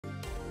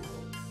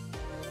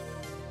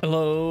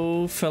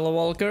Hello, fellow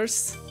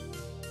walkers.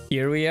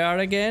 Here we are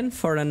again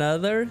for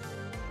another...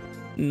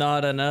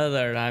 Not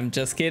another, I'm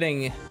just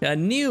kidding. A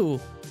new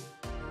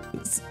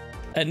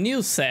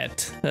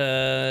set.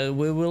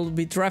 We will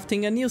be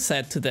drafting a new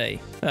set today,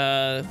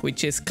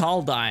 which is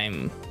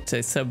Kaldheim.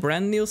 It's a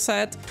brand new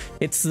set.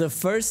 It's the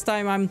first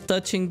time I'm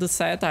touching the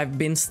set. I've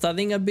been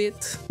studying a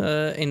bit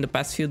in the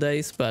past few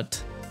days,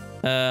 but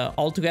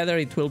altogether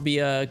it will be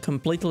a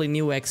completely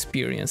new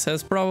experience,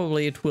 as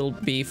probably it will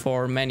be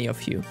for many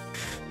of you.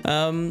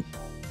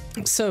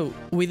 So,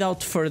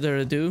 without further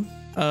ado,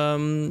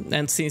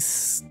 and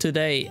since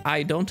today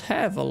I don't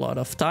have a lot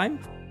of time,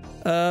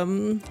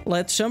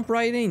 let's jump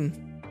right in.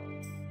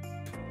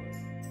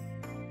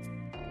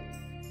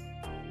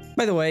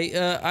 By the way,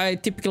 I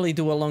typically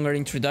do a longer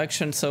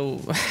introduction,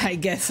 so I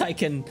guess I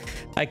can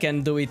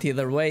do it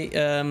either way.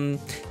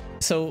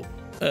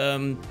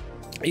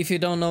 If you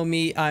don't know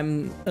me,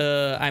 I'm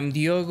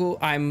Diogo.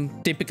 I'm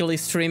typically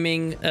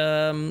streaming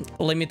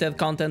limited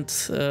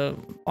content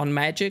on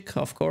Magic,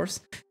 of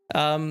course,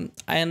 and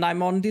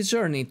I'm on this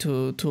journey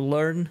to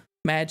learn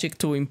Magic,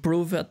 to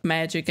improve at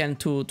Magic, and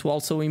to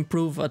also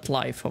improve at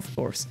life, of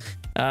course.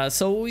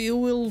 So you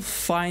will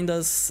find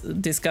us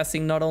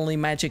discussing not only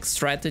Magic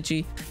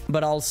strategy,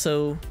 but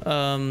also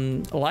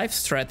life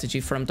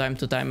strategy from time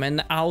to time,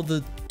 and how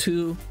the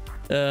two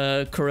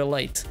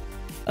correlate.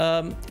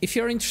 If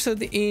you're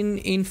interested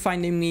in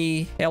finding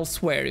me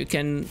elsewhere, you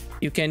can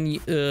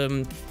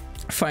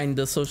find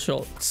the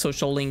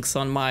social links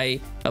on my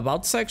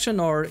about section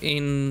or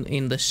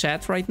in the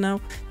chat right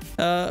now.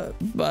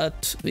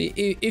 But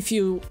if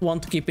you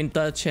want to keep in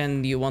touch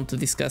and you want to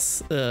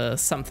discuss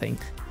something,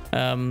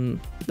 those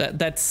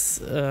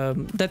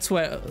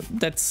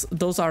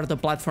are the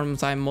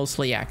platforms I'm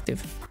mostly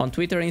active on: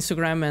 Twitter,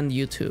 Instagram, and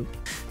YouTube.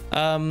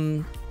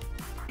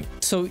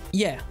 So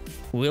yeah.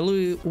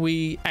 Will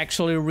we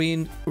actually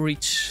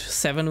reach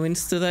 7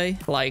 wins today?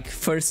 Like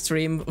first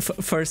draft,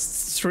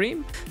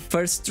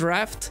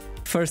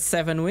 first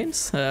 7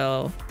 wins?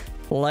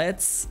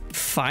 Let's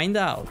find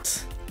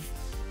out.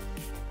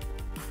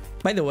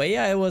 By the way,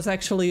 I was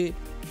actually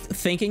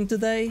thinking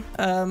today,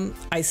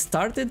 I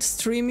started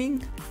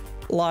streaming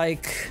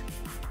like,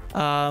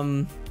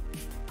 hey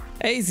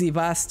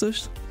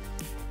Zibastos,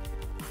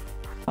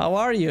 how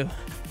are you?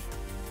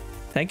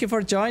 Thank you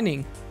for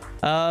joining.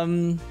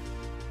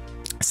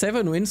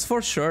 7 wins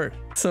for sure.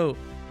 So,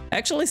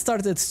 actually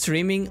started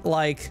streaming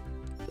like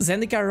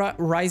Zendikar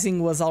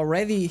Rising was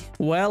already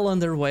well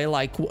underway,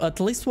 like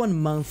at least 1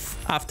 month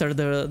after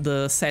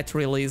the set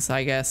release,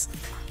 I guess.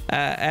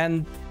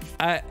 And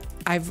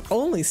I've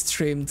only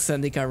streamed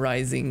Zendikar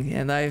Rising,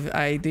 and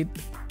I did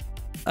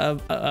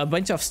a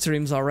bunch of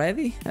streams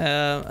already,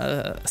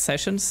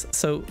 sessions.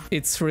 So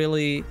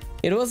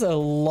it was a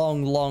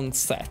long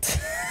set,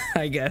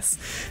 I guess.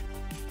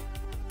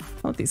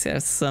 Oh, this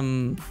has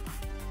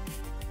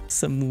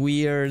some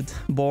weird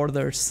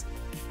borders.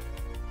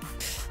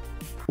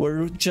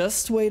 We're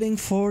just waiting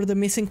for the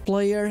missing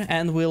player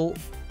and we'll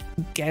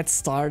get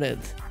started.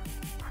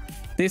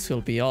 This will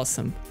be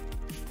awesome.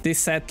 This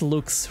set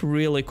looks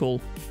really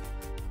cool.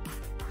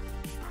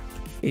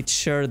 It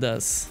sure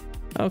does.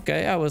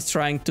 Okay, I was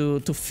trying to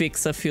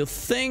fix a few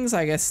things.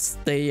 I guess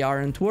they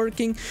aren't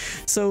working.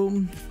 So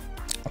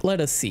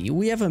let us see.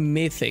 We have a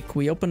mythic.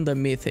 We opened a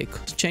mythic.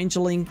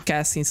 Changeling,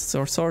 cast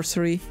instant or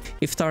sorcery.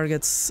 If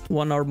targets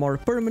 1 or more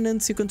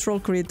permanents you control,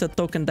 create a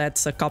token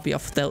that's a copy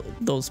of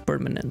those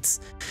permanents.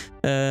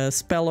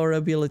 Spell or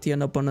ability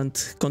an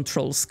opponent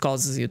controls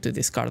causes you to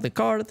discard the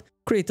card.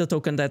 Create a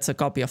token that's a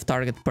copy of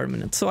target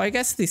permanent. So I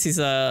guess this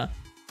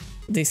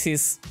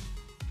is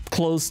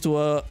close to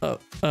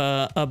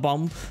a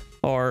bomb,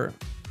 or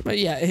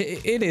yeah,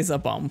 it is a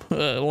bomb.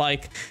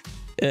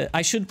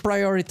 I should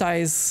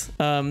prioritize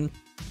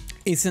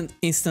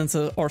instants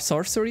or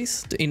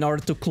sorceries in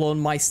order to clone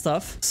my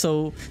stuff,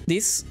 so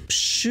this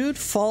should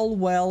fall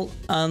well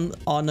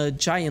on a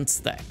Giants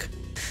deck.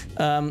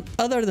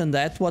 Other than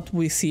that, what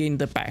we see in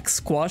the pack: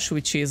 Squash,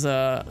 which is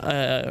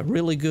a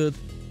really good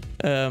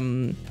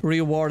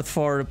reward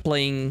for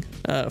playing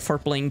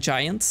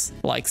Giants,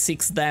 like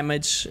 6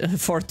 damage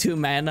for 2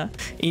 mana,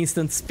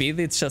 instant speed.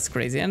 It's just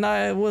crazy, and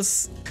I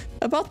was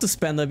about to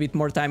spend a bit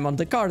more time on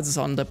the cards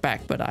on the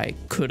pack, but I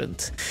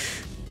couldn't.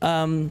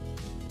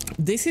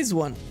 This is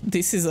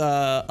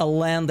a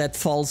land that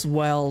falls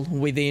well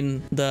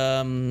within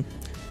the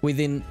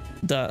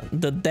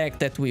deck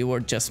that we were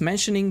just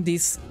mentioning.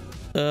 This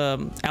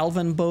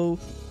Elven Bow.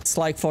 It's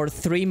like for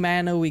 3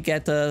 mana we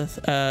get a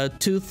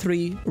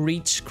 2/3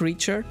 reach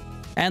creature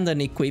and an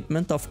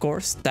equipment, of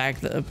course,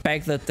 packed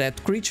at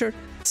that creature.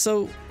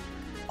 So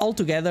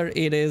altogether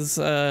it is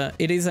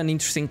an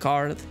interesting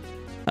card.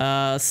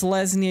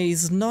 Selesnya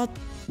is not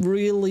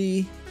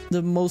really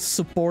the most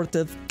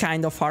supported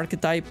kind of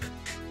archetype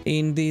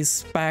in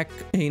this pack,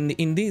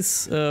 in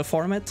this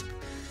format.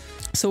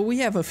 So we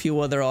have a few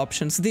other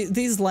options.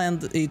 This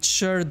land, it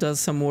sure does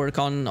some work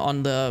on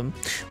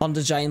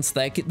the Giants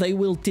deck. They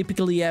will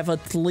typically have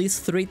at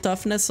least 3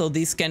 toughness, so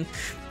this can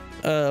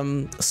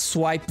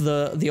swipe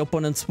the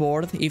opponent's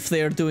board if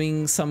they're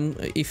doing some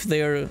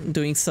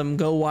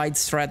go wide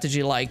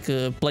strategy, like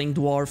playing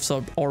dwarfs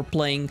or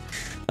playing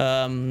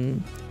elves,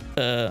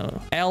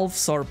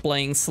 or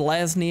playing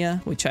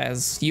Selesnya, which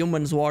has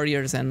humans,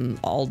 warriors, and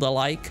all the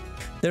like.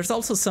 There's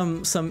also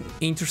some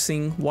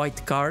interesting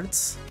white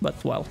cards, but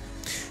well,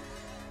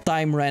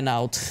 time ran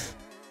out.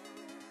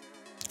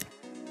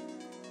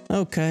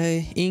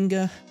 Okay,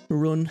 Inga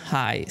Rune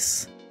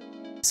Highs.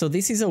 So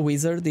this is a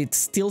wizard. It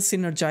still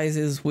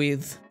synergizes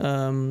with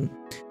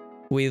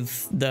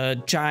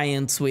the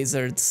Giants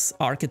Wizards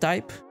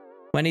archetype.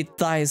 When it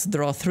dies,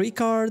 draw 3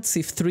 cards.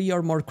 If 3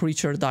 or more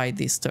creatures die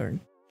this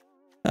turn.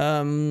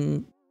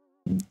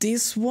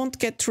 This won't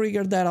get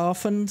triggered that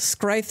often.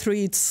 Scry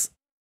 3, it's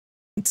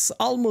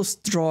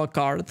almost draw a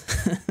card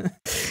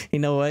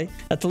in a way.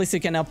 At least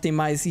you can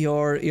optimize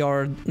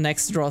your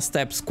next draw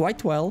steps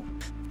quite well.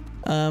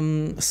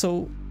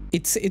 So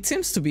it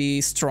seems to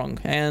be strong,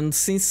 and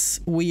since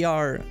we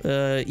are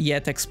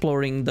yet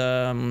exploring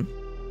the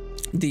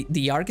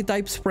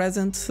archetypes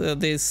present,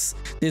 this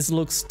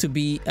looks to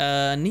be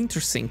an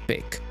interesting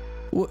pick.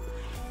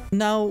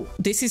 Now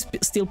this is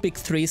still pick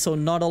 3, so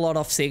not a lot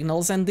of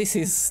signals, and this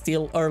is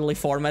still early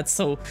format,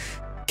 so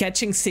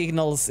catching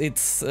signals,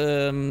 it's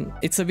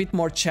a bit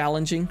more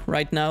challenging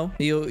right now.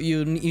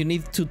 You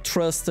need to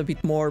trust a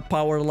bit more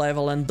power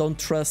level and don't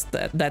trust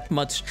that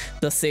much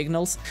the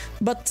signals,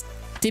 but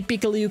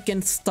typically you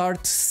can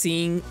start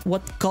seeing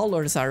what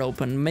colors are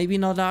open. Maybe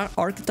not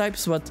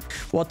archetypes, but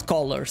what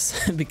colors.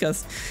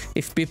 Because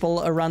if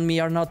people around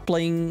me are not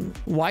playing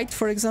white,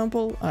 for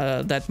example,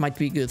 that might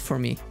be good for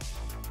me.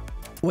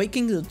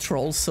 Waking the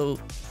Troll, so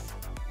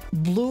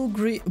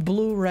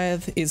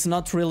blue-red is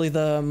not really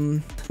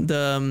the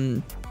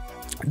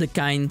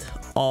kind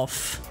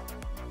of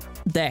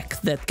deck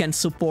that can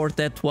support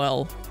that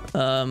well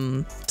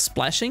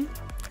splashing.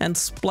 And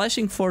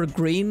splashing for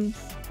green,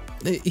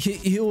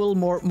 you will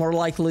more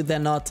likely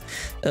than not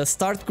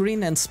start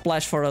green and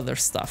splash for other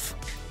stuff.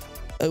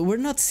 We're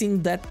not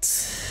seeing that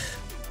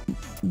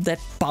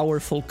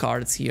powerful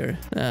cards here,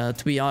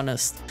 to be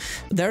honest.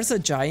 There's a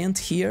giant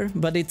here,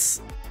 but it's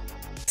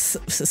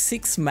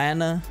 6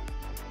 mana.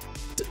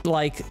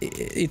 Like,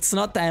 it's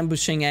not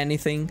ambushing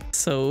anything,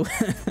 so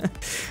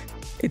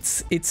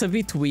it's a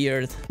bit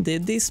weird.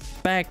 This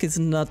pack is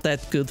not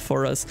that good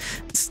for us.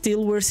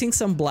 Still, we're seeing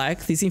some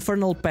black. This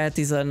Infernal Pet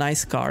is a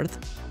nice card.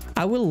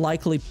 I will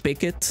likely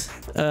pick it,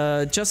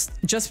 just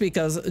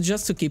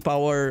to keep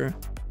our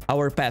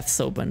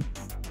paths open.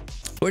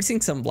 We're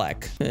seeing some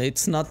black.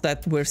 It's not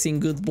that we're seeing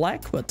good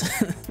black, but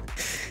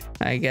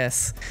I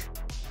guess.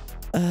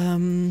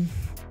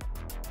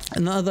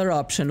 Another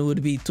option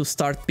would be to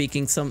start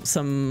picking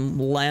some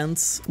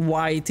lands.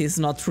 White is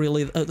not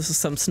really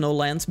some snow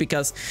lands,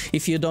 because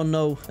if you don't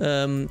know,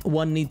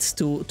 one needs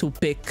to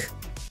pick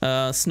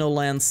snow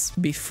lands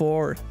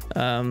before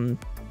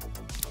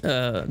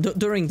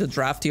during the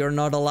draft. You're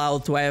not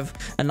allowed to have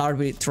an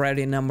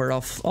arbitrary number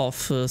of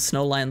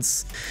snow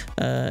lands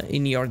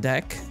in your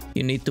deck.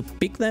 You need to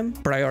pick them,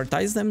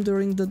 prioritize them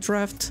during the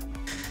draft.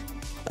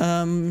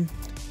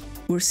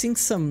 We're seeing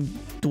some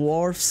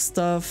dwarf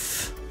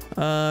stuff.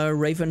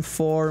 Raven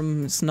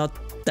form is not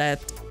that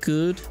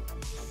good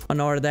on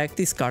our deck.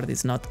 This card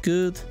is not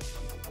good.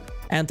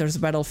 Enters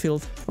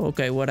battlefield.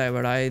 Okay,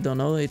 whatever. I don't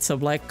know. It's a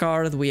black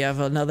card. We have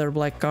another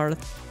black card.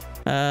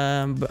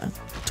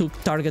 2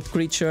 target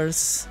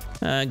creatures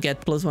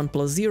get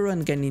 +1/+0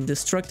 and gain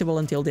indestructible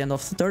until the end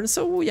of the turn.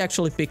 So we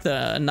actually picked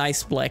a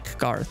nice black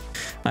card,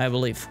 I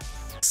believe.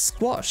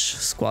 Squash.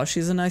 Squash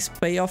is a nice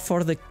payoff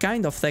for the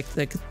kind of deck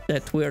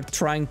that we're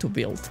trying to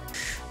build.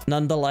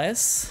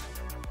 Nonetheless,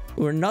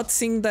 we're not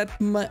seeing that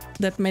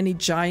many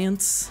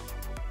giants.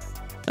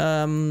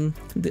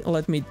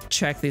 Let me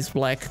check this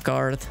black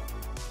card.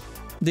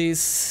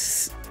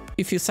 This,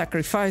 if you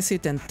sacrifice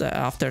it and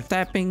after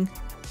tapping,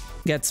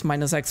 gets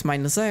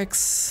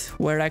 -X/-X,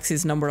 where X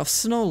is number of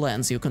snow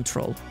lands you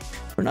control.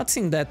 We're not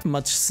seeing that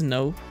much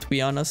snow, to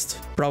be honest.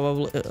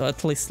 Probably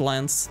at least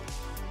lands.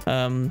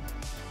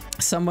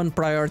 Someone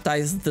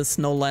prioritized the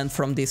snow land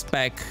from this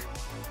pack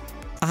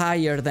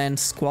higher than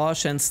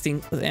squash and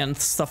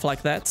stuff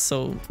like that,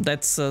 so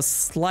that's a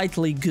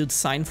slightly good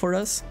sign for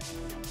us.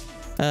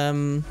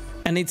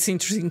 And it's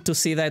interesting to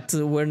see that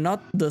we're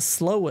not the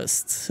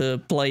slowest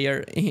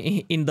player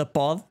in the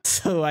pod,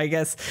 so I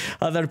guess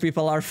other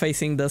people are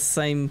facing the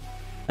same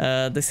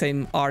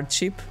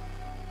hardship.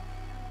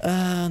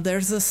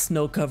 There's a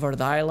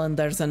snow-covered island.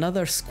 There's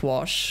another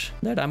squash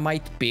that I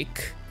might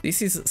pick.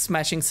 This is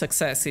Smashing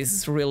Success.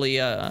 Is really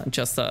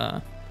just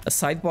a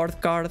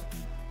sideboard card.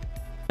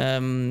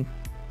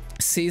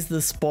 Seize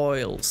the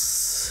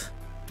Spoils.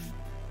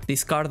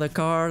 Discard a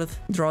card,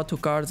 draw 2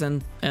 cards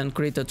and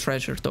create a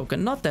treasure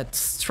token. Not that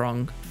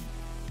strong.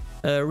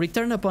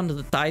 Return Upon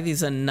the Tide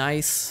is a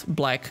nice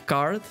black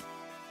card,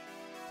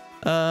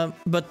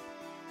 but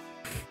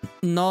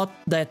not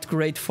that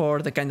great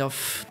for the kind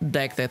of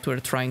deck that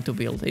we're trying to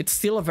build. It's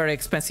still a very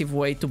expensive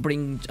way to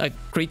bring a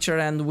creature,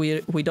 and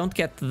we don't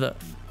get the...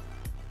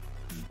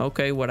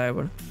 Okay,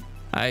 whatever.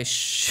 I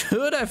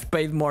should have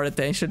paid more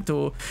attention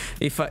to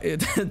if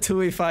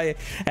I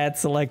had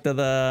selected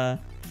a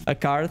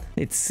card.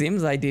 It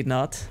seems I did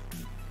not.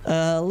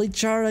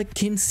 Lichara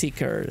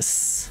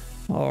Kinseekers,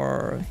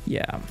 or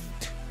yeah,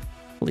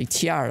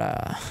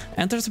 Lichara.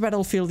 Enters the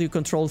battlefield, you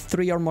control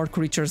 3 or more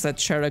creatures that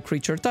share a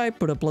creature type.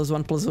 Put a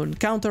 +1/+1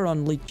 counter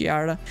on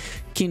Lichara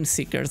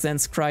Kinseekers and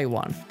scry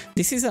 1.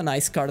 This is a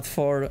nice card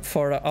for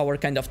our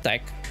kind of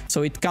deck.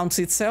 So it counts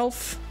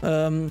itself.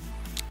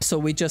 So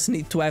we just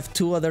need to have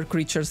 2 other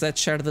creatures that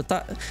share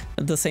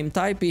the same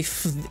type.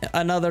 If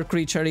another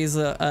creature is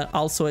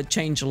also a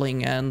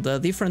changeling and a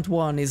different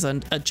one is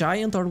a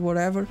giant or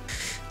whatever,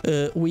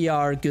 we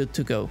are good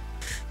to go.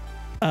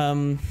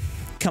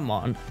 Come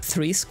on,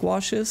 3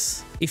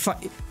 squashes? If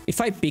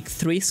I pick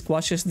 3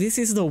 squashes, this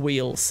is the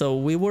wheel. So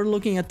we were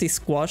looking at this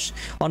squash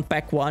on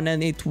pack 1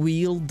 and it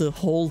wheeled the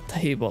whole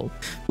table,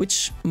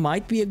 which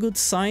might be a good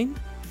sign.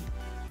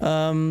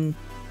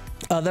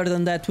 Other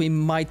than that, we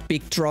might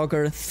pick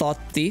Draugr Thought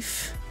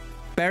Thief.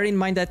 Bear in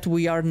mind that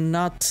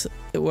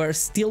we're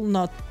still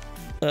not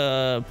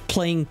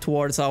playing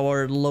towards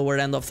our lower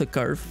end of the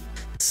curve.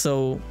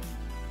 So,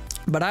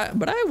 but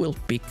I will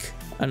pick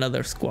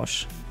another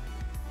squash.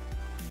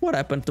 What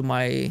happened to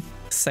my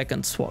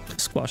second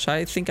squash?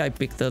 I think I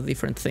picked a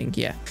different thing.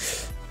 Yeah.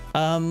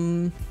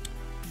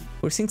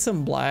 We're seeing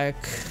some black,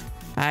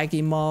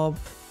 Aggie Mob.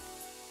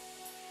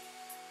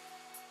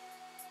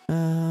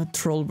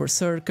 Troll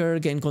Berserker,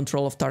 gain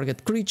control of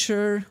target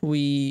creature.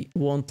 We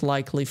won't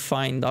likely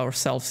find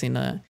ourselves in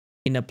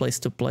a place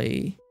to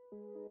play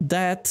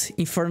that.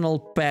 Infernal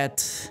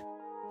Pet.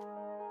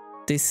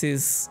 This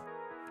is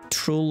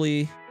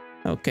truly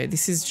okay.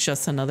 This is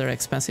just another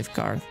expensive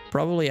card.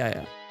 Probably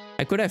I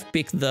could have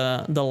picked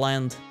the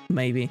land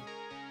maybe,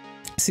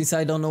 since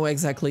I don't know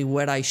exactly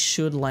where I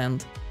should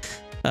land.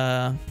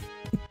 Pun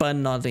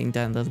not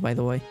intended, by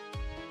the way.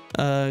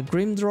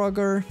 Grim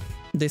Draugr.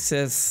 This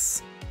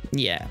is,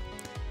 yeah,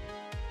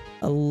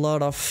 a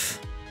lot of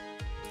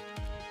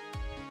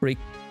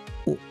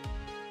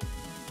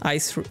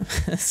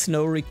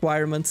snow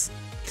requirements.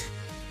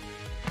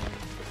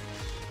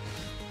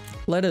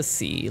 Let us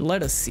see.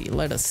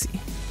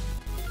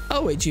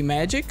 Oh, AG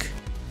Magic,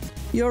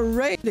 you're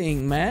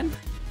raiding, man.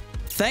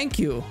 Thank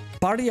you.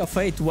 Party of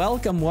 8,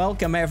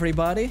 welcome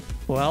everybody.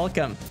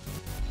 Welcome.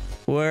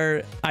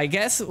 I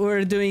guess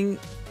we're doing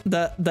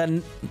the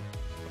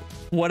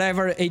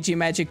whatever AG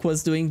Magic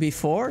was doing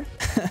before.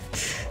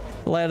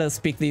 Let us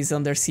pick this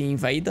Undersea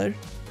Invader.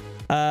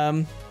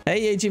 Hey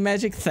AG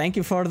Magic, thank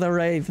you for the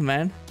raid,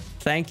 man.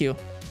 Thank you.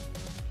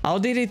 How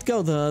did it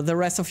go, the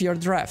rest of your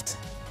draft?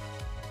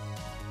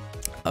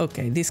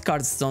 Okay, these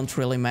cards don't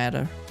really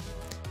matter.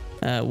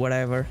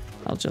 Whatever,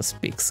 I'll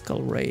just pick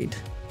Skull Raid.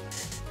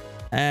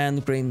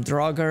 And Grim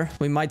Draugr.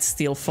 We might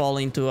still fall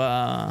into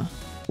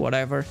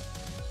whatever.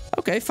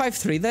 Okay,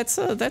 5-3,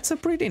 that's a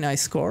pretty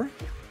nice score.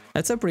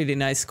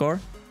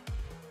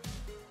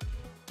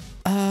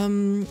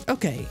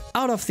 Okay,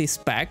 out of this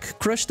pack,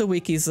 Crush the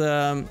Weak is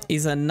a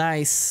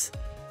nice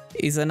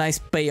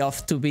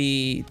payoff to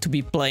be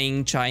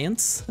playing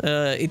giants.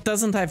 It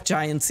doesn't have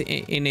giants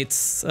in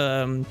its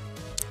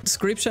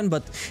description,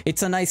 but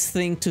it's a nice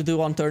thing to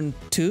do on turn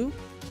 2.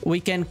 We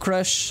can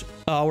crush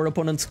our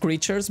opponent's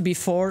creatures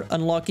before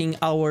unlocking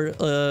our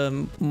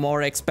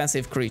more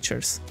expensive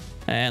creatures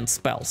and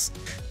spells.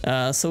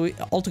 So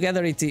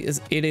altogether it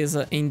is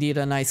indeed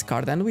a nice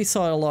card, and we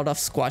saw a lot of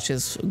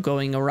squashes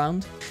going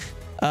around.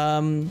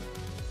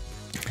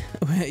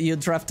 You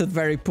drafted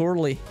very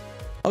poorly.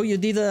 Oh, you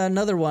did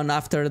another one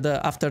after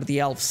the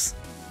elves.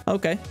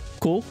 Okay,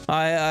 cool.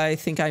 I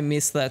think I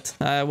missed that.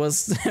 I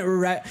was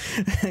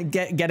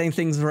getting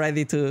things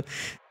ready to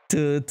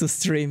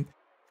stream.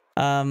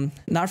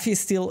 Narfi is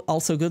still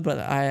also good, but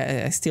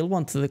I still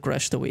want the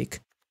Crush the Weak.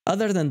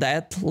 Other than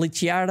that,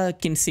 Lichara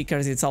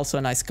Kinseekers is also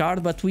a nice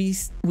card, but we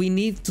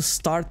need to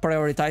start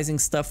prioritizing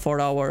stuff for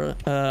our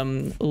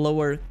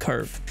lower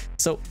curve.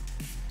 So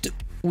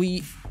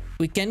we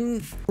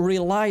can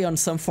rely on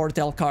some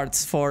Foretell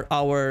cards for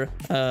our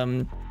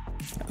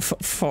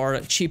for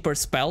cheaper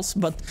spells,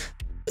 but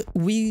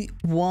we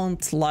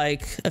want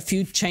like a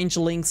few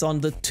changelings on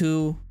the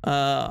two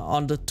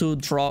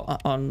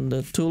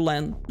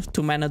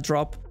mana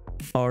drop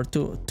or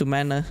two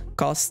mana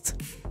cost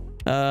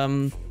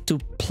to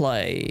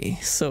play.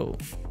 So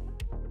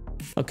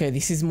okay,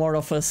 this is more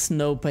of a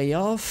snow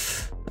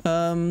payoff.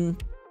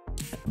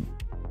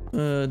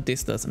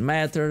 This doesn't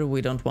matter,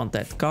 we don't want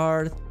that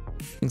card.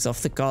 Kings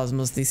of the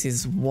Cosmos, this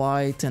is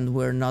white and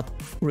we're not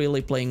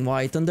really playing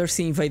white.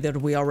 Undersea Invader,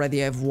 we already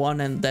have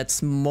one and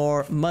that's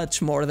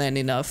much more than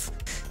enough.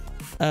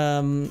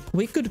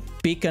 We could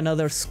pick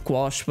another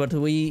squash, but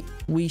we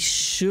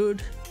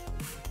should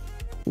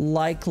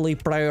likely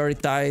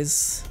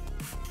prioritize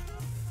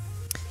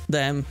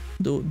them.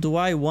 Do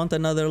I want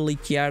another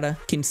Lichara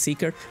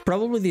Kinseeker?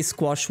 Probably this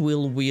squash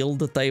will wheel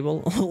the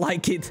table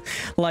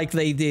like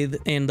they did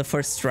in the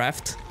first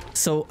draft.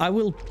 So I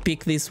will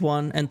pick this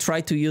one and try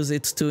to use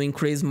it to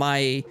increase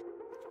my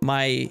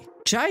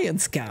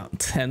giants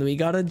count. And we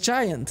got a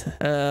giant.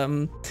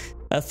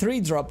 A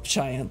 3-drop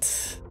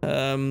giant.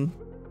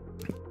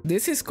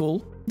 This is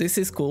cool. This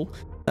is cool.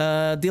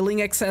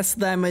 Dealing excess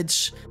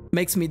damage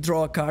makes me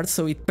draw a card,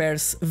 so it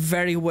pairs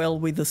very well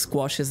with the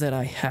squashes that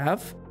I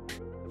have.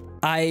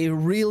 I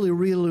really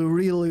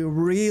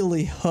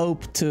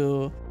hope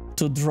to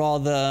draw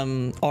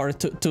them or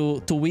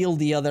to wheel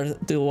the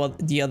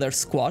other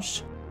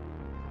squash,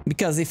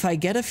 because if I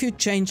get a few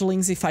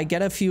changelings, if I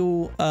get a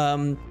few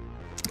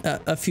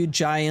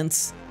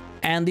giants,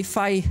 and if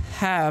I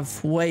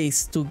have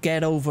ways to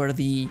get over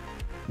to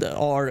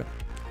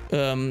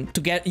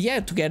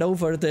get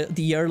over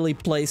the early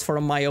plays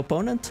from my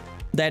opponent,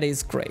 that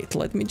is great.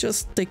 Let me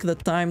just take the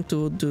time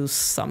to do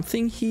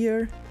something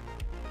here.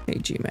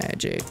 AG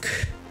Magic.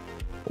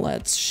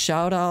 Let's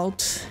shout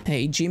out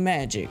AG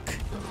Magic,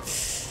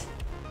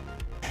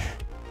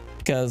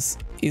 because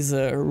he's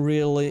a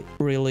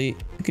really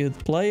good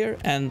player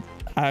and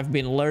I've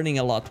been learning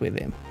a lot with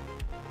him.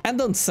 And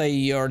don't say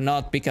you're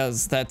not,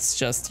 because that's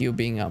just you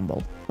being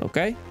humble,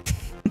 okay?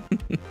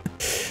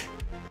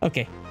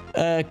 Okay.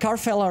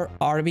 Carfeller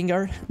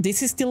Harbinger.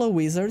 This is still a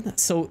wizard,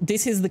 so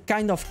this is the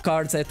kind of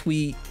cards that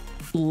we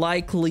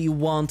likely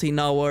want in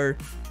our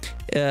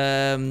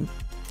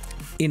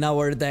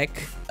deck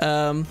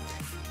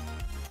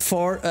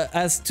for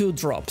as 2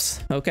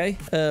 drops. Okay,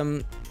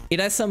 it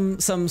has some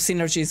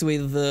synergies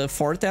with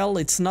Foretell.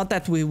 It's not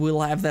that we will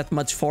have that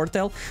much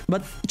Foretell,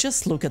 but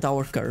just look at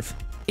our curve.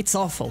 It's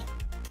awful.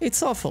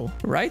 It's awful,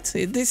 right?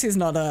 This is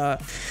not a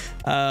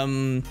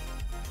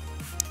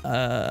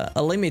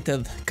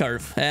limited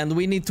curve, and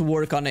we need to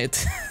work on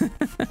it.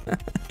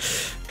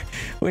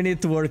 We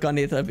need to work on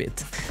it a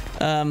bit.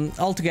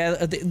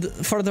 Altogether,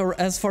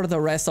 as for the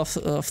rest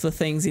of the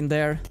things in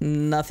there,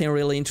 nothing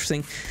really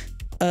interesting.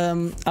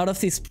 Out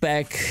of this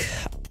pack,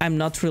 I'm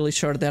not really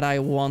sure that I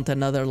want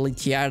another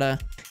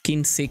Litiara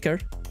Keenseeker.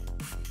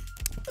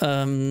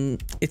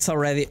 It's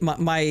already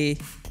my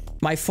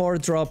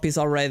 4-drop is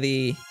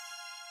already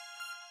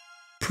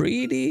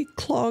pretty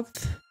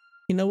clogged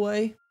in a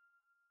way.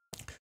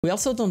 We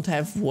also don't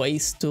have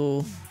ways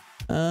to,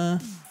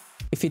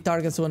 if it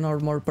targets one or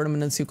more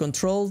permanents you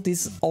control,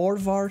 this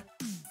Orvar.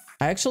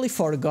 I actually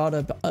forgot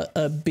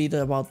a bit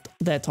about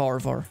that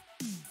Orvar.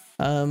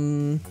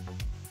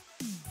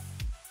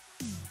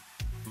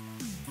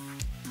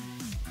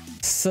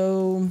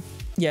 So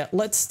yeah,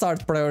 let's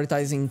start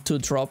prioritizing 2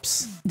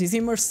 drops. This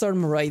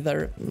Immerstorm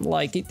Raider,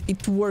 like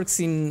it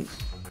works in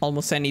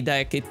almost any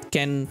deck. It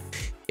can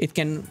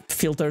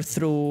filter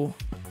through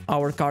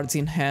our cards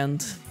in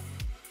hand.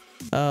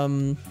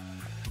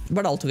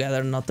 But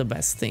altogether not the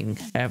best thing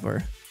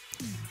ever.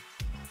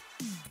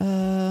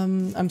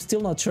 I'm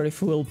still not sure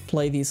if we'll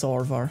play this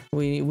Orvar.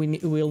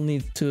 We'll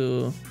need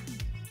to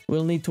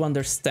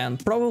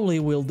understand. Probably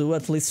we'll do,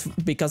 at least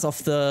because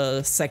of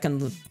the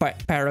second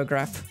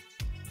paragraph.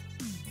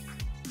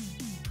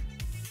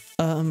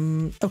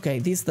 Okay,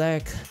 this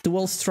deck,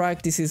 Dual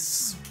Strike, this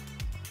is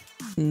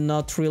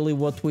not really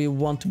what we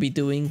want to be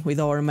doing with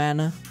our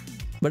mana.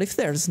 But if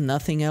there's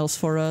nothing else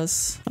for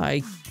us,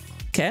 I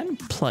can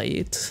play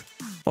it,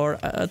 or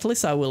at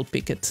least I will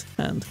pick it,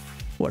 and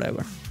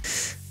whatever.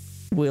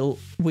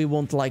 We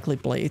won't likely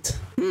play it.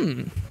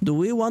 Do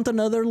we want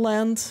another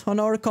land on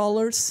our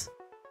colors?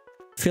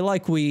 Feel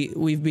like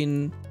we've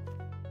been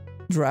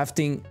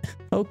drafting.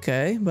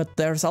 Okay, but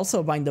there's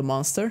also Bind the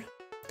Monster.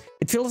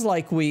 It feels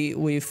like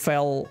we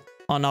fell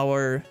on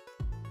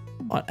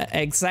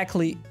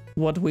exactly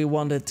what we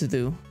wanted to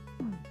do.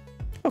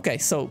 Okay,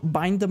 so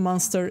Bind the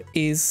Monster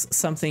is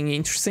something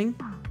interesting.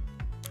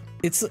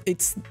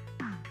 It's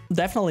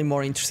definitely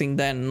more interesting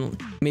than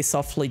Miss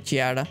of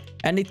Litiara,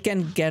 and it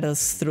can get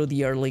us through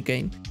the early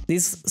game.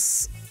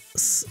 This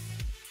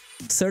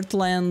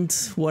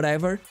Surtland,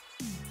 whatever,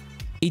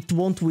 it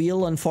won't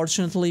wheel,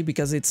 unfortunately,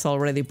 because it's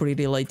already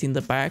pretty late in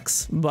the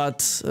packs,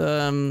 but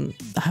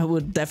I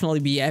would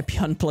definitely be happy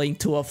on playing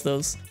 2 of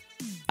those.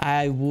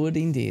 I would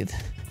indeed.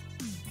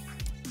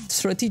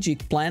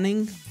 Strategic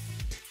Planning.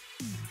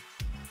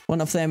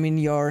 One of them in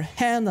your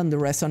hand and the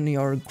rest on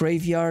your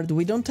graveyard.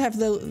 We don't have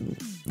the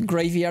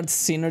graveyard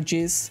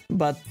synergies,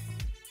 but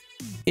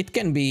it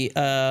can be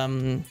a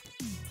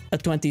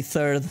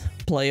 23rd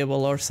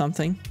playable or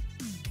something.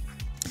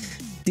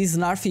 This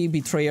Narfi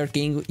Betrayer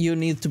King, you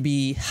need to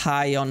be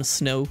high on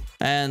snow,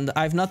 and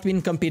I've not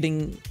been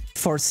competing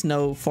for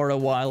snow for a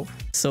while,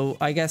 so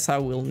I guess I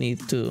will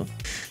need to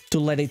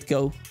let it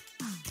go.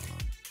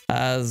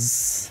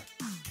 As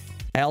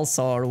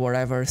Elsa or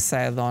whatever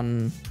said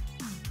on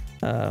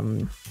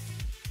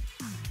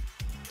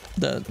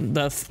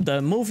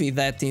the movie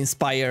that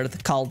inspired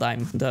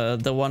Kaldheim,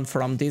 the one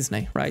from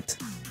Disney, right?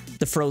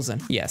 The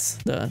Frozen, yes,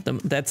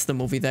 that's the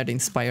movie that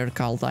inspired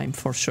Kaldheim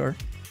for sure.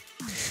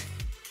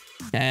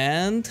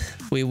 And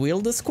we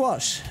wheel the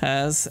squash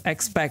as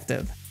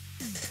expected.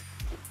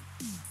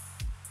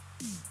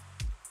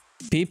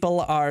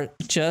 People are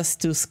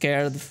just too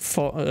scared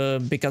for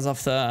because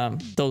of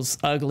those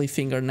ugly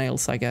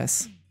fingernails, I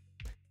guess.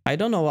 I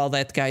don't know how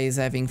that guy is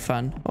having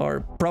fun,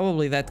 or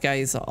probably that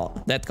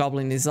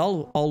goblin is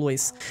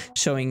always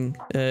showing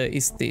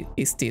his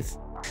teeth.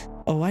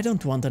 Oh, I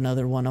don't want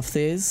another one of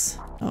these.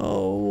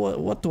 Oh,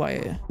 what do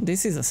I...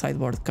 This is a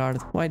sideboard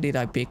card. Why did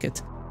I pick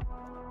it?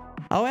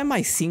 How am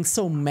I seeing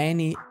so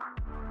many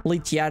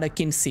Litiara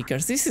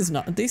Kinseekers? This is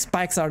not... These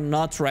packs are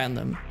not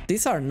random.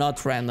 These are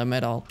not random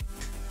at all.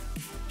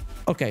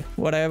 Okay,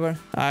 whatever.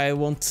 I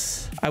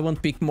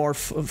won't pick more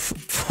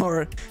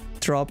for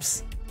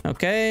drops.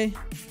 Okay.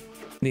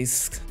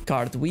 This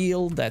card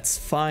wheel, that's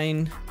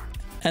fine.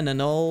 And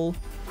an all.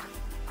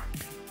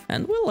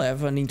 And we'll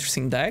have an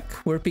interesting deck.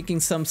 We're picking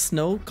some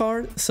snow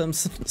some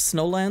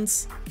snow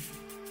lands,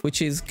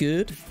 which is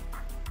good,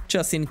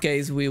 just in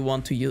case we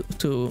want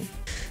to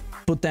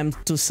put them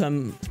to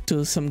some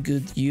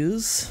good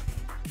use.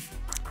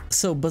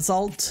 So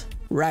Basalt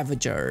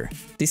Ravager.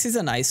 This is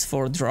a nice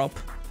 4-drop.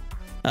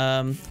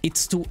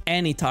 It's to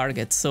any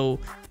target, so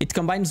it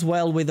combines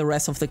well with the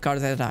rest of the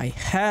cards that I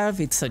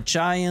have. It's a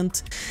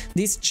giant.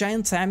 This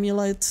giant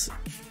amulet,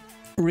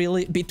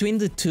 really, between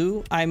the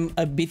two, I'm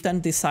a bit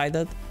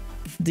undecided.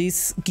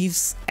 This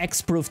gives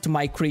X-proof to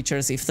my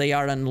creatures if they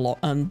are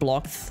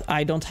unblocked.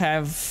 I don't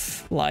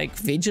have like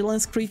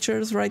vigilance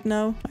creatures right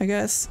now, I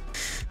guess.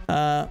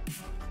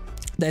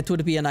 That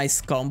would be a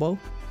nice combo.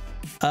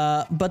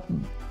 But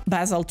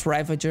Basalt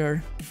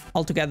Ravager,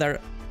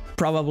 altogether,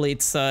 probably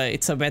it's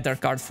a better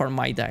card for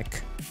my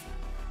deck.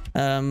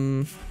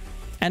 And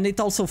it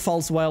also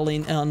falls well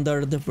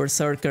under the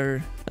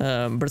Berserker's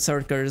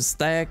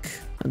deck,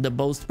 the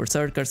Boast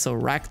Berserker, so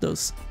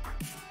Rakdos.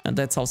 And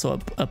that's also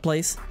a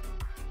place.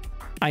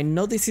 I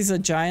know this is a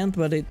giant,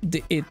 but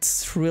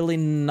it's really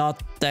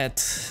not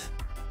that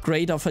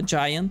great of a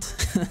giant.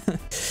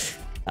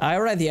 I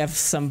already have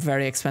some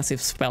very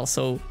expensive spells,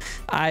 so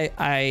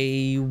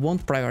I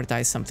won't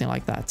prioritize something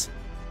like that.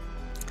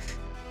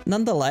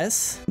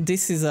 Nonetheless,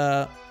 this is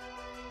a...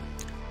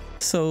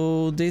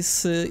 So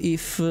this,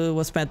 if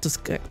was meant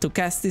to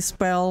cast this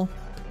spell,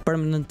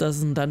 permanent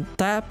doesn't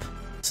untap.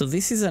 So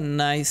this is a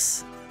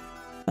nice,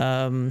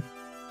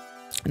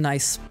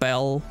 nice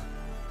spell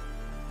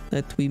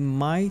that we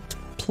might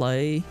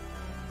play.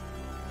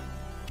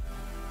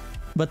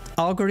 But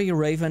Augury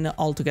Raven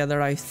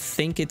altogether, I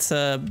think it's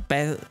a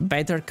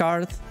better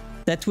card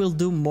that will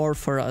do more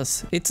for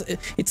us.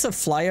 It's a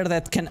flyer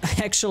that can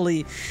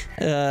actually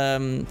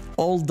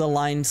hold the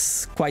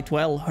lines quite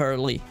well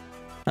early.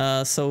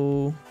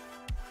 So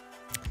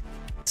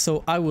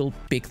I will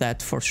pick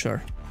that for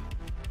sure.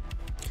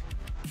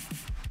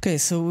 Okay,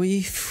 so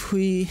if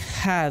we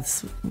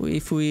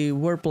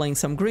were playing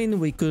some green,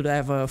 we could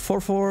have a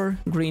 4/4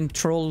 green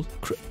troll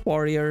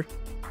warrior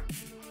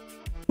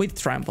with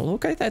trample.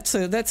 Okay, that's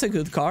a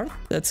good card.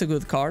 That's a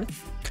good card.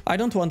 I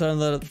don't want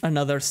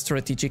another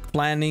strategic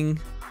planning.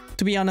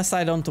 To be honest,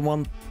 I don't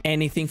want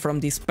anything from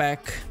this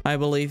pack, I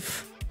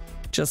believe.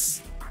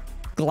 Just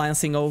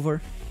glancing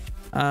over.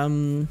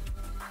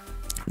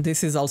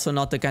 This is also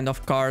not the kind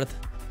of card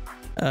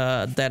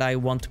that I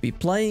want to be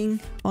playing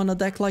on a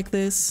deck like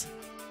this.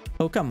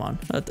 Oh, come on,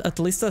 at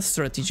least a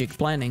strategic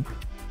planning.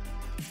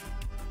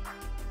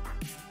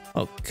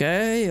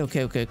 Okay.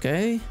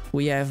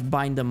 We have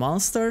Bind the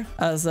Monster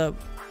as a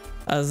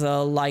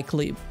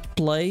likely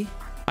play.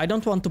 I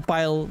don't want to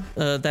pile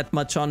that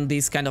much on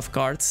these kind of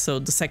cards, so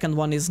the second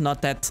one is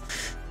not that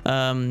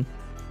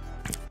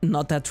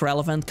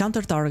relevant.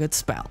 Counter target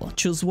spell.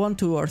 Choose 1,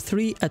 2, or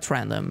 3 at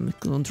random.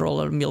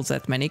 Controller mills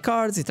that many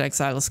cards. It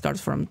exiles cards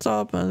from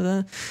top.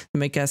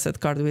 Make asset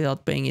card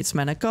without paying its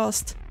mana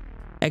cost.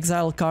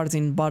 Exile cards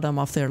in bottom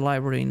of their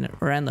library in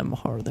random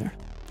order.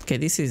 Okay,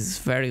 this is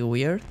very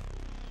weird.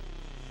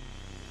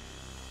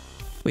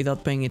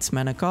 Without paying its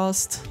mana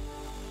cost.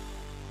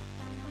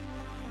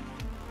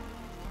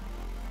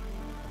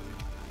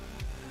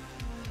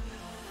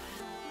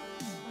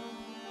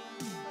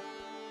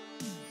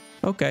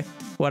 Okay,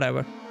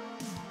 whatever.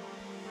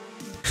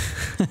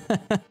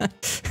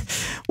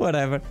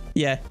 Whatever.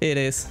 Yeah, it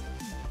is.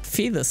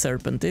 Feed the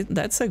Serpent.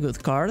 That's a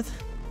good card.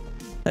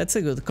 That's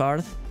a good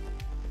card.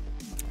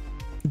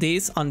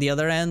 This, on the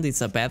other hand,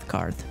 is a bad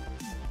card.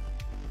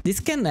 This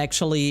can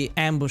actually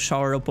ambush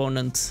our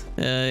opponent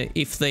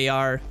if they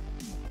are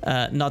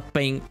not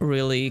paying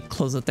really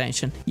close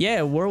attention.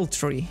 Yeah, World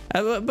Tree.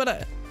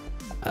 But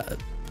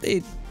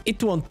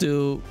it won't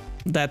do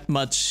that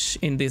much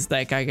in this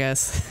deck, I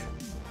guess.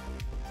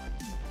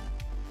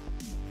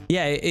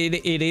 Yeah,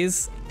 it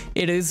is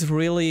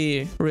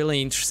really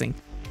interesting.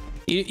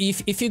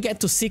 If you get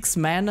to 6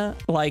 mana,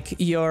 like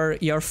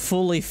you're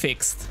fully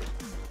fixed.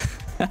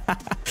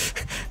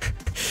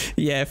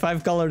 Yeah,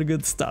 5-color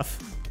good stuff.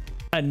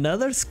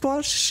 Another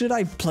squash? Should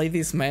I play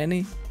this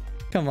many?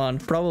 Come on,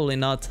 probably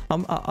not.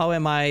 How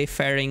am I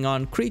faring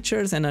on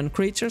creatures and on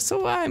creatures?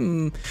 So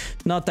I'm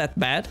not that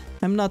bad.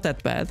 I'm not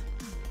that bad.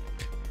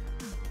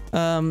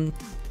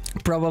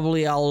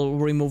 Probably I'll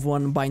remove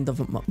one bind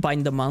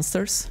the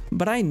monsters,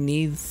 but I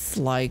need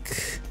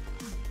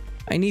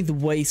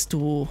ways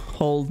to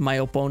hold my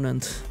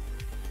opponent.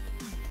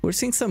 We're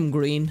seeing some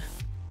green,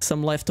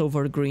 some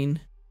leftover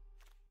green.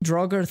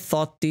 Draugr,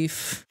 Thought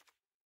Thief.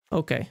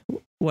 Okay,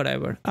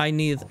 whatever.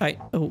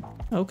 Oh,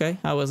 okay.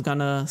 I was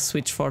gonna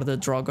switch for the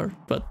Draugr,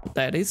 but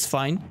that is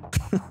fine.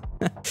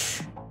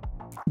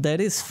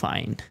 That is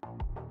fine.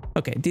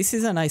 Okay, this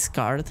is a nice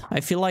card.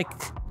 I feel like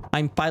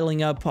I'm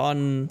piling up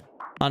on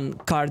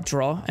card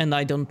draw, and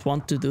I don't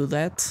want to do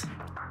that.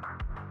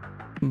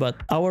 But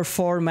our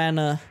 4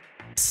 mana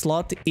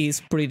slot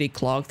is pretty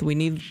clogged. We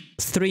need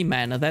 3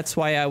 mana. That's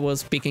why I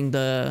was picking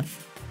the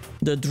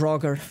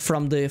Draugr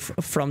from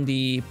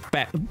the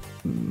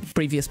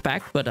previous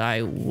pack, but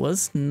I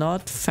was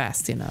not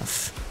fast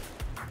enough.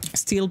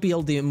 Still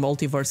build the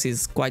multiverse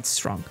is quite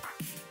strong.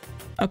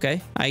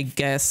 Okay, I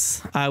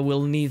guess I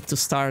will need to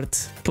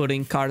start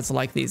putting cards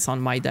like this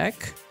on my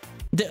deck.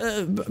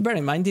 Bear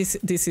in mind,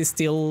 this is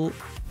still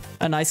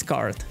a nice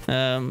card.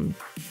 And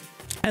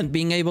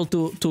being able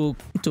to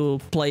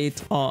play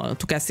it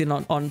to cast it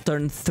on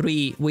turn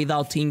 3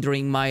 without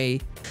hindering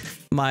the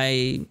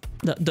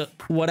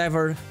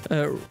whatever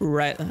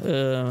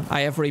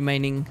I have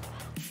remaining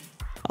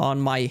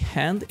on my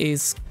hand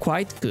is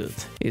quite good.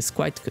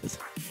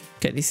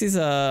 Okay, this is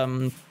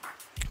a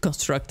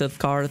constructed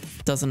card,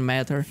 doesn't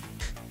matter.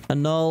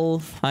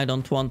 Annul, I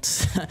don't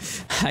want.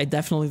 I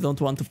definitely don't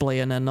want to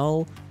play an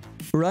annul.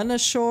 Run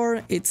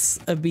ashore, it's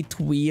a bit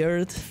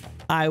weird.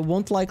 I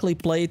won't likely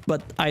play it,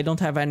 but I don't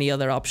have any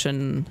other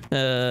option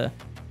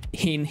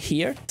in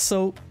here,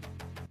 so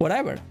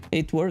whatever,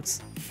 it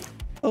works.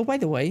 Oh, by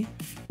the way,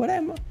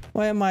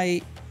 why am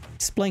I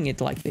displaying it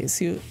like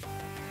this?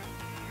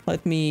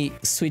 Let me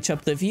switch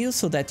up the view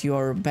so that you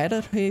are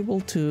better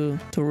able to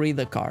read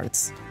the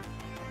cards.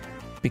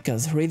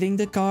 Because reading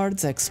the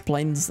cards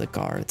explains the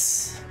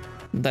cards.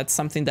 That's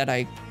something that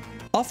I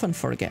often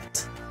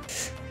forget.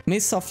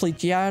 Miss Softly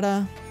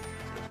Giada.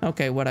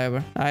 Okay,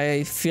 whatever.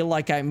 I feel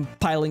like I'm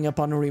piling up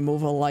on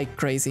removal like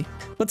crazy.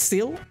 But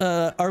still,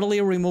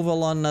 early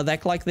removal on a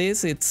deck like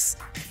this, it's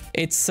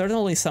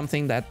certainly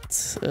something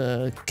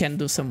that can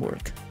do some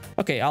work.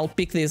 Okay, I'll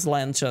pick this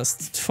land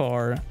just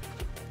for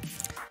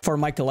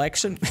my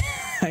collection,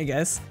 I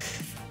guess.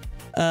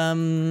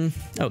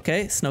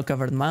 Okay,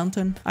 Snow-Covered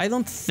Mountain. I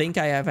don't think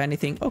I have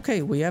anything.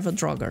 Okay, we have a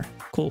Draugr.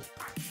 Cool.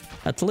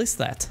 At least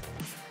that.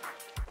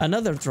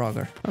 Another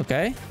Draugr.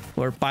 Okay,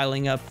 we're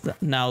piling up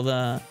now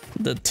the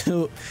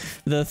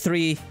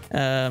 3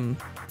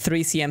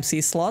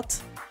 CMC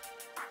slot.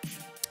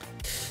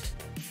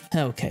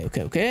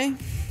 Okay.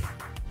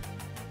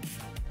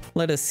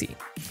 Let us see.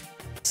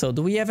 So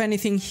do we have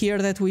anything here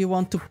that we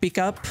want to pick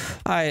up?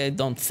 I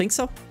don't think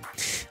so.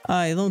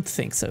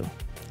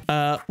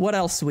 What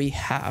else we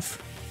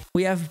have?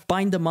 We have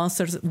Bind the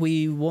Monsters.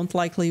 We won't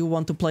likely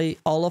want to play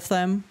all of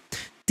them.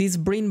 This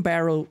Breen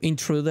Barrow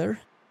Intruder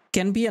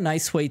can be a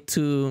nice way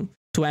to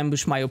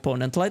ambush my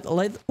opponent.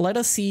 Let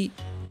us see.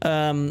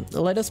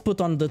 Let us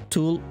put on the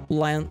 2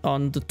 land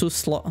on the 2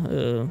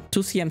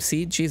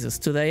 CMC. Jesus,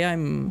 today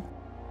I'm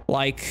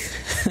like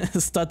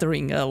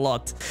stuttering a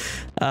lot.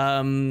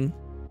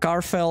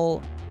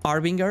 Carfell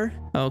Harbinger.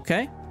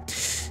 Okay.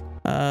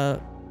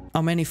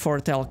 How many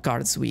Foretell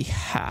cards we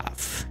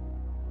have?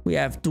 We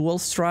have Dual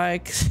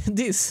Strike.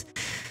 This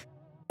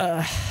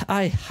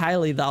I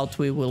highly doubt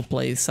we will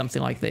play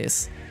something like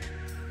this.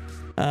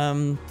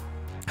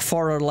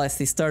 4 or less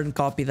this turn,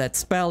 copy that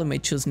spell. You may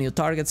choose new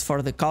targets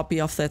for the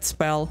copy of that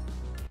spell.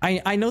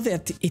 I know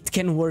that it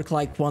can work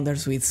like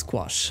wonders with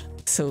Squash,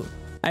 so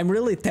I'm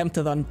really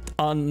tempted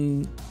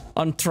on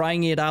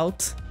trying it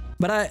out.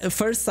 But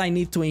first I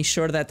need to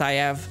ensure that I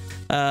have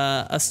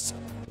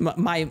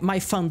my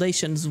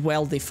foundations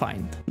well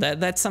defined.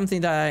 That's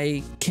something that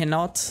I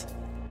cannot.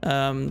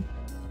 That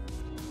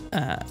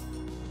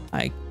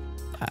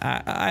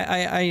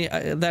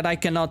I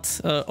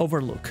cannot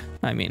overlook.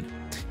 I mean.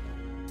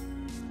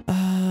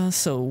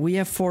 So we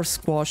have 4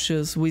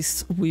 squashes.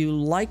 We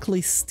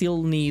likely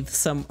still need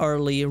some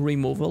early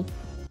removal.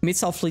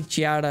 Mid-Softly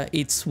Giada,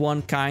 it's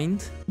one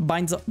kind.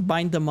 Bind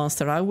the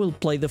Monster, I will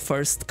play the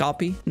first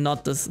copy,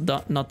 not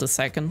the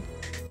second.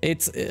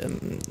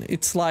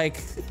 It's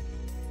like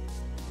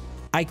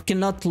I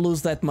cannot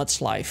lose that much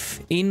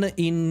life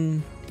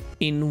in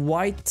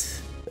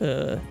white.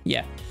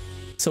 Yeah.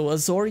 So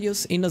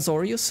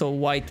Azorius, so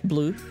white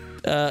blue.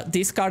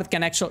 This card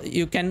can actually,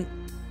 you can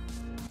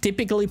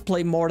typically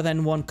play more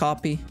than one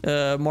copy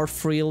more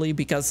freely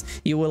because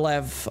you will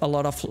have a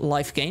lot of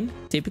life gain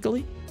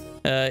typically.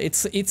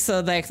 It's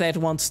a deck that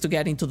wants to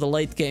get into the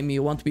late game.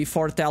 You want to be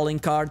foretelling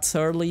cards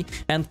early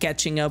and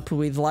catching up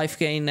with life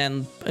gain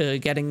and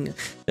getting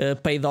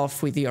paid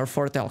off with your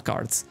foretell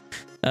cards.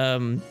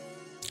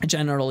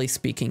 Generally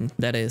speaking,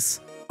 that is.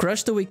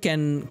 Crush the Weak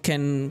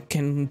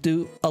can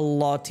do a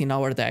lot in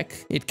our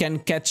deck. It can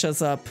catch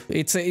us up.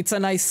 It's a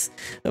nice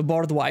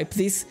board wipe.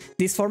 This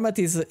format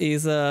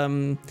is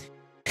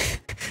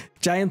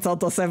Giants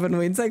auto 7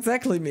 wins.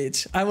 Exactly,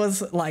 Mitch. I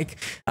was like,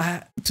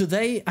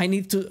 today I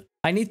need to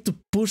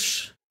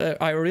push.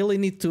 I really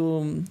need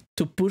to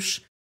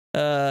push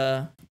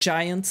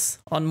Giants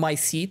on my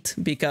seat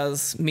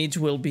because Mitch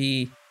will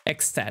be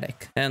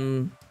ecstatic,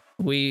 and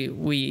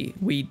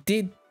we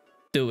did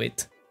do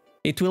it.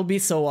 It will be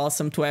so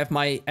awesome to have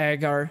my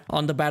Agar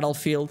on the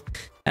battlefield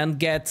and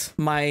get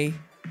my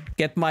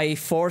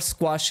 4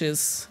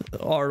 squashes,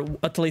 or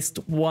at least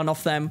one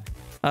of them,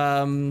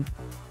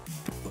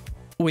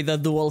 with a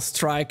dual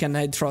strike and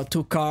I draw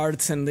 2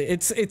 cards, and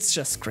it's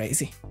just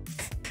crazy.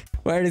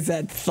 Where is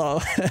that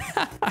thought?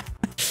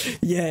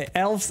 Yeah,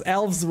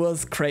 elves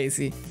was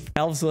crazy.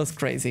 Elves was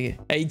crazy.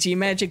 AG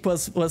Magic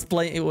was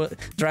playing,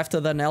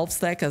 drafted an elves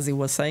deck, as he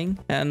was saying,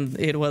 and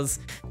it was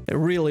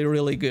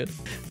really good.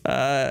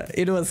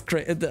 It was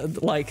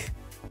like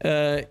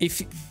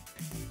if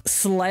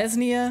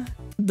Selesnya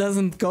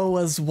doesn't go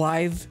as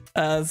wide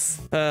as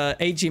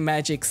AG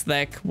Magic's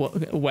deck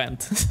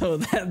went, so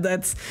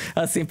that's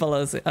as simple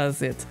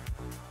as it.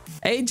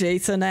 Hey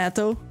Jason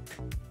Atto,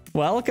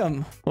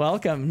 welcome.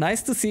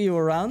 Nice to see you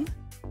around.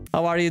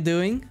 How are you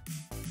doing?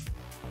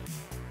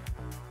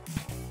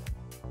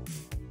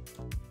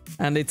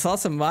 And it's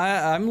awesome.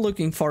 I'm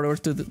looking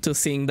forward to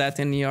seeing that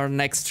in your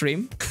next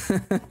stream.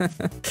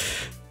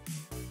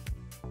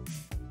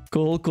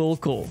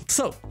 Cool.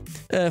 So,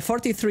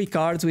 43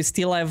 cards. We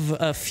still have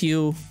a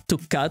few to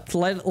cut.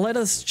 Let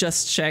us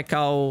just check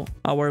how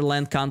our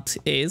land count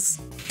is.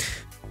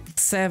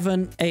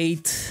 7,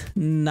 8,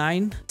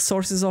 9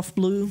 sources of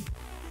blue.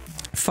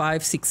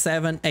 5, 6,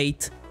 7,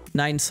 8,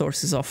 9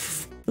 sources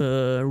of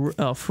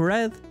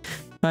red.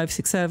 5,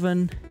 6,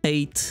 7,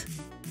 8,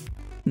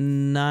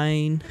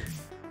 9,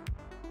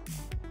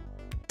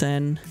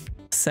 10,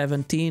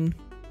 17.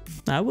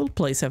 I will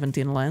play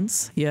 17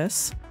 lands,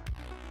 yes.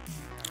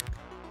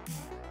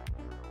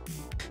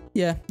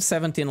 Yeah,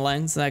 17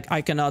 lands. Like,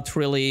 I cannot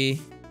really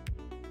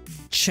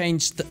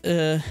change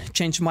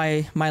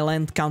my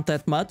land count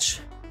that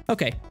much.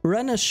 Okay,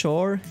 run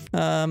ashore.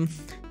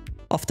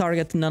 Off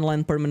target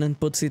non-land permanent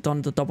puts it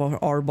on the top of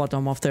or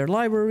bottom of their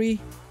library.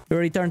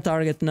 Return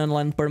target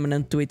non-land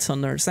permanent to its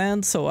owner's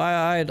hand. So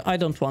I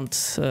don't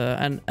want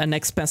an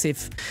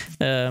expensive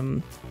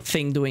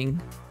thing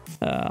doing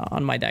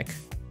on my deck.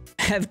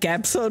 Have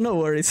cap, so no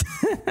worries.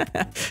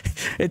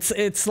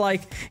 it's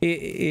like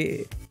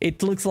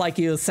it looks like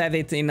you said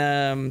it in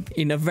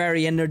a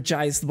very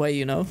energized way,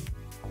 you know.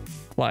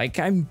 Like,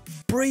 I'm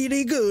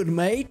pretty good,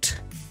 mate.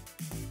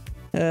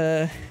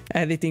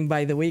 Editing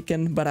by the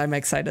weekend, but I'm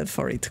excited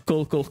for it.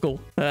 Cool.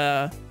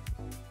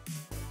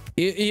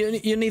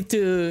 You need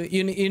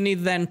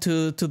then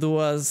to do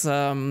us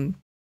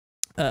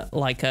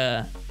like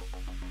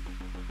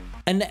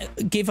and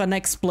give an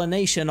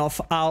explanation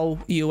of how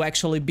you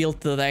actually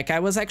built the deck. I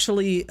was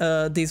actually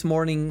this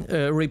morning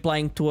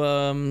replying to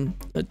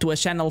a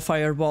Channel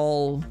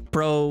Fireball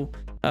Pro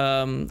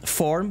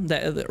form,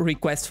 the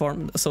request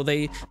form. So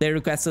they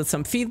requested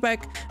some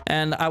feedback,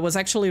 and I was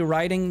actually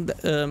writing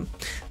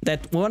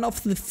that one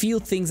of the few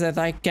things that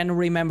I can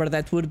remember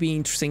that would be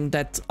interesting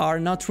that are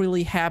not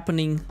really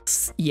happening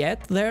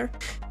yet there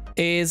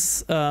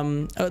is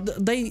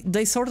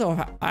they sort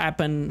of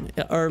happen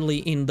early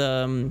in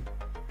the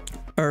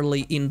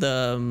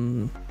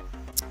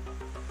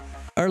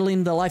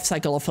life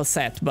cycle of a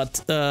set,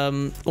 but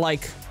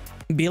like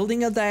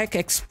building a deck,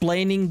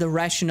 explaining the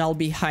rationale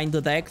behind the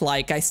deck.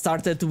 Like, I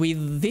started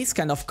with this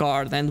kind of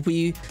card, and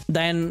we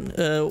then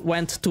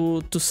went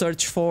to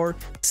search for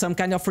some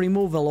kind of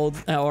removal,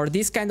 or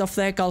this kind of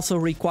deck also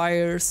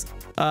requires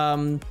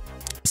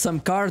some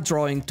card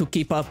drawing to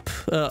keep up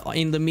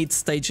in the mid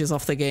stages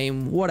of the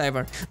game,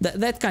 whatever,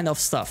 that kind of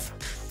stuff.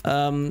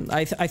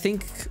 I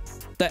think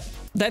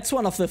that's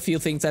one of the few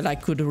things that I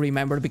could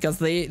remember, because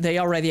they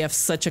already have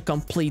such a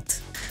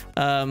complete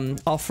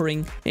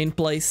offering in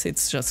place.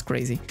 It's just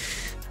crazy.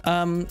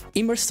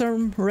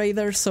 Immerstorm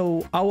Raider,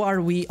 so how are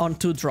we on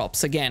 2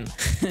 drops again?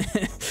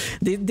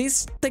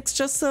 This takes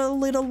just a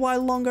little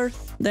while longer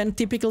than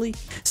typically.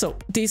 So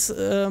this,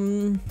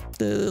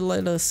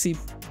 let us see,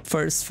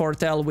 first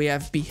Foretell, we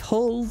have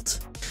Behold,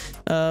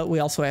 we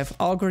also have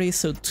Augury,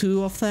 so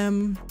 2 of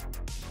them,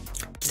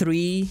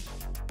 3,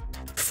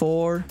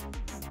 4,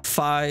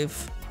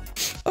 5.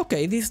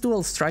 Okay, this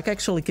dual strike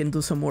actually can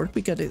do some work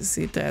because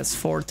it has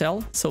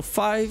Foretell. So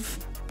 5.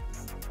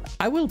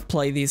 I will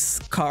play this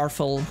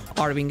Carful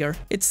Harbinger.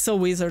 It's so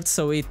wizard,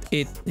 so it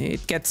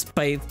gets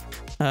paid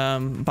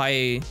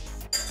by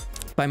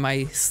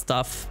my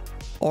stuff.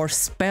 Or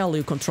spell,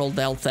 you control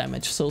dealt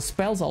damage. So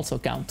spells also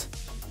count.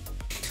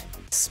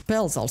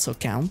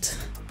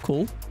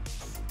 Cool.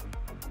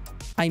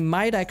 I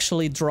might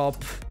actually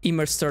drop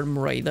Immerstorm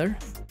Raider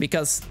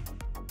because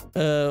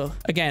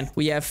again,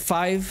 we have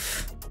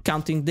 5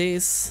 counting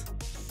this.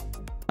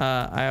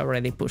 I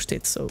already pushed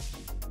it, so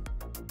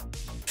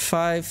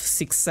 5,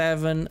 6,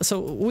 7. So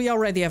we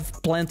already have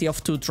plenty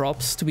of 2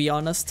 drops, to be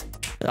honest.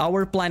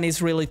 Our plan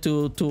is really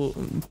to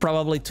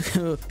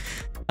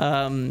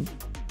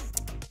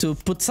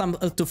put some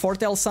to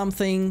foretell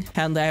something,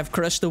 and I have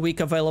Crush the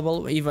Week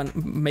available, even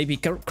maybe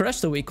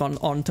Crush the Week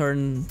on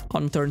turn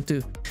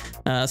 2.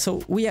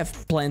 So we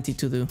have plenty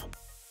to do.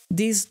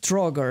 This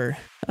Draugr,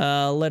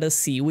 let us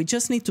see, we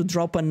just need to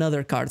drop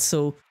another card,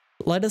 so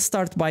let us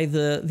start by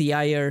the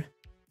higher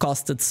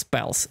costed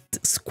spells.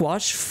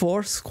 Squash,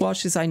 4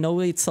 squashes, I know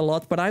it's a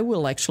lot, but I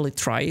will actually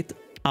try it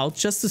out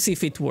just to see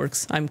if it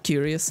works. I'm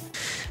curious.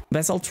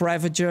 Basalt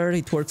Ravager,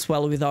 it works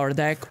well with our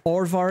deck.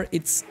 Orvar,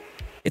 it's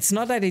It's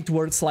not that it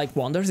works like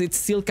wonders, it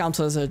still counts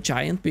as a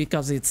giant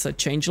because it's a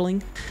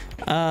changeling.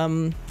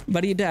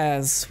 But it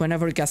has,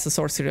 whenever it casts a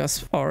sorcery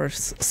or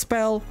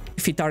spell,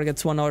 if it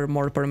targets one or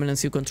more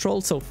permanents you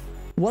control. So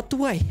what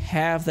do I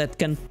have that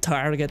can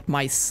target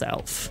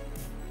myself?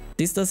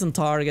 This doesn't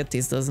target,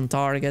 this doesn't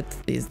target,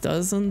 this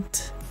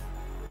doesn't...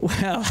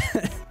 Well,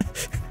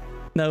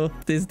 no,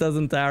 this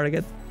doesn't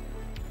target.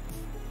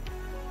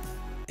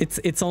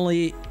 It's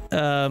only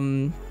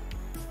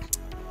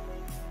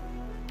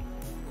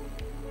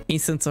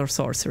instants or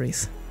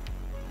sorceries.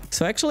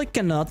 So I actually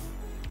cannot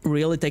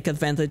really take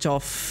advantage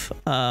of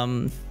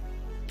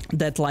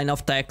that line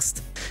of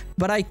text,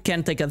 but I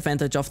can take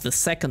advantage of the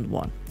second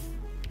one.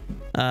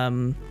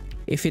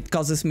 If it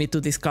causes me to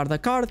discard a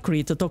card,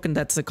 create a token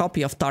that's a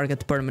copy of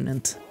target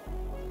permanent.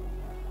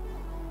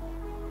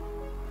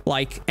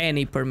 Like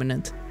any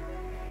permanent.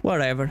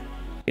 Whatever.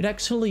 It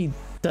actually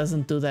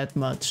doesn't do that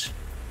much.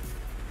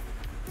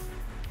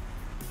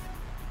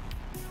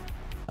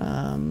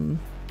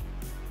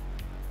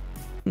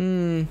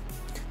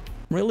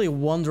 Really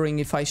wondering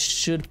if I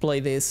should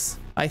play this.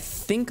 I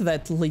think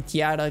that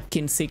Litiara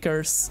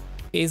Kinseekers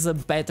is a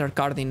better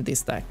card in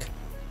this deck.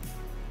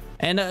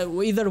 And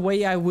either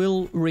way, I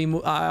will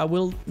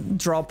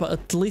drop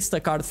at least a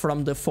card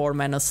from the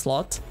 4-mana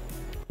slot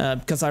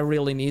because I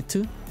really need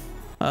to.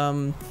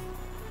 I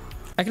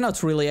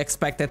cannot really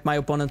expect that my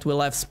opponent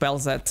will have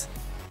spells that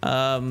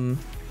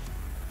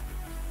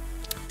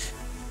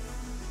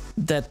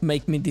that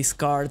make me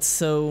discard,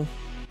 so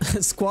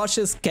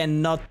squashes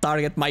cannot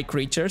target my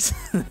creatures.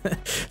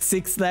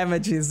 6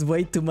 damage is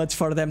way too much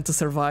for them to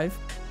survive.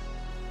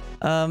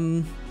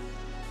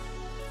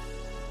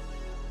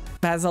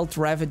 Basalt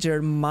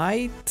Ravager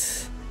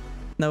might...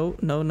 No.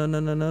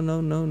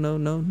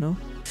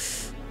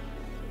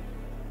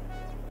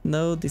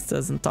 No, this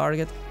doesn't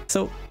target.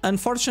 So,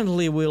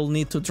 unfortunately, we'll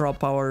need to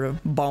drop our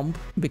bomb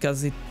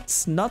because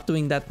it's not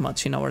doing that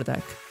much in our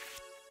deck.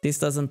 This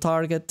doesn't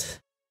target.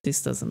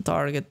 This doesn't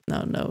target.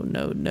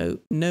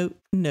 No.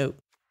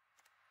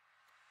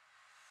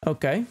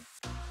 Okay.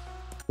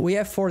 We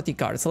have 40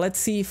 cards. Let's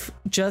see if,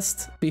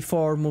 just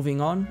before moving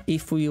on,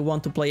 if we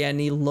want to play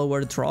any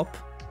lower drop.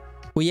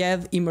 We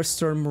have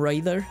Immersturm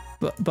Raider,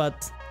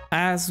 but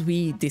as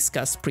we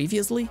discussed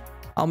previously,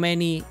 how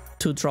many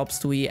 2-drops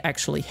do we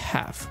actually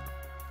have?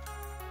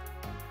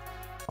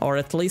 Or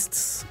at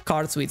least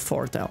cards with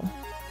Foretell.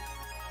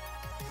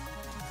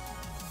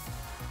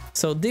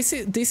 So this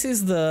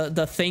is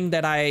the thing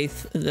that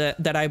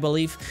I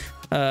believe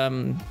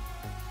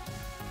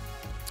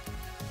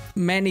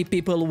many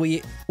people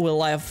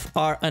will have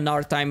an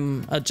hard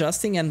time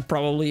adjusting, and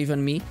probably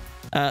even me.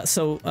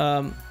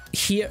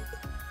 Here.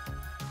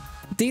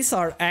 These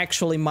are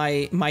actually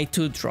my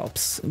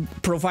 2-drops,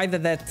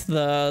 provided that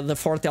the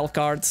Foretell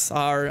cards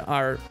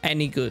are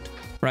any good,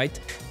 right?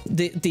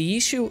 The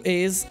issue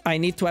is I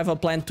need to have a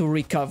plan to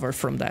recover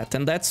from that,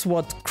 and that's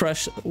what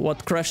Crush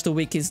the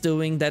Weak is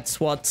doing. That's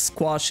what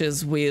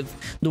Squashes with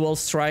Dual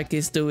Strike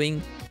is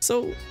doing.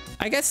 So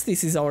I guess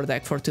this is our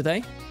deck for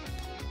today.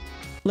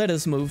 Let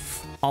us move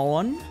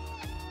on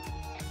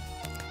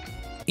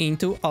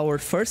into our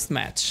first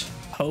match.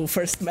 Oh,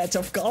 first match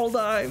of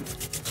Kaldheim!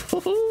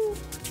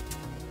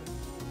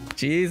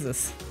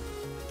 Jesus,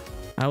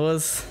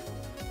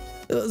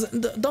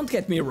 don't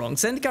get me wrong,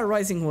 Zendikar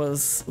Rising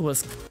was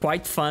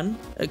quite fun,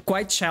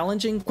 quite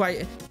challenging,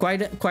 quite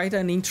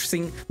an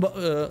interesting.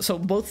 So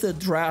both the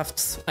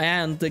drafts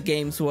and the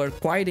games were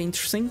quite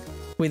interesting,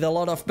 with a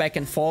lot of back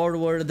and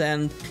forward,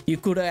 and you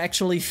could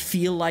actually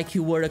feel like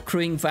you were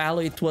accruing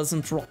value. It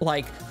wasn't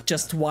like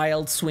just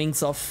wild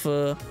swings of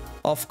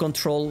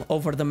control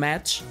over the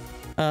match.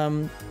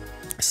 And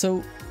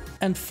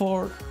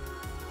for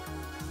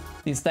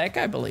this deck,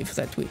 I believe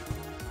that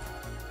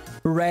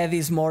red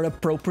is more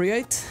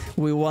appropriate.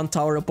 We want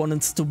our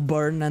opponents to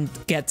burn and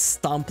get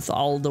stomped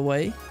all the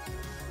way.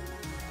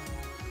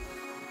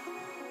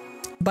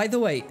 By the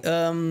way,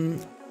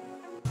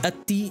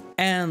 at the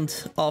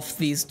end of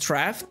this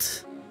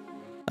draft,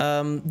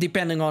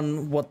 depending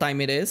on what time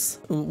it is,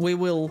 we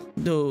will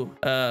do,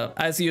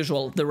 as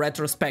usual, the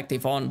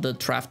retrospective on the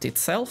draft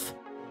itself.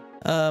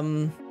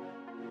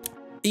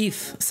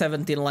 If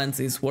 17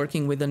 Lands is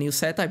working with the new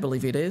set, I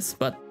believe it is,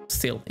 but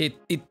still,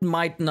 it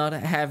might not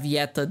have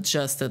yet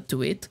adjusted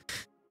to it.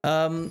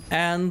 And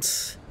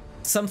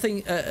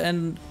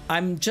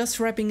I'm just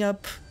wrapping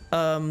up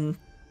a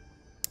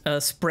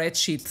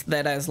spreadsheet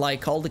that has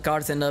like all the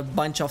cards and a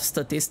bunch of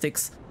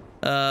statistics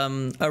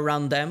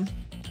around them,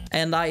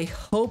 and I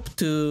hope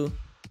to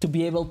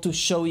be able to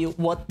show you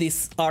what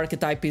this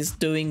archetype is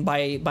doing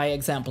by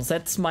examples.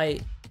 That's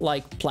my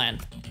plan.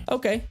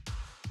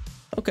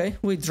 Okay,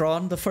 we draw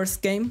the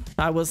first game.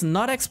 I was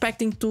not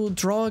expecting to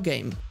draw a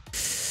game.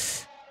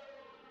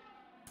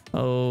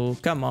 Oh,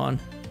 come on.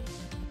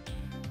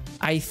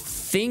 I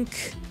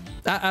think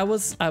I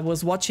was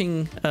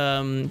watching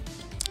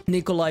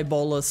Nikolai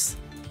Bolas.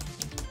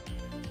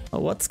 Oh,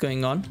 what's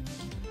going on?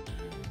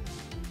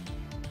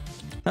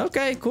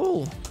 Okay,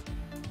 cool.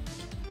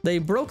 They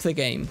broke the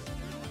game.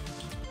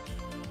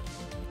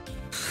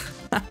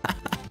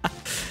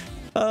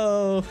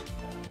 Oh,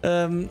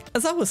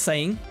 as I was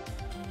saying,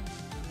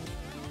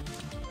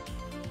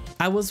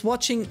 I was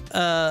watching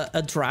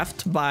a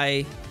draft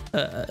by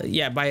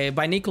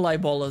Nikolai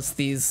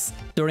Bolas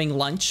during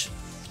lunch,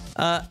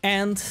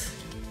 and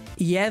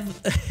yeah,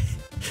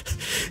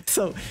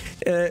 so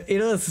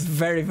it was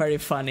very, very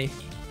funny.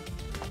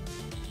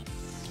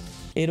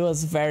 It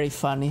was very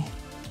funny.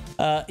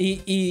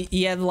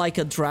 He had like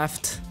a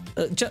draft.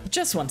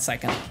 Just 1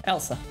 second,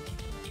 Elsa.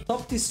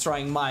 Stop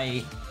destroying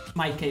my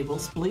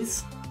cables,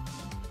 please.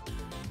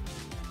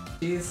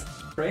 She's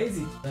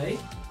crazy today.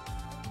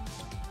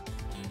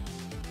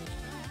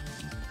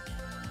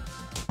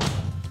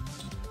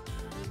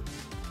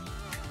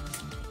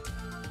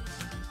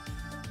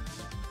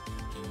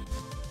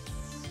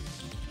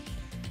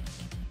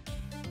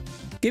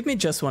 Give me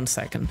just 1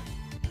 second.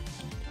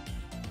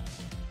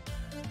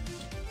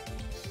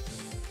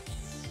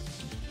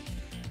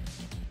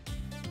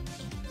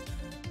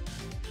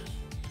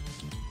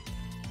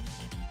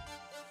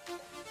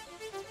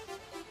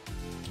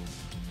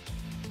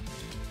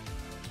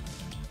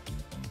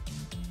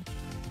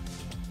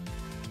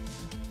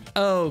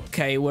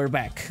 Okay, we're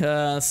back.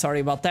 Sorry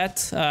about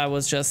that. I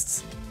was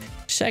just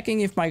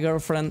checking if my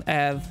girlfriend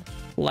had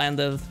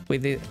landed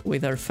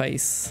with her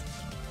face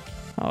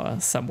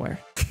somewhere.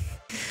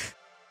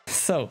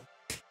 So,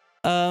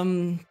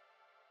 I'm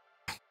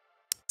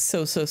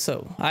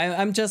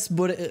just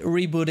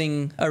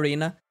rebooting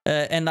Arena,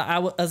 and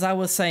as I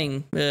was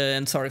saying,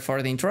 and sorry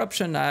for the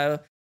interruption, I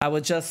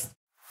was just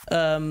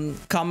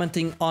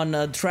commenting on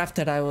a draft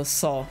that I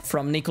saw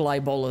from Nikolai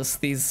Bolas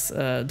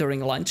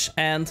during lunch,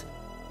 and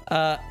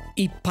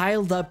he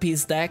piled up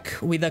his deck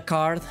with a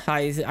card.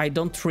 I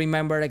don't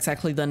remember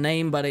exactly the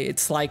name, but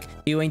it's like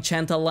you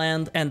enchant a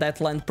land, and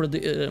that land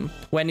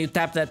when you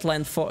tap that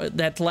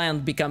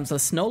land becomes a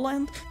snow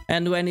land,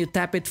 and when you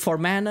tap it for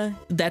mana,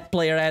 that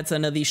player adds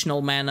an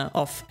additional mana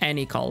of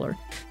any color.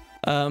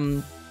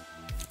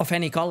 Of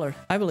any color,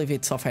 I believe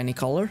it's of any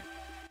color.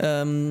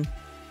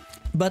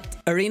 But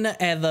Arena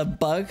had a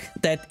bug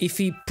that if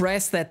he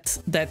pressed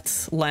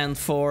that land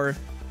for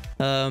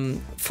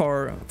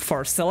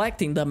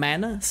selecting the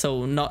mana,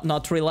 so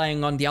not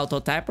relying on the auto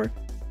tapper,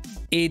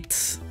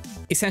 it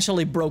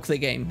essentially broke the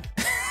game.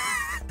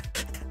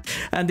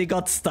 And he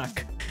got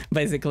stuck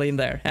basically in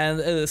there,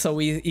 and so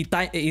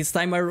his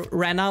timer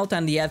ran out,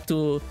 and he had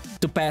to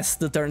pass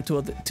the turn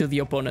to the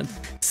opponent.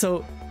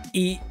 So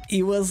he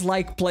was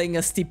like playing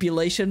a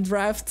stipulation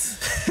draft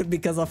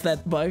because of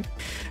that bug,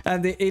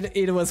 and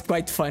it was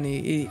quite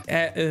funny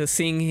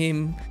seeing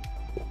him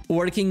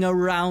working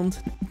around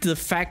the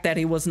fact that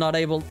he was not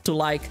able to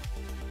like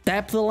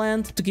tap the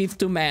land to give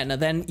 2 mana,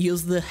 then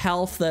use the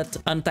health that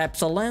untaps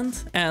the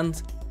land,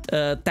 and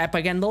tap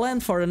again the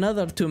land for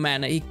another 2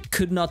 mana. He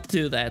could not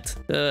do that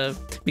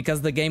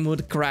because the game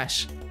would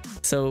crash.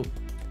 So,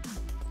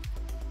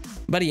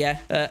 but yeah,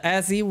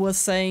 as he was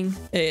saying,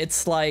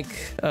 it's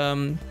like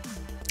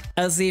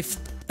as if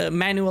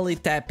manually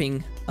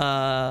tapping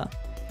a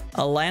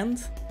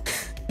land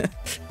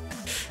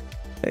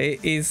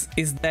is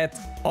that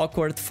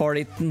awkward for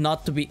it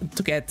not to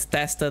get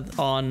tested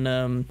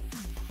on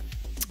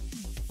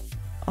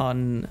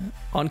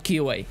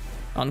QA,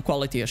 on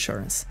quality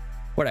assurance,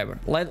 whatever.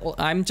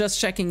 I'm just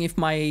checking if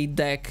my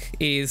deck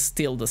is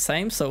still the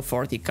same. So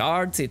 40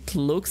 cards, it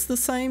looks the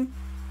same.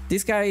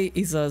 This guy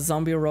is a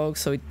zombie rogue,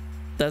 so it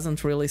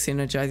doesn't really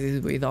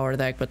synergize with our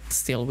deck, but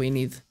still we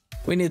need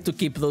to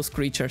keep those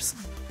creatures.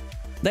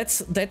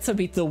 That's a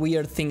bit the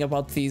weird thing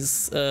about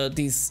these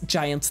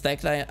Giants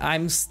deck.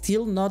 I'm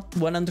still not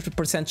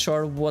 100%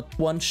 sure what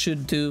one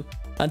should do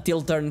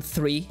until turn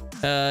 3.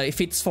 If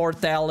it's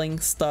foretelling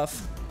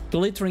stuff,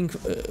 Glittering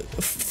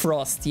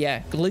Frost,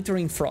 yeah,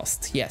 Glittering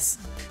Frost, yes.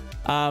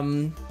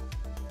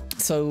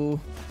 So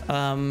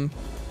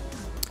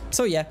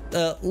yeah,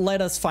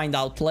 let us find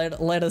out.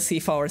 Let us see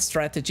if our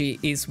strategy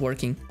is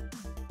working.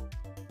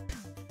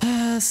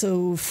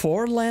 So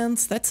 4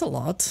 lands, that's a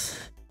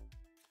lot.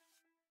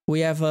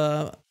 We have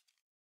a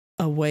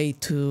way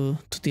to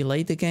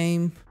delay the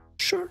game.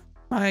 Sure,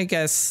 I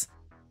guess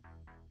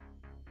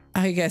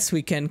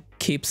we can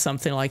keep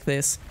something like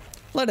this.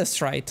 Let us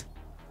try it.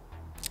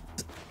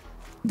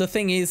 The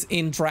thing is,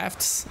 in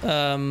drafts,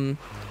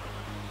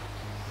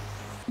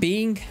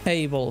 being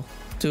able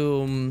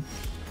to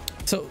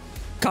so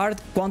card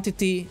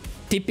quantity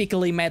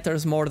typically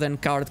matters more than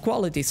card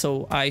quality.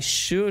 So I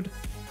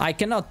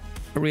cannot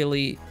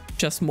really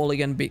just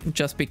mulligan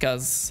just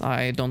because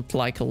I don't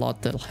like a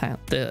lot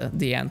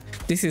the end.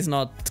 This is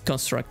not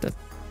constructed.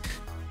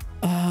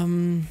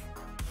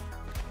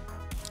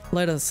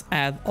 Let us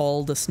add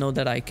all the snow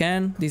that I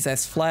can. This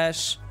has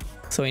flash,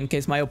 so in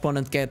case my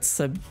opponent gets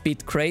a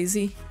bit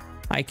crazy,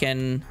 I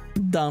can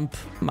dump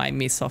my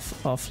Miss of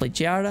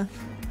Legiara,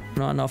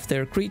 none of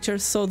their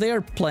creatures. So they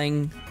are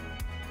playing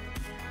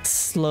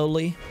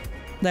slowly.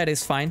 That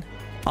is fine.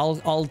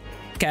 I'll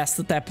cast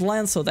the tap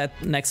land so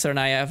that next turn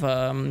I have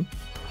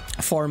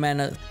 4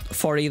 mana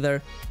for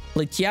either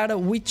Legiara,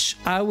 which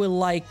I will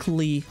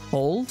likely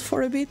hold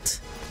for a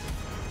bit.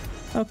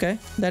 Okay,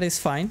 that is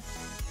fine.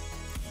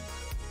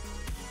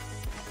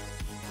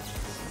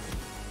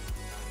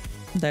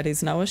 that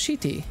is now a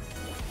shitty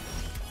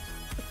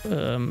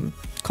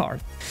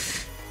card.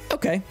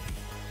 Okay.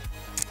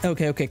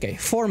 Okay.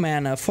 4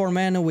 mana. 4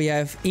 mana, we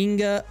have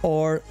Inga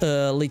or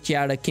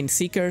Lityara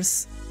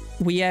Kinseekers.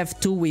 We have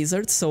 2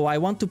 wizards, so I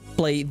want to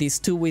play these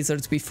 2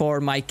 wizards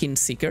before my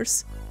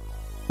Kinseekers.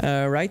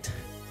 Right?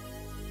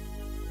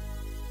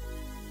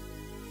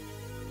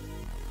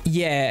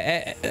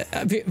 Yeah,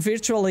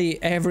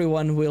 virtually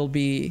everyone will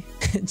be...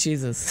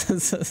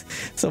 Jesus,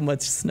 so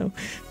much snow.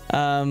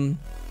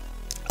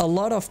 A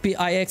lot of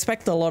I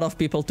expect a lot of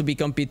people to be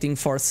competing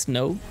for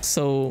snow,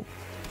 so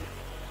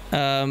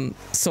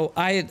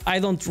I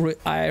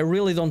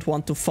really don't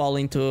want to fall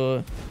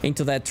into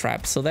that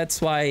trap. So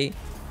that's why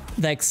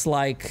decks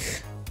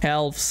like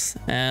elves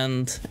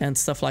and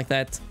stuff like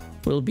that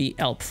will be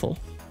helpful.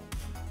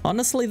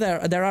 Honestly,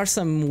 there are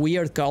some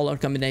weird color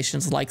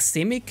combinations, like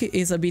Simic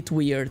is a bit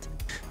weird.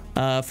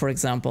 For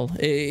example,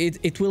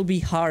 it will be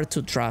hard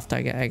to draft,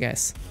 I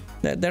guess.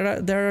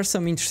 There are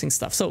some interesting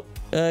stuff. So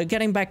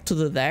getting back to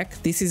the deck,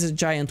 this is a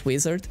giant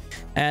wizard,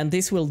 and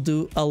this will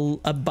do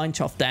a bunch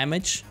of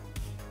damage.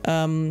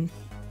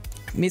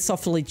 Mist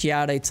of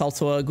Lityara, it's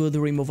also a good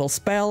removal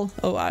spell.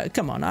 Oh,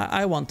 come on,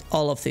 I want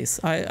all of this.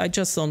 I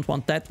just don't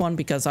want that one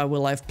because I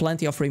will have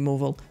plenty of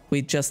removal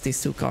with just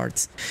these 2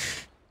 cards.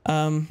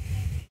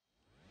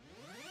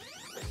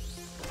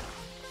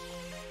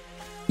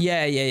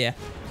 Yeah.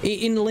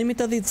 In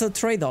Limited, it's a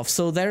trade-off.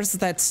 So there's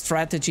that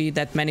strategy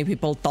that many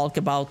people talk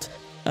about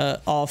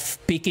of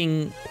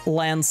picking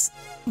lands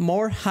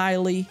more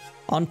highly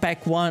on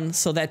pack 1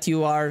 so that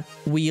you are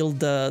wield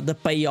the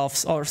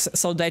payoffs, or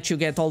so that you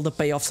get all the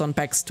payoffs on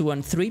packs 2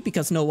 and 3,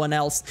 because no one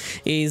else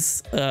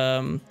is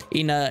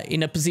in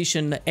a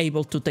position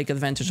able to take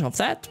advantage of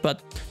that.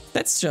 But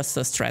that's just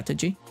a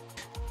strategy.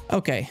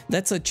 Okay,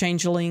 that's a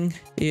changeling,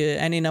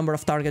 any number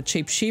of target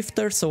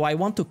shapeshifters, so I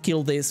want to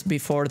kill this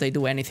before they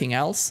do anything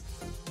else.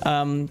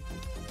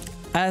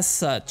 As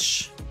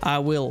such, I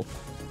will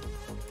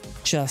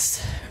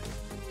just...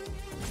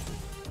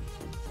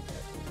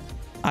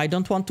 I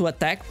don't want to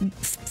attack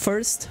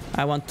first,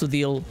 I want to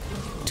deal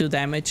 2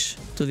 damage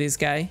to this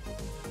guy.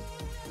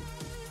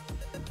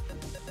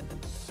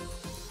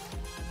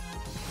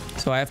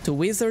 So I have 2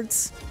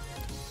 wizards,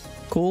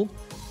 cool.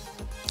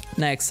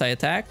 Next I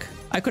attack.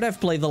 I could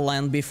have played the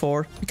land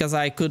before, because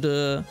I could,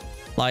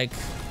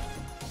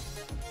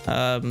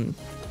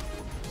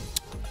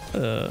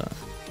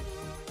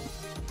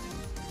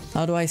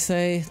 how do I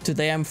say?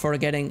 Today I'm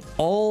forgetting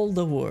all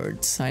the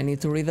words. I need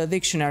to read the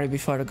dictionary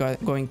before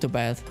going to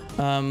bed.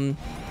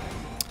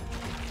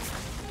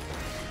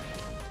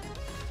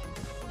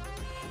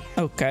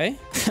 Okay.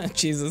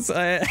 Jesus.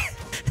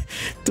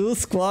 2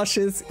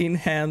 squashes in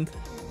hand.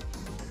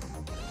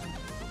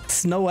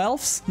 Snow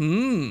elves?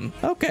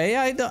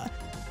 Okay,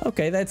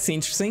 okay, that's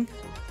interesting.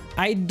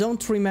 I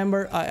don't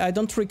remember, I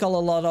don't recall a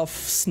lot of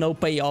snow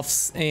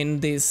payoffs in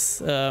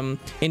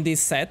this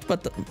set,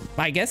 but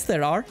I guess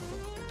there are.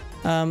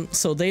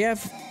 So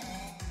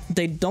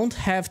they don't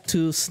have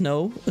 2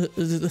 snow,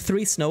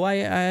 3 snow,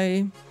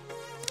 I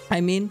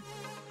mean.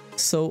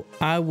 So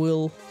I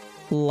will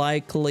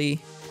likely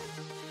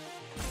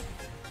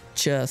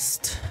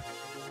just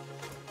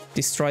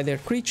destroy their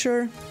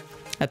creature,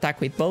 attack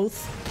with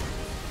both.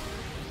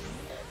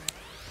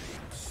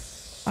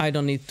 I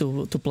don't need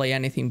to play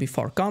anything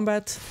before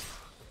combat.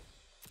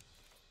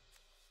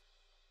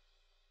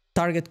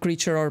 Target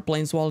creature or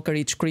planeswalker,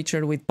 each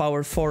creature with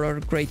power 4 or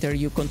greater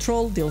you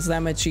control deals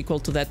damage equal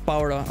to that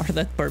power or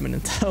that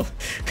permanent. So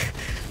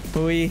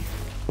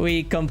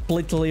we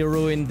completely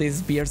ruined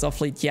these Beers of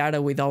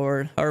Lityara with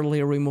our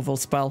early removal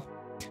spell.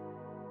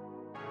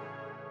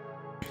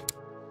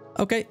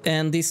 Okay,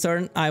 and this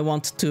turn I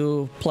want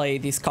to play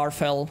this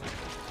Karfell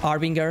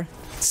Harbinger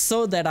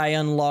so that I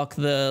unlock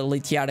the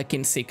Lityara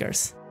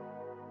Kinseekers.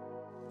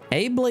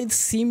 Hey Blade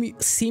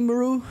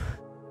Simuru.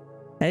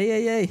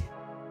 Hey.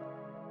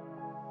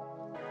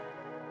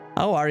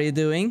 How are you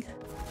doing?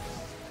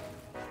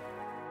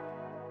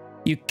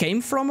 You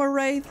came from a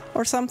raid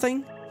or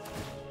something?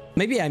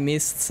 Maybe I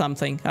missed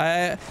something.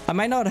 I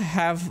might not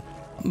have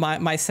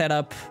my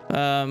setup.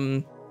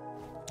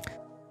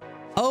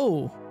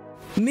 Oh,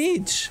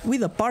 Midge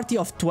with a party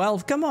of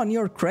 12. Come on,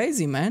 you're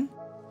crazy, man.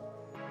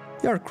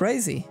 You're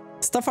crazy.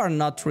 Stuff are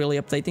not really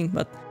updating,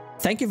 but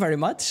thank you very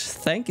much.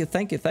 Thank you.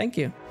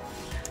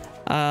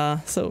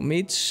 So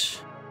Midge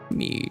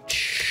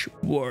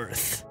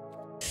Worth.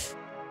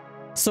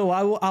 So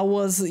how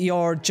was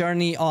your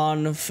journey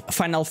on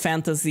Final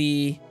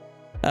Fantasy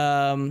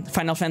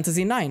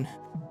 9?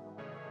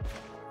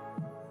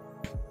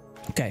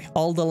 Okay,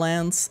 all the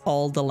lands.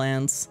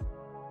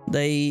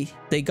 They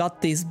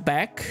got this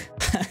back.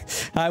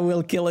 I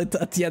will kill it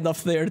at the end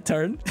of their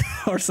turn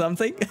or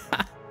something.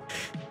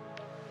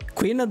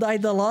 Quina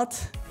died a lot.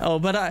 Oh,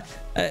 but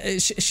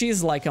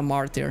she's like a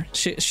martyr.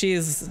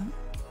 She's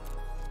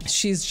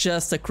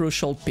just a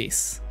crucial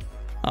piece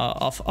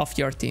of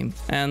your team,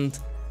 and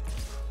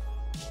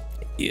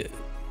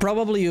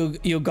probably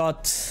you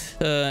got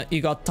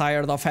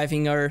tired of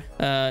having her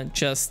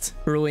just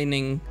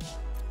ruining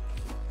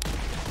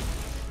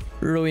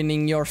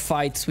ruining your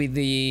fights with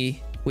the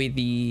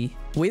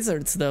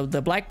wizards,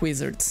 the black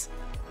wizards.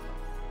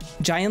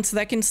 Giants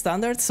deck in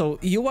standard, so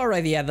you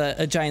already had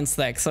a Giants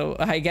deck, so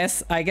I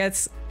guess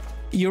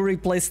you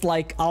replaced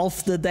like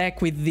half the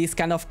deck with these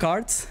kind of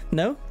cards,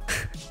 no?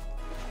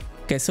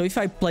 Okay, so if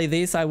I play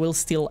this, I will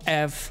still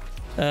have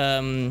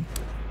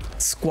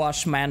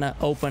squash mana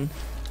open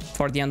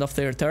for the end of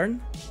their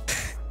turn.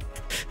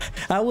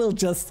 I will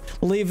just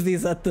leave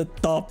this at the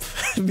top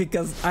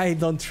because I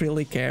don't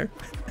really care.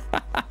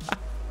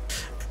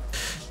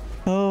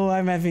 Oh,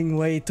 I'm having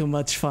way too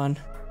much fun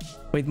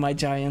with my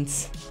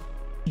Giants.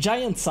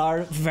 Giants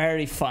are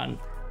very fun,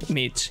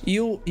 Mitch.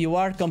 You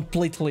are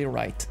completely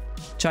right.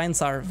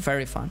 Giants are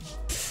very fun.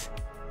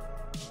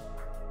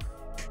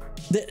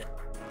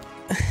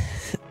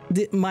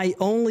 My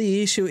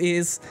only issue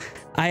is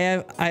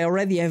I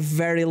already have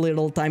very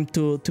little time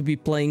to be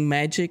playing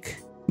Magic,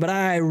 but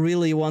I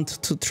really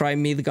want to try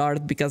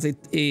Midgard because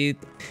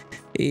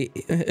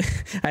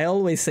I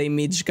always say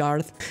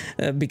Midgard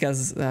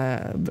because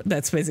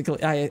that's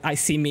basically I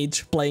see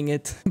Midge playing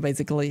it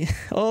basically.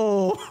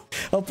 Oh,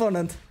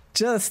 opponent,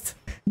 just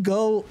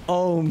go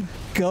home,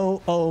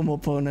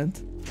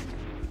 opponent.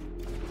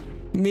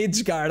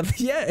 Midgard,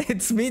 yeah,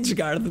 it's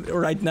Midgard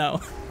right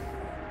now.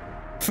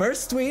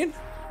 First win.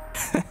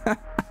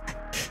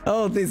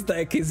 Oh, this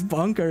deck is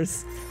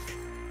bonkers.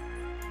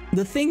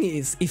 The thing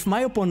is, if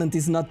my opponent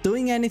is not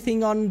doing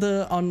anything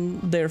on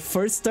their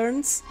first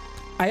turns,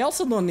 I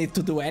also don't need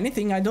to do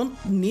anything. I don't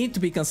need to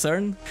be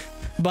concerned.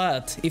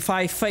 But if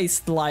I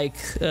faced like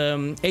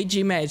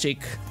AG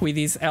Magic with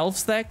his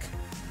Elves deck,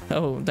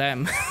 oh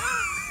damn.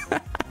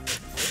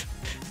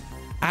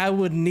 I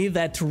would need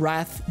that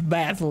Wrath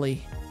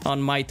badly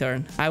on my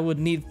turn. I would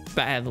need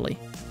badly.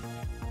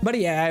 But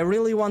yeah, I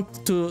really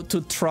want to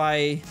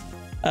try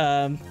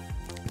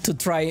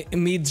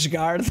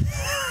Midgard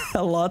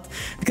a lot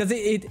because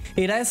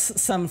it has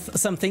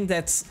something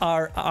that's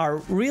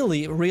are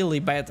really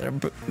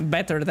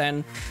better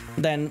than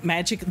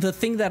Magic. The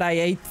thing that I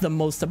hate the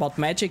most about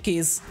Magic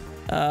is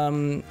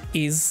the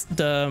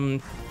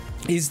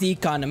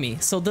economy.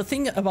 So the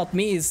thing about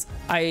me is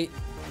I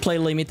play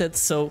limited,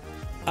 so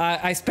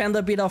I spend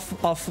a bit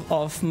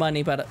of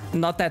money, but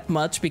not that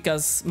much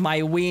because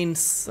my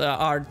wins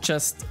are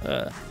just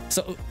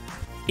so.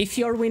 If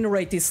your win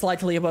rate is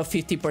slightly above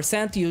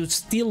 50%, you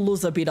still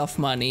lose a bit of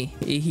money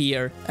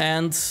here,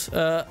 and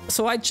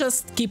so I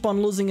just keep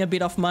on losing a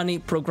bit of money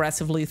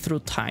progressively through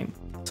time.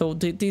 So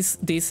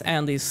this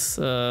end is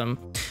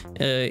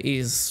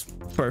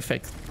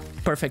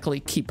perfectly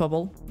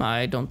keepable.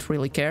 I don't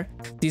really care.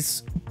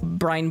 This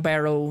Brine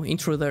Barrow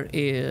Intruder,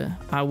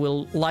 I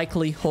will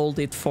likely hold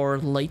it for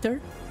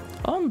later.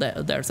 Oh,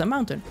 there's a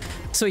mountain.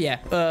 So yeah.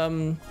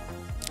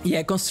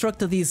 Yeah,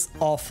 constructed is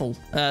awful.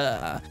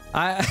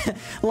 I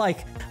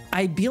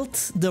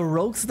built the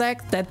rogues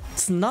deck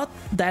that's not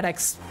that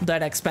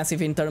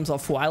expensive in terms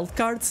of wild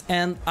cards,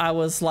 and I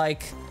was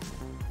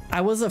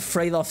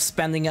afraid of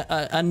spending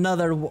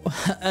another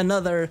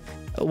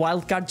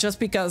wild card just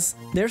because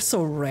they're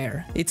so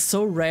rare. It's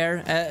so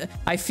rare.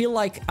 I feel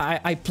like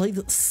I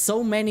played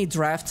so many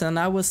drafts and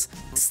I was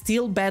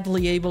still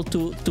badly able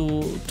to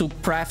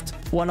craft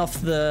one of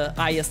the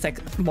highest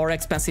more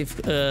expensive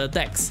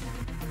decks.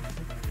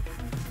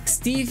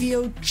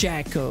 Stevio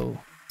Jacko,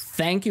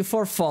 thank you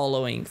for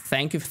following.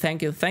 Thank you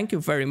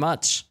very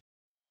much.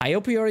 I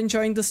hope you're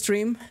enjoying the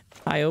stream.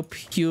 I hope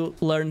you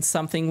learned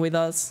something with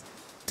us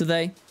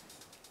today.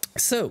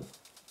 So,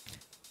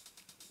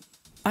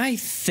 I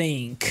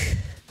think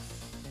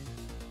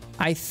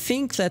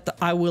that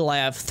I will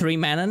have 3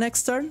 mana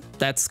next turn.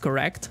 That's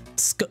correct.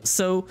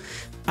 So,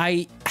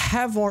 I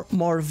have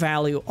more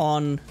value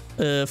on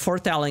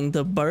foretelling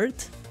the bird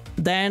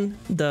than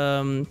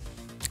the...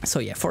 So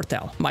yeah,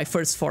 foretell, my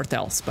first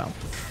foretell spell.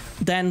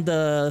 Then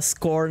the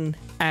Scorn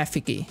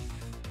Effigy,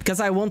 because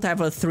I won't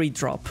have a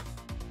 3-drop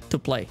to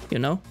play, you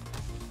know?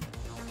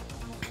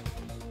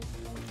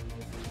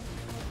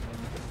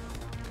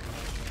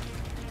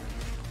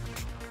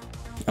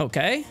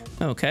 Okay,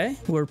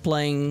 we're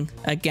playing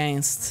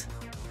against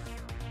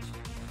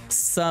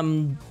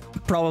some,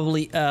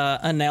 probably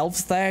an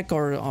Elves deck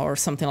or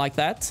something like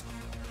that.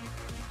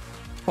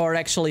 Or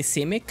actually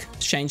Simic,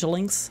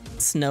 Changelings,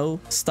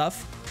 Snow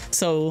stuff.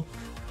 So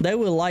they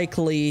will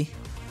likely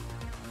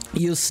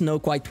use Snow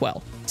quite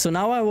well. So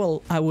now I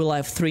will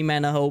have 3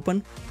 mana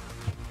open.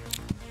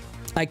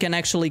 I can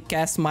actually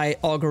cast my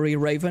Augury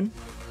Raven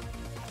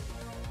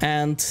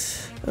and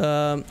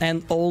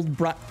old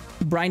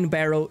Brine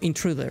Barrow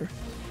Intruder.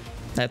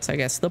 That's, I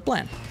guess, the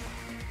plan.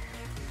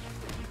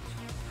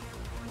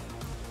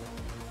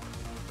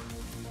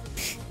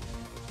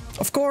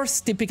 Of course,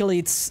 typically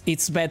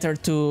it's better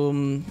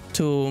to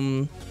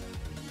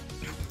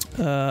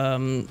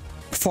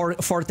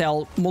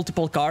foretell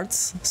multiple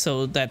cards,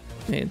 so that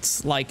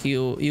it's like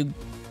your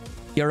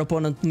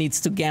opponent needs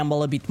to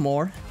gamble a bit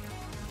more.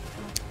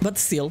 But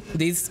still,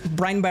 this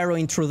Brine Barrow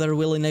Intruder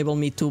will enable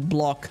me to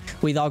block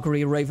with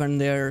Augury Raven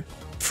their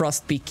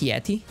Frostpeak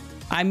Yeti.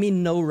 I'm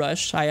in no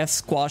rush. I have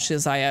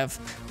squashes, I have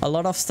a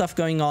lot of stuff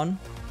going on.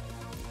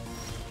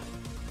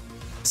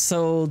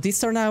 So this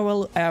turn I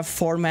will have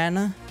 4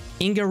 mana.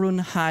 Ingarun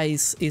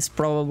Highs is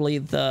probably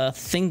the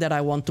thing that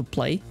I want to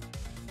play.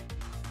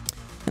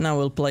 And I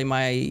will play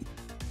my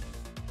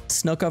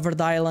Snow-Covered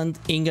Island,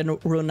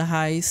 Ingarun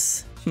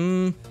Highs.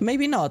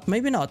 Maybe not,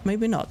 maybe not,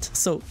 maybe not.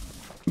 So,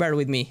 bear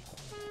with me.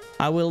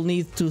 I will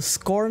need to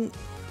Scorn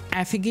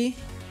Effigy.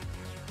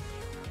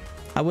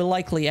 I will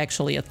likely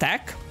actually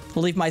attack.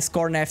 Leave my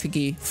Scorn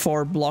Effigy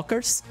for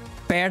blockers,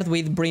 paired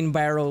with Bryn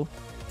Barrow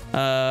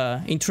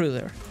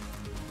Intruder.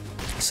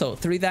 So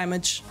 3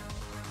 damage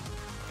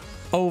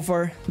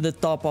over the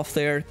top of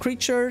their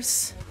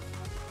creatures,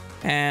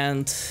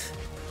 and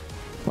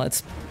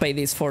let's pay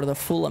this for the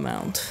full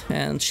amount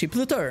and ship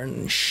the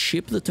turn.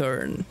 Ship the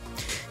turn.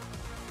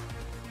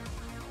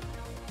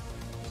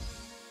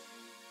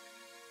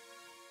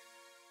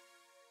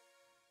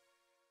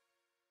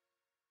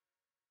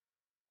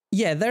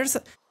 Yeah, there's.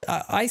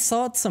 I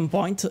saw at some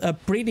point a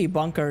pretty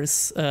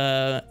bonkers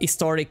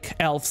historic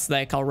elves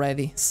deck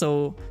already,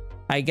 so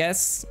I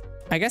guess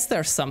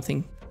there's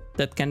something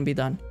that can be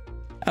done.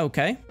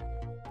 Okay,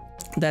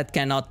 that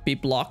cannot be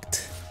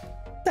blocked.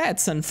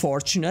 That's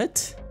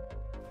unfortunate.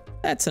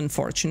 That's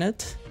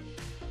unfortunate.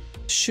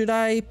 Should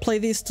I play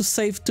this to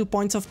save 2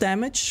 points of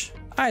damage?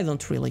 I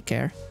don't really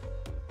care.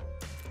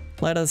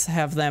 Let us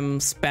have them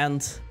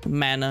spend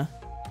mana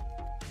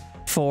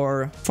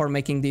for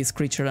making this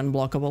creature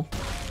unblockable.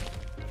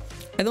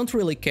 I don't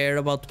really care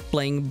about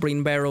playing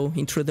Bryn Barrow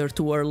Intruder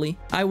too early.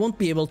 I won't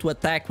be able to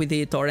attack with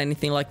it or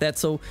anything like that,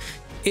 so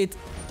it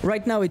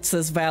right now it's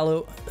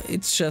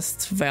it's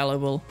just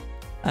valuable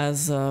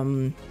as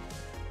a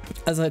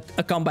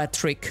combat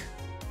trick.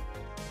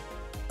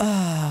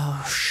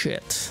 Oh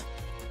shit.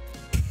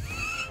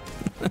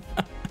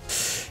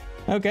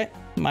 Okay,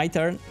 my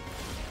turn.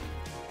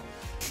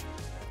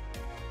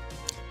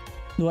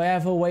 Do I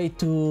have a way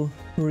to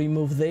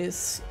remove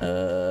this?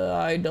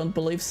 I don't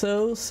believe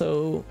so,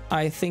 so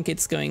I think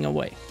it's going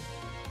away.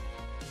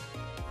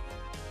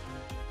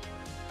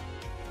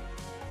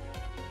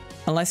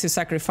 Unless you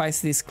sacrifice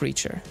this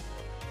creature.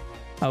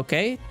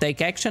 Okay,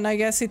 take action, I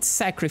guess it's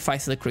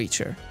sacrifice the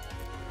creature.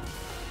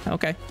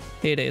 Okay,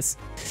 it is.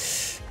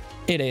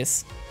 It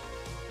is.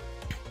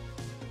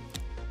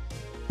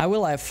 I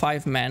will have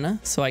 5 mana,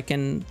 so I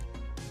can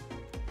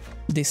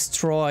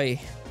destroy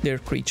their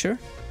creature.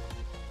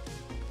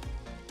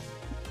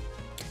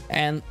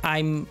 And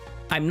I'm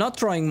not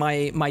drawing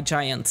my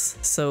giants,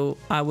 so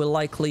I will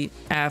likely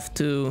have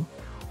to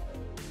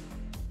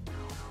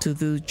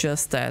do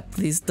just that.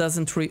 This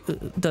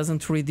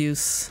doesn't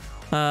reduce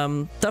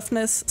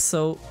toughness,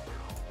 so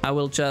I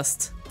will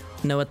just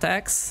no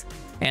attacks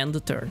and the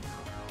turn.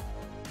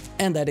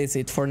 And that is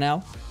it for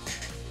now.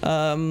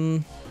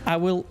 I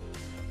will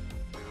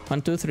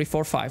 1, 2, 3,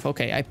 4, 5.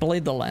 Okay, I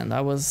played the land.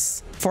 I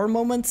was for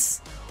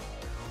moments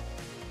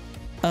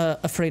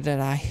afraid that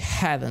I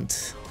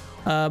hadn't.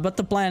 But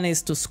the plan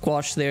is to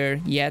squash their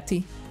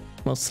Yeti,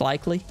 most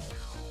likely.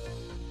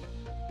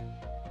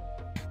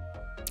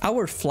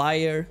 Our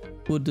flyer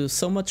would do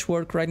so much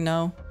work right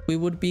now. We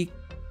would be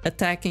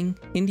attacking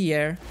in the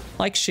air,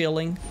 like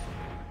shilling.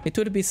 It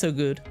would be so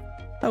good.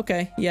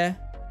 Okay, yeah.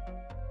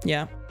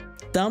 Yeah.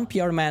 Dump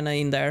your mana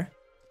in there.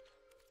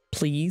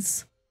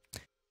 Please.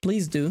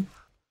 Please do.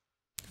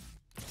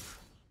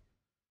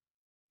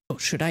 Oh,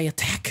 should I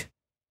attack?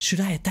 Should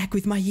I attack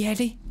with my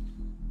Yeti?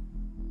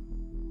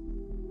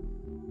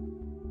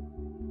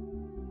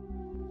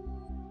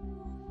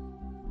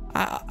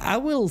 I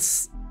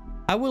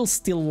will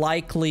still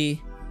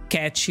likely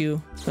catch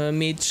you,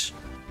 Midge.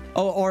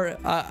 Or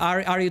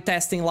are you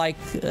testing like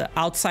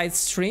outside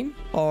stream,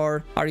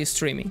 or are you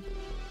streaming?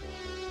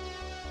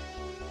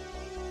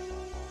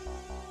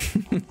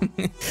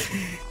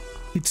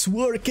 It's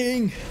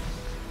working.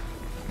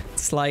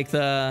 It's like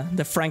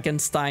the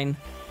Frankenstein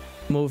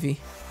movie.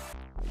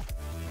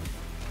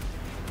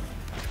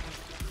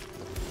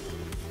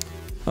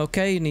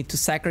 Okay, you need to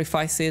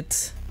sacrifice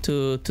it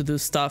to do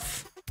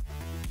stuff.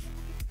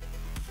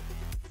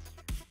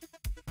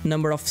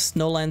 Number of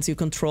snowlands you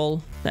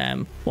control.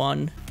 Damn.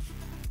 1,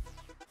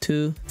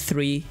 2,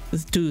 3,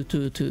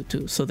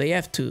 2. So they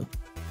have 2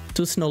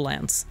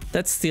 snowlands.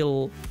 That's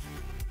still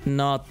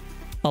not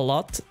a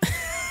lot.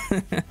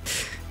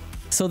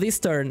 So this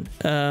turn,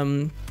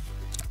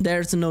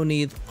 there's no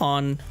need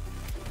on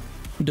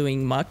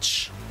doing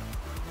much,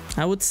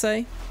 I would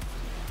say.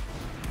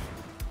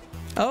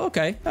 Oh,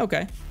 okay,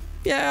 okay.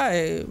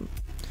 Yeah,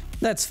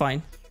 that's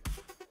fine.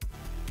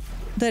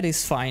 That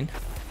is fine.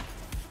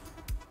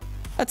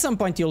 At some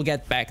point you'll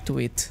get back to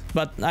it,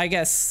 but I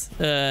guess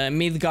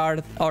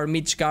Midgard or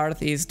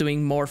Midgard is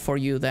doing more for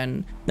you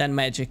than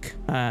Magic,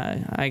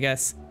 I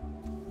guess.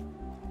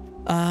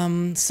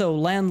 So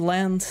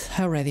land.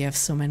 I already have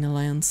so many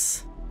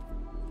lands.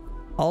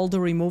 All the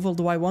removal.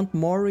 Do I want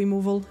more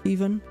removal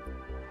even?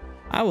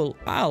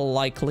 I'll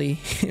likely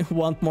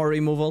want more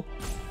removal.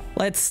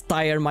 Let's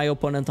tire my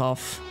opponent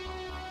off.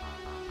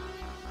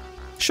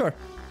 Sure,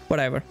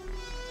 whatever.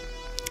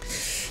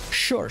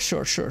 Sure.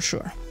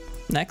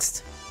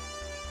 Next.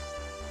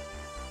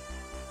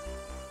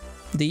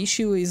 The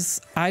issue is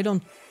I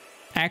don't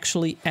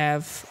actually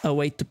have a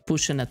way to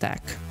push an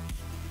attack.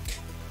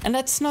 And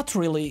that's not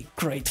really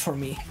great for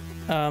me.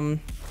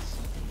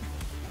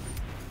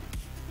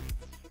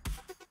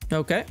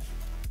 Okay.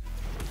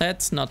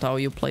 That's not how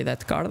you play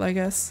that card, I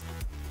guess.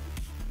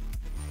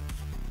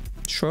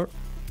 Sure.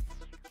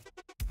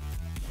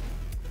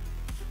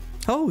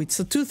 Oh, it's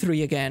a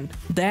 2-3 again.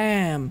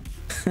 Damn.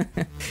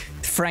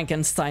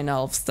 Frankenstein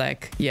Elf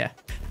stack. Yeah.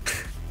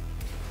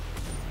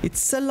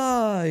 It's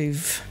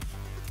alive.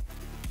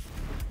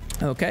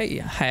 Okay,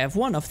 I have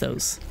one of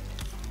those.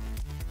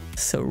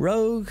 So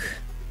Rogue,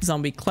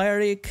 Zombie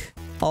Cleric,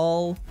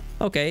 all.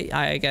 Okay,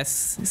 I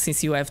guess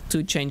since you have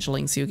 2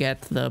 changelings, you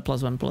get the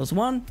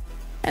 +1/+1,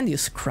 and you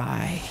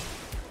scry.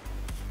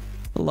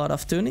 A lot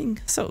of tuning.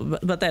 So,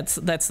 but that's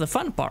the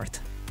fun part.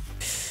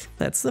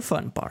 That's the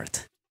fun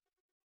part.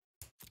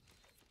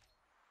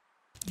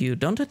 You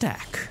don't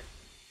attack.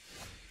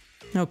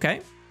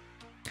 Okay.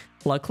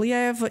 Luckily, I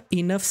have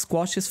enough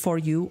squashes for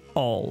you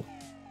all.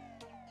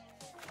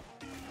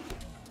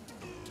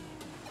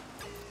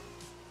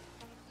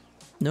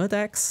 No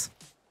attacks,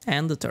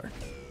 and the turn.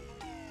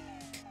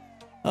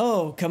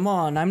 Oh, come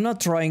on, I'm not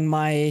drawing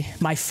my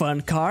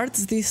fun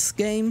cards this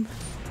game.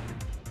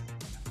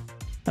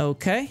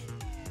 Okay.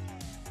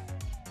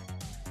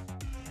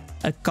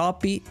 A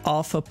copy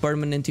of a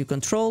permanent you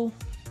control.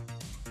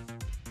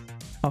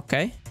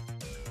 Okay.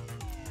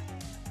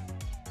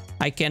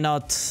 I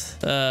cannot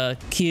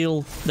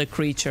kill the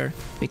creature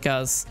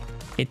because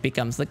it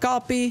becomes the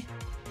copy.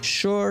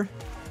 Sure.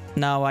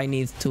 Now I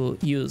need to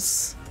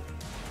use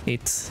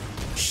it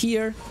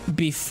here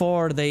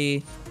before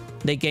they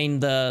gain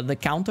the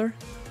counter.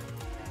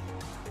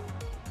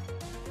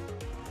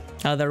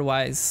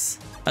 Otherwise,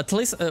 at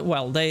least,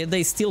 well,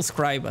 they still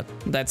scry, but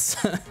that's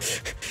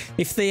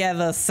if they had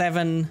a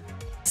 7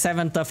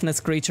 toughness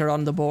creature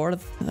on the board,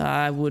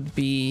 I would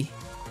be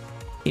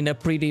in a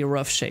pretty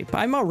rough shape.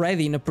 I'm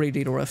already in a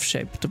pretty rough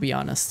shape, to be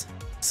honest.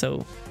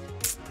 So,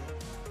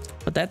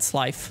 but that's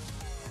life.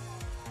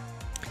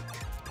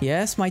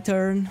 Yes, my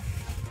turn.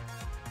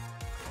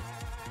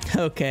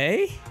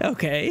 Okay,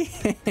 okay.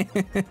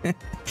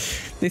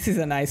 This is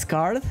a nice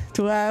card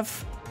to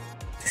have.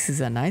 This is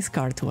a nice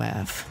card to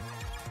have.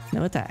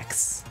 No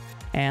attacks.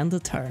 And the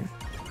turn.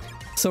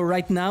 So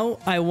right now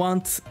I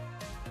want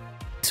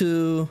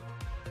to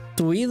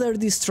either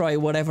destroy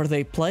whatever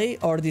they play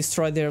or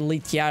destroy their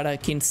Litiara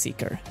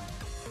Kinseeker.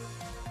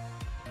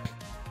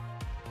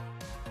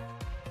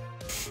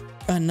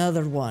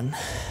 Another one.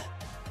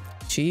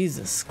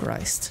 Jesus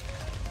Christ.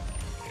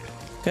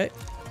 Okay.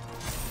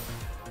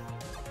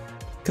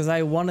 Because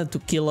I wanted to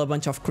kill a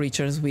bunch of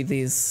creatures with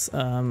this.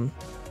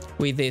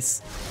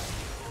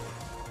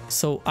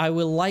 So I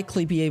will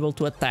likely be able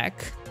to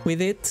attack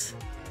with it.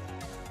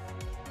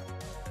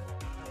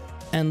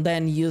 And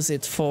then use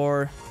it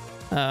for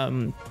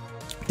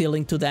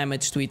dealing 2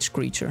 damage to each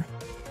creature.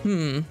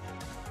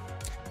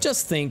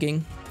 Just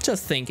thinking.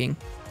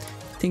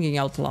 Thinking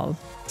out loud.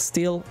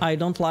 Still, I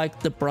don't like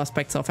the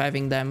prospects of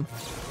having them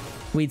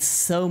with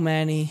so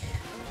many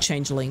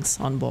changelings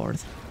on board.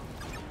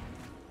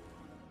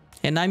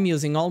 And I'm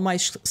using all my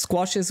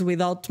squashes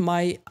without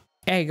my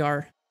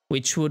Agar,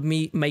 which would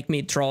make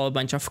me draw a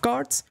bunch of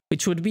cards,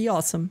 which would be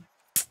awesome.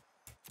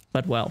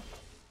 But well.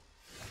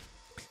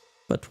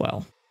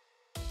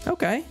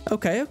 Okay.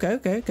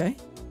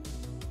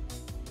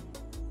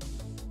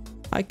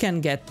 I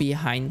can get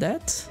behind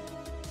that.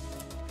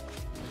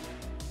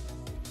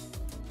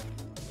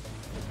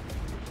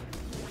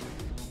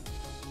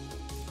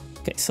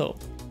 Okay, so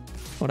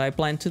what I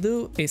plan to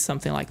do is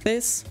something like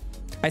this.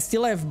 I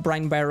still have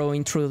Brine Barrow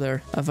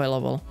Intruder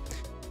available,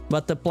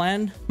 but the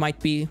plan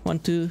might be 1,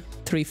 2,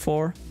 3,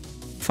 4,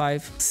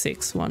 5,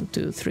 6. 1,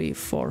 2, 3,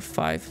 4,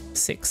 5,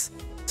 6.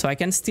 So I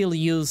can still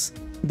use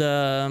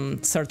the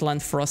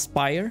Surtland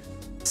Frostspire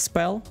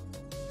spell.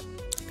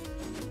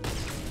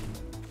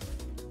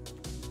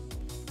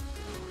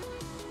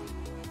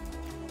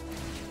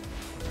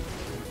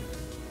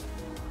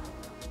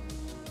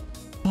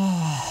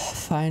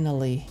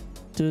 Finally.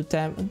 2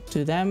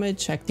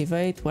 damage,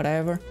 activate,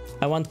 whatever.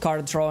 I want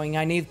card drawing.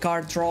 I need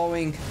card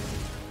drawing.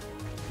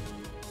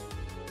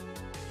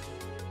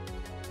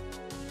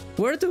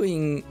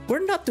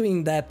 We're not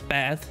doing that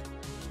bad.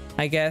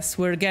 I guess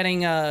we're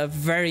getting a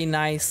very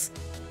nice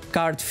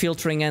card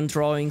filtering and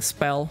drawing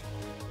spell.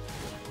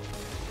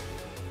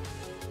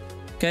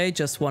 Okay,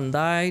 just one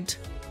died.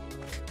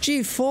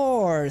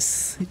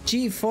 G-Force!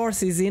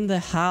 G-Force is in the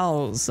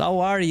house. How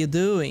are you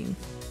doing?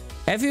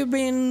 Have you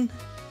been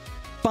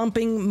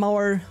pumping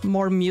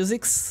more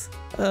musics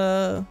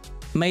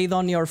made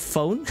on your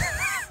phone?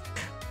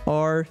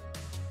 or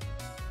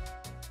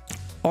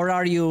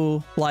are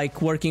you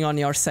like working on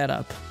your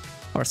setup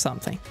or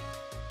something?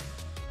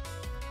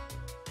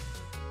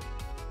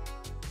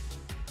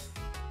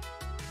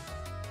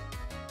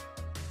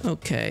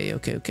 Okay.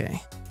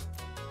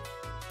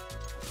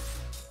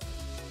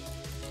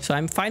 So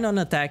I'm fine on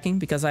attacking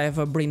because I have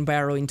a Brine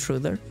Barrow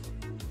Intruder.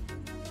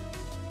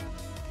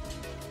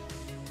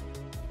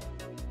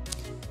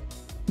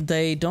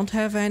 They don't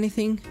have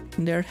anything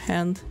in their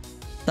hand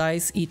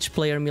dice, each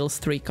player mills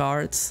 3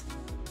 cards.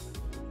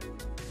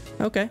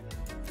 Okay.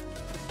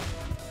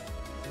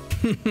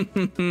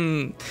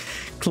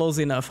 Close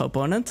enough,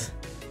 opponent.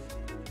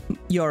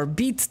 Your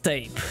beat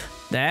tape.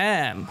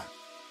 Damn.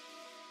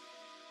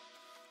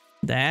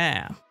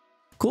 Damn.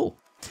 Cool.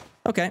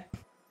 Okay.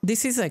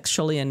 This is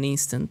actually an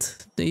instant.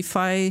 If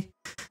I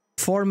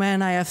 4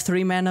 mana, I have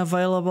 3 mana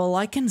available,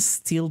 I can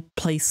still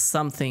play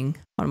something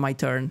on my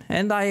turn.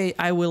 And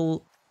I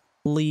will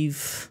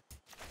leave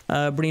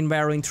Bryn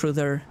Barrow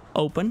Intruder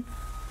open.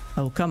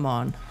 Oh, come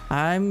on.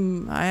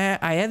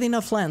 I had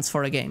enough lands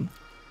for a game.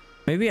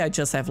 Maybe I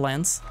just have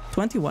lands.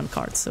 21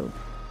 cards, so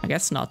I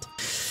guess not.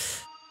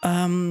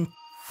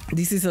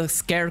 This is a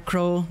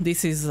Scarecrow.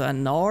 This is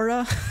an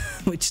Aura,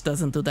 which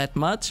doesn't do that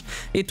much.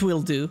 It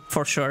will do,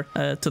 for sure,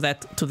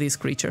 to this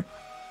creature.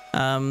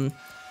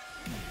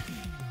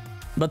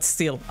 But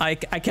still, I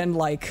can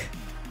like...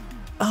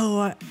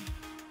 I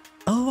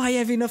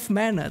have enough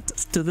mana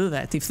to do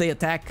that. If they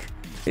attack,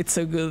 it's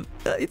so good.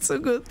 It's so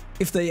good.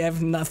 If they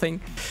have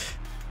nothing.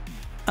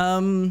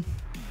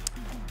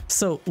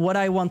 So what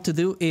I want to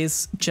do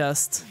is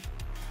just...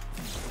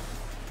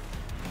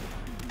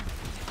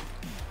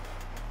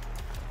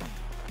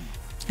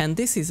 And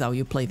this is how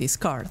you play this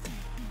card.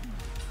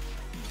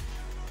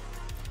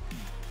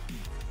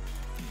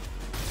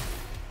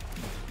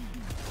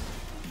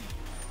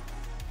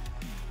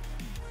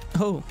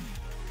 Oh,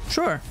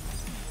 sure.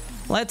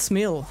 Let's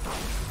mill.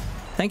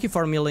 Thank you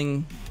for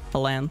milling a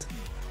land.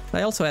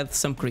 I also had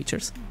some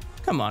creatures.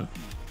 Come on.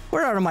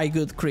 Where are my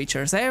good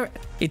creatures?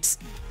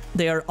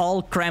 They are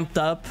all cramped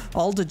up.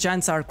 All the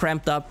giants are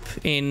cramped up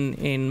in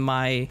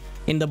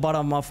the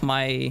bottom of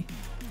my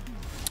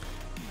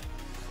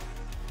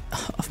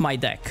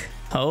deck.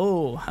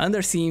 Oh,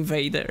 Undersea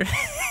Invader.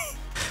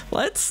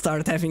 Let's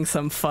start having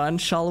some fun,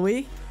 shall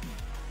we?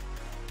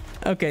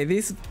 Okay,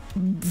 this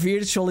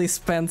virtually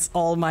spends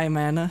all my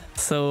mana,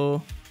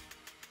 so...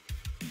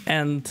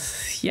 And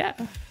yeah,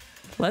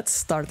 let's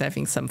start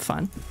having some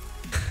fun.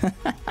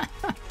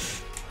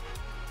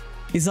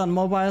 Is on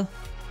mobile?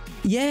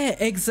 Yeah,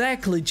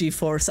 exactly,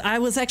 GeForce.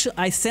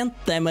 I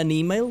sent them an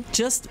email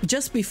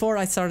just before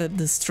I started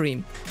the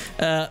stream.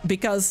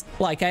 Because,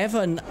 like, I have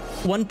an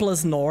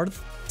OnePlus Nord,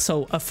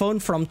 so a phone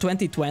from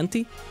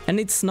 2020, and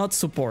it's not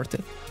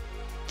supported.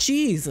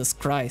 Jesus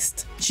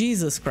Christ.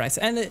 Jesus Christ.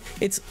 And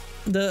it's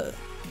the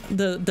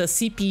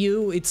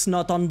CPU, it's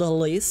not on the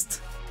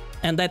list,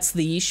 and that's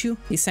the issue,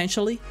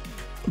 essentially.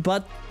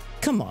 But,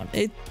 come on,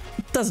 it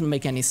doesn't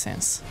make any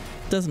sense.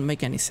 Doesn't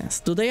make any sense.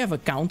 Do they have a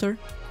counter?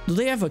 Do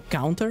they have a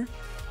counter?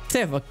 If they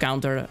have a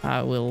counter,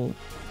 I will,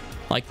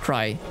 like,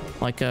 cry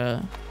like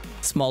a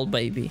small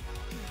baby.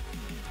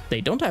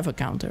 They don't have a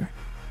counter.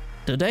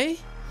 Do they?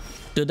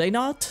 Do they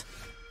not?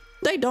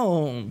 They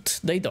don't.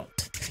 They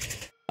don't.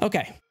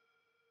 Okay.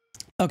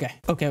 Okay.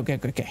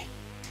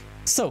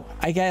 So,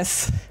 I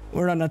guess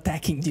we're on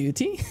attacking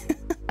duty.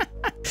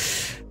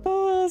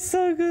 Oh,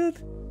 so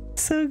good.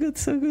 So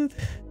good.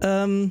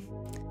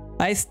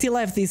 I still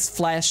have this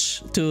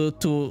flash to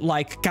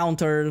like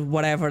counter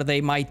whatever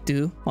they might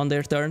do on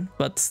their turn,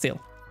 but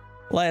still.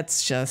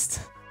 Let's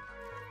just...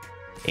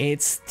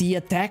 It's the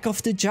attack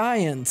of the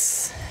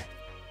giants.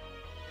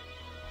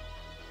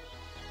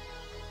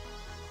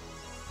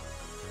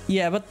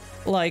 Yeah, but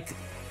like...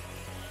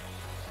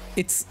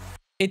 It's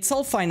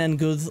all fine and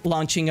good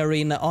launching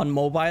Arena on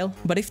mobile,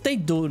 but if they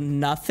do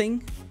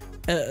nothing,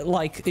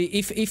 like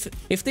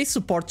if they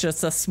support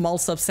just a small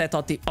subset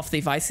of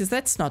devices,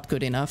 that's not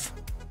good enough.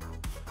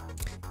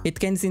 It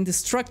gains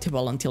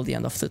indestructible until the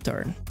end of the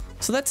turn.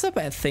 So that's a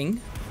bad thing.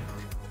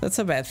 That's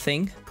a bad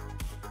thing.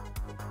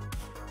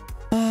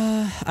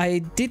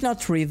 I did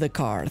not read the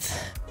card.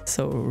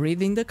 So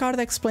reading the card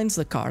explains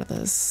the card,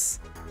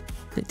 as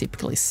they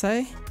typically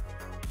say.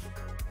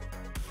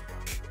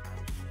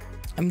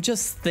 I'm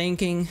just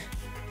thinking,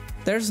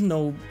 there's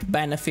no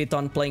benefit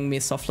on playing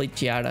Miss of Fleet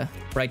Tiara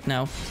right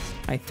now,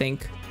 I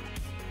think.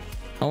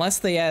 Unless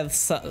they have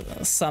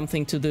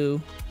something to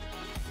do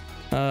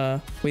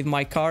with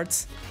my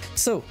cards.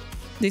 So,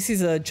 this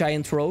is a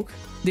giant rogue.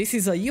 This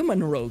is a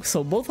human rogue,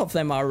 so both of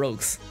them are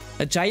rogues.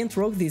 A giant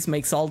rogue, this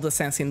makes all the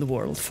sense in the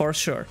world, for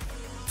sure.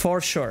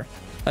 For sure.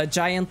 A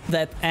giant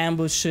that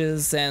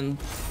ambushes and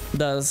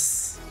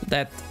does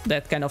that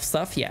kind of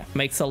stuff, yeah,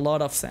 makes a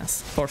lot of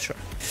sense, for sure.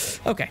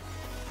 Okay.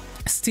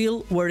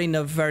 Still, we're in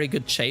a very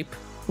good shape.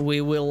 We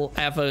will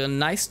have a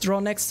nice draw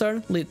next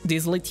turn.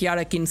 These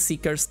Litiara Kin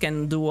Seekers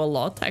can do a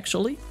lot,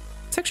 actually.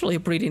 It's actually a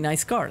pretty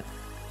nice card.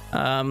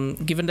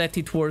 Given that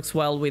it works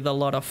well with a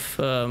lot of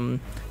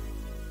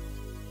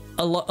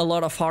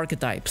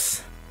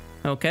archetypes.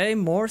 Okay,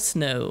 more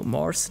snow,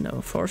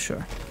 for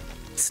sure.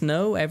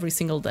 Snow every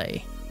single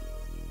day.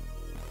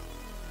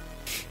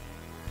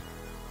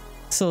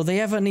 So they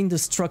have an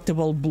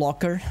indestructible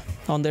blocker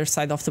on their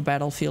side of the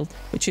battlefield,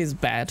 which is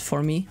bad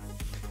for me.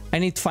 I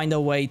need to find a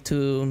way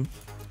to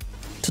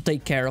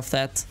take care of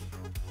that.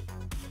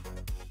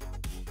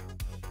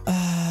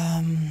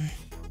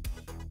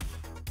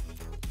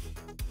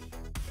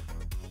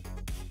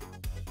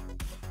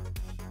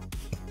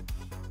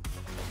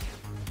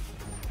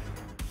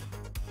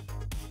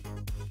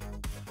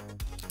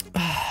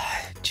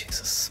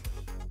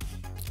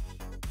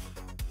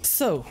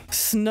 So,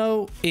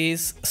 snow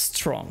is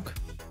strong,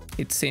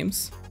 it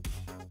seems.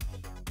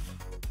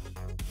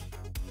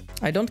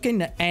 I don't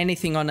gain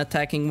anything on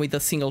attacking with a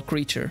single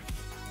creature.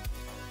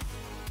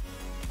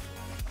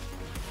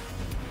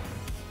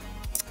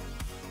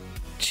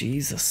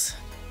 Jesus.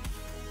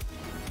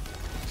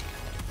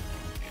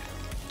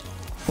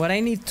 What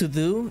I need to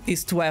do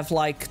is to have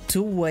like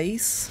 2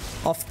 ways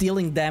of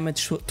dealing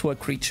damage to a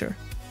creature.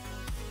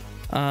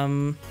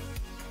 I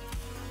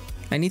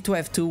need to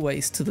have 2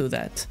 ways to do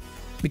that.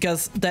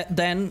 Because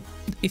then,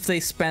 if they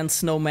spend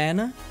snow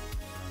mana,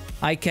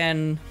 I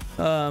can,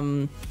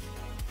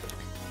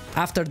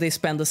 after they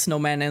spend the snow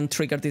mana and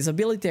trigger this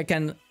ability, I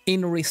can,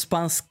 in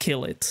response,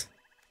 kill it.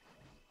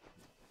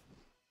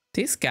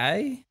 This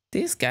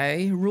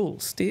guy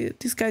rules.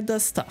 This guy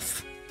does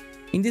stuff.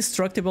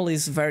 Indestructible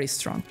is very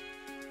strong.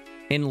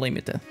 In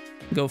limited.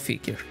 Go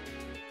figure.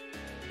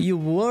 You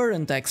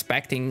weren't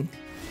expecting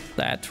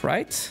that,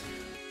 right?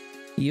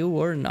 You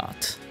were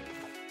not.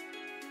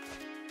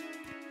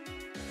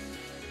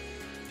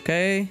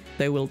 Okay,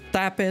 they will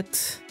tap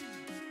it.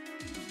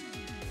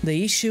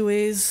 The issue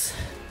is...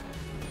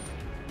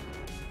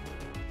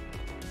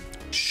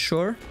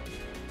 Sure.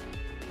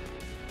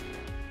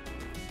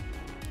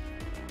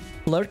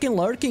 Lurking,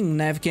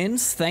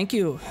 Nevkins. Thank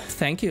you.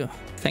 Thank you.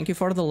 Thank you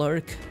for the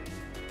lurk.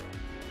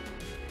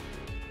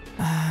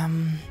 I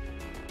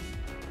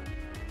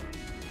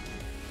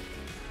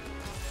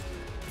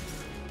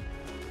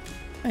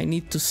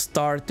need to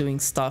start doing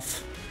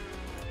stuff.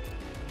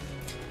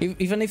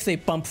 Even if they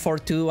pump for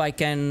 2, I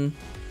can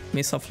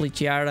miss off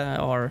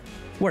Ligiara or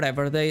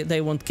whatever.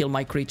 They won't kill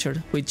my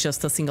creature with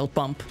just a single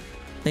pump.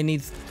 They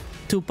need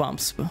 2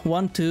 pumps.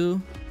 1, 2,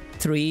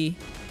 3,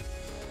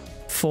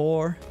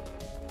 4,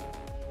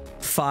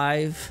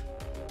 5.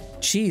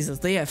 Jesus,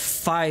 they have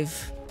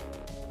 5.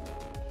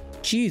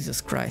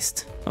 Jesus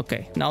Christ.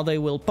 Okay, now they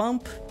will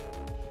pump.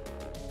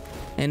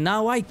 And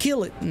now I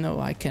kill it. No,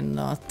 I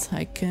cannot.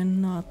 I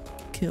cannot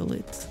kill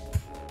it.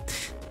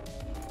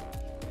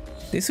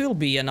 This will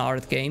be an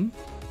hard game.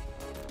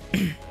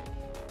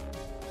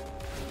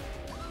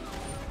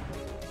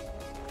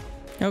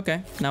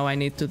 Okay, now I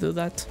need to do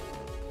that.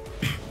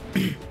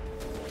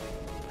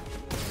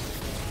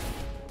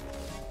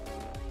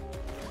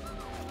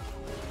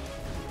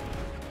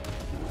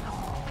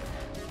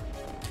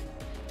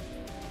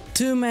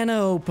 Two mana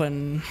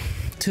open.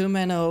 2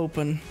 mana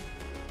open.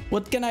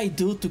 What can I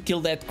do to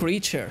kill that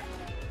creature?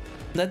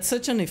 That's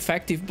such an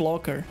effective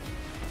blocker.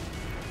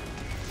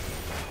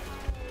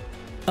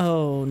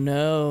 Oh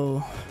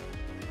no.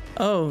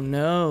 Oh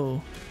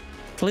no.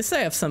 At least I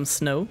have some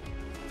snow.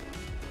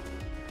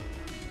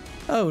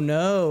 Oh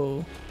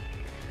no.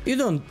 You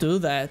don't do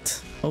that,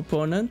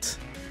 opponent.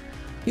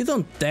 You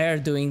don't dare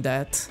doing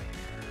that.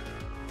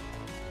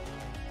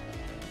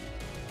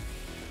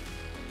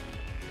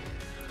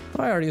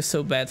 Why are you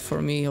so bad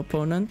for me,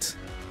 opponent?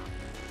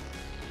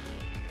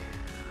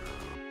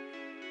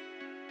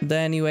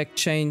 Then you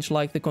exchange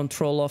like the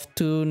control of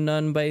 2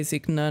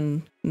 non-basic,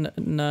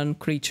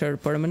 non-creature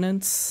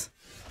permanents.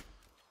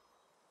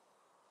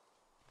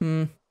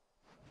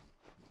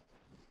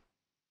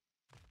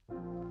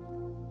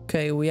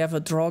 Okay, we have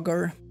a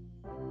Draugr.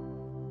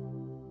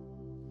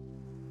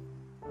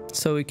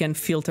 So we can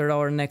filter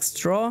our next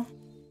draw.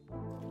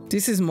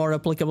 This is more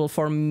applicable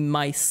for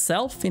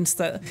myself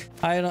instead.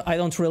 I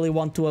don't really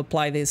want to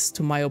apply this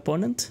to my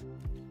opponent.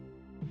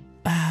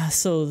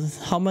 So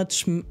how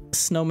much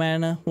snow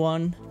mana?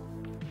 1,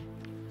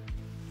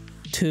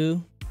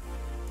 2.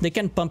 They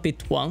can pump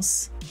it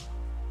once.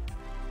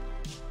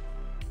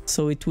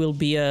 So it will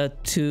be a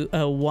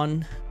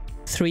 1,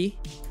 3.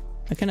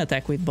 I can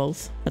attack with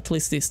both, at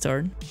least this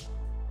turn.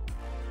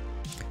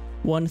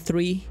 1,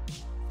 3.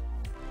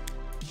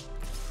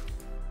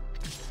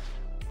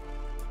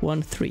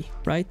 1, 3,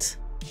 right?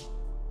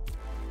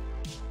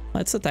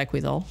 Let's attack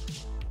with all.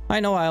 I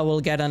know I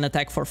will get an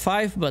attack for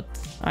 5, but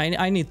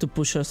I need to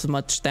push as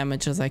much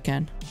damage as I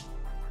can.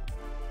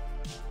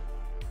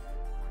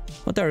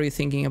 What are you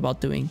thinking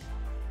about doing?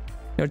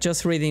 You're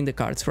just reading the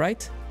cards,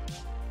 right?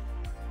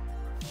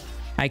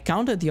 I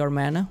counted your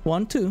mana.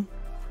 1, 2,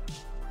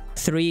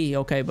 3.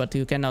 Okay, but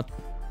you cannot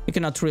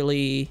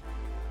really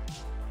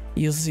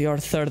use your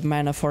third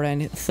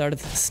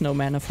snow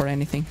mana for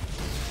anything.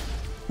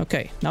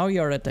 Okay, now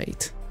you're at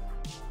 8.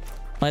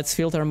 Let's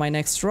filter my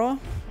next draw.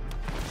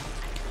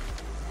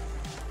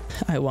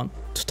 I want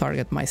to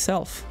target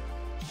myself.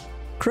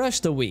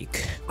 Crush the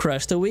Weak.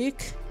 Crush the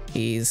Weak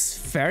is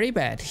very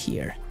bad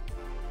here.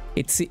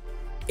 It's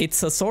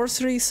a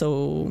sorcery,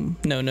 so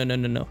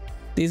no.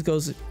 This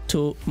goes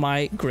to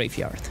my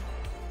graveyard.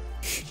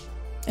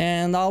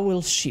 And I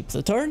will ship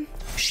the turn.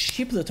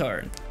 Ship the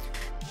turn.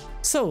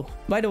 So,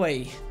 by the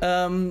way,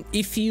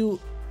 if you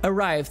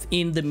arrived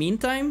in the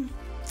meantime,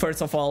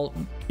 first of all,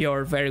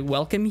 you're very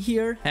welcome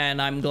here,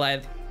 and I'm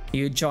glad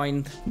you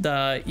joined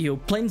you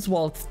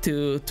planeswalked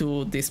to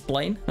this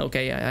plane.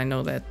 Okay, I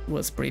know that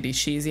was pretty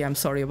cheesy, I'm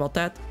sorry about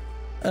that.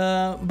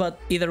 But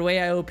either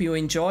way, I hope you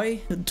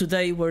enjoy.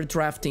 Today we're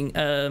drafting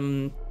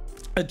a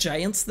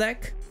Giants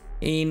deck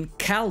in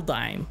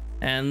Kaldheim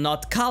and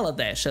not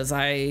Kaladesh, as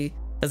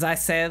I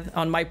said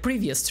on my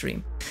previous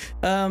stream.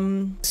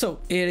 So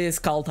it is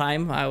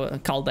Kaldheim.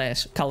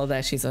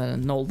 Kaladesh is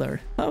an older.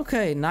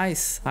 Okay,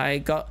 nice. I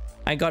got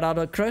out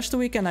of Crushed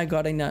Week and I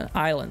got in an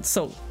island.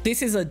 So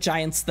this is a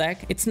Giants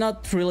deck. It's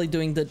not really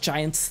doing the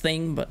Giants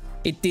thing, but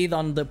it did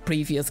on the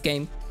previous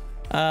game.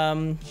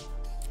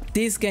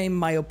 This game,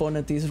 my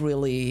opponent is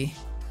really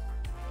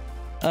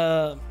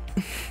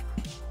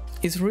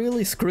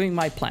screwing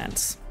my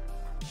plans.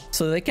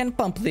 So they can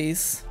pump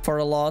these for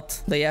a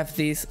lot. They have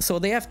these, so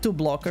they have 2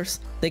 blockers.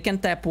 They can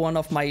tap one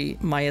of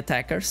my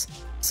attackers.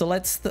 So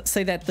let's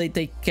say that they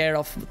take care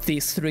of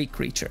these 3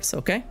 creatures,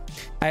 okay?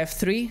 I have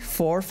 3,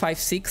 4, 5,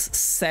 6,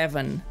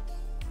 7.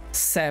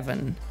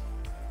 7.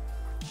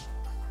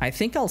 I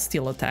think I'll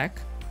still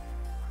attack.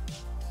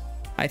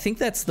 I think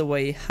that's the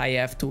way I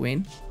have to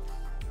win.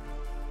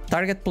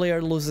 Target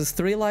player loses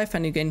 3 life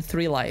and you gain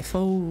 3 life.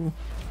 Oh,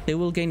 they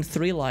will gain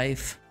 3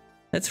 life.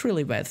 That's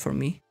really bad for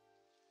me.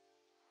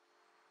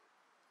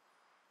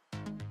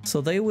 So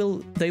they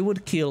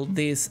would kill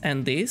this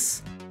and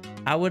this.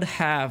 I would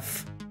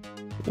have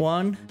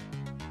 1,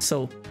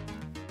 so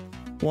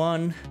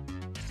 1,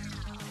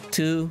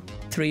 2,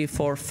 3,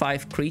 4,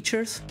 5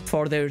 creatures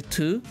for their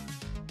 2,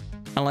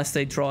 unless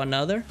they draw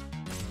another.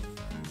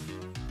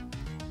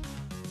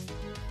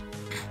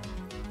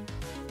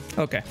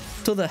 Okay,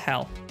 to the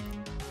hell.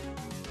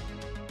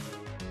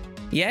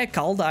 Yeah,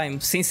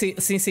 Kaldheim, since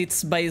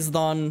it's based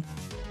on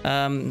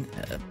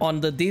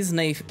the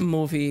Disney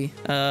movie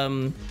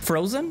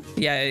Frozen,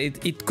 yeah,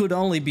 it could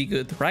only be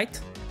good, right?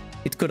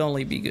 It could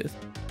only be good.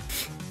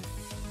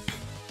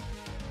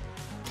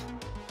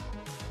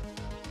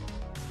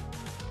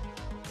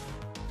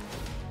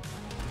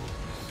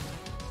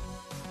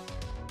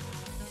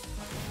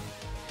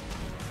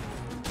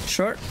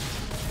 Sure.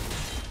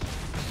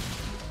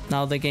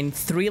 Now they gain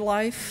 3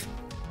 life.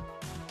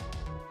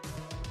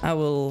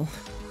 Will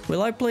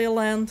I play a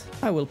land?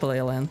 I will play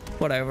a land,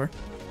 whatever.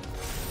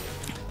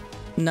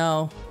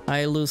 Now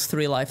I lose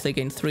 3 life, they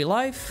gain 3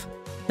 life.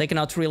 They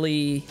cannot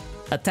really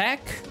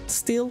attack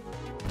still.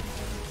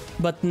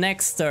 But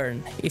next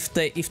turn, if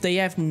they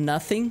have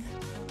nothing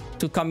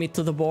to commit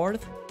to the board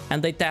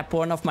and they tap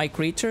one of my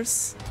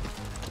creatures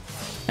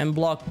and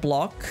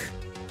block,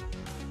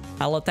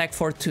 I'll attack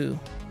for 2.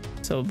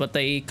 So, but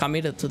they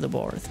committed to the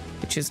board,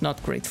 which is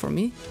not great for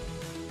me.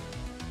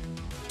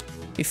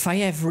 If I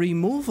have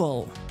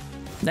removal,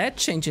 that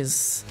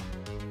changes.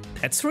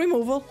 That's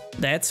removal.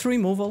 That's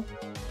removal.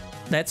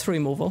 That's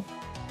removal.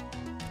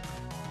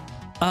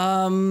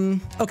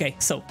 Okay,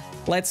 so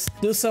let's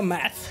do some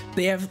math.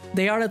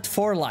 They are at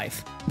 4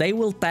 life. They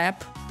will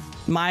tap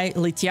my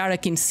Litiara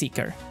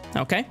Kinseeker.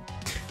 Okay,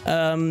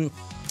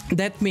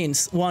 that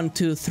means 1,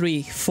 2,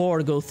 3,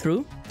 4 go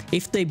through.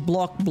 If they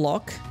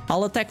block,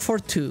 I'll attack for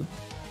 2.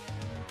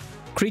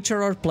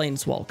 Creature or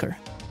Planeswalker.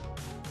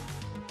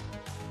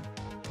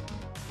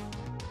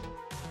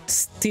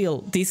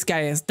 Still, this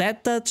guy has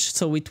that touch,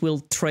 so it will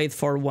trade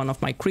for one of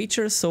my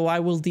creatures, so I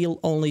will deal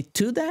only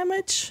 2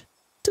 damage.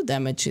 2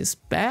 damage is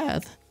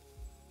bad.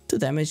 2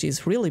 damage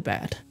is really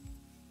bad.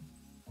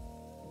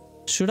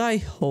 Should I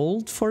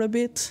hold for a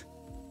bit?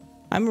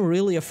 I'm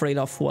really afraid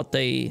of what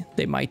they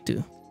might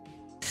do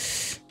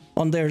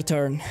on their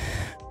turn.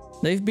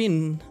 They've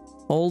been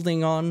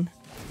holding on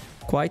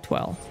quite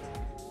well.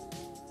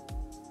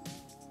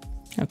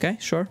 Okay,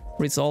 sure,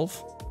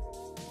 resolve.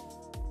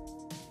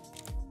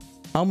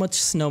 How much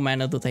snow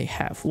mana do they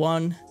have?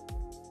 1,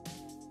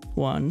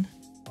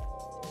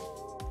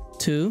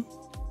 2,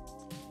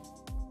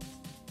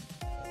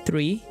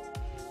 3,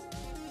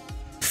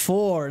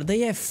 4. They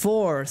have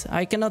 4.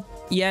 I cannot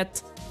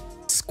yet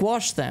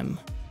squash them.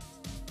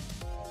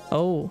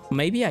 Oh,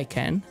 maybe I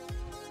can.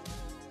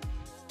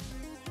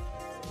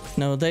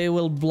 No, they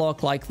will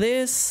block like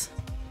this.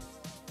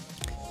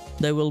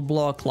 They will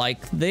block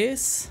like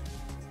this.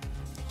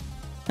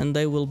 And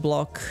they will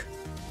block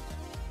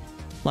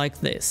like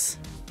this.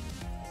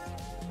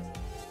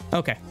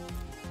 Okay,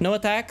 no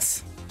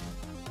attacks.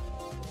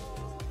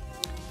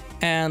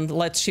 And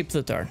let's ship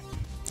the turn.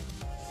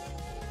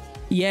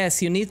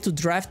 Yes, you need to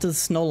draft the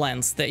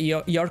snowlands.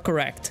 You're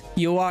correct.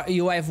 You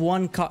have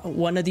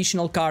one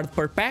additional card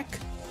per pack,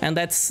 and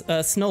that's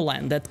a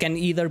snowland that can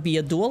either be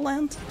a dual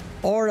land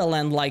or a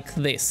land like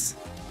this.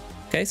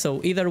 Okay,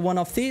 so either one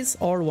of these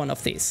or one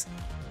of these.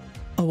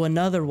 Oh,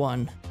 another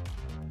one.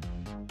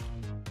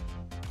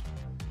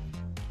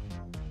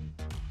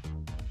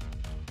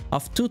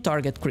 Of 2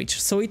 target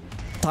creatures, so it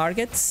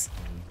targets,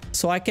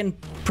 so I can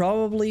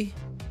probably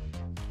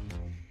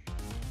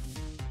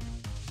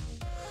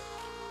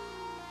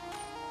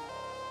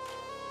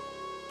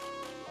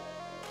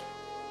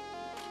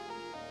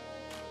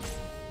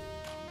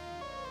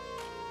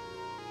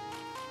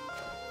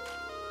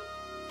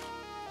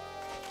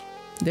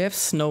they have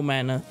snow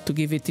mana to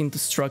give it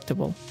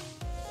indestructible.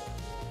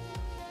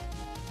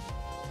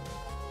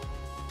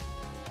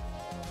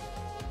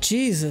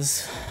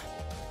 Jesus.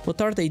 What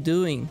are they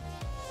doing?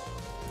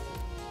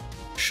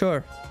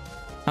 Sure,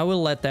 I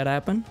will let that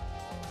happen.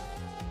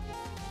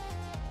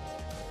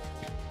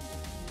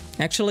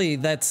 Actually,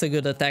 that's a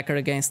good attacker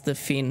against the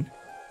Fin.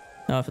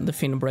 The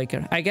Fin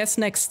Breaker. I guess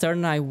next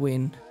turn I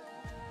win.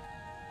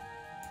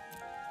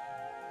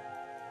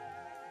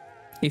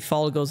 If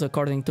all goes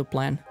according to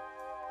plan.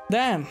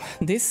 Damn,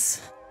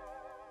 this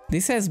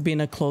has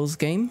been a close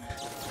game.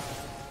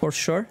 For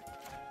sure.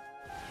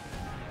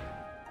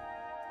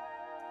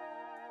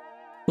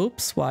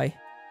 Oops, why?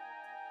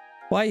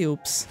 Why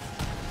oops?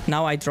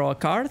 Now I draw a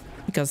card,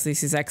 because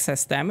this is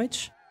excess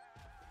damage.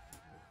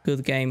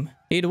 Good game.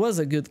 It was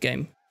a good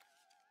game.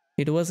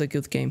 It was a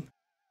good game.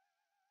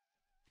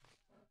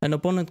 An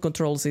opponent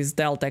controls is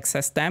dealt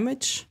excess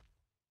damage.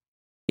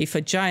 If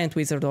a giant,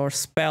 wizard, or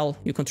spell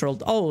you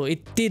controlled... Oh,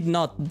 it did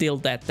not deal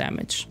that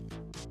damage.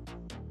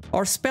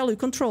 Or spell you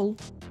control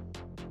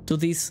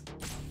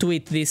to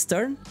it this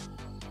turn.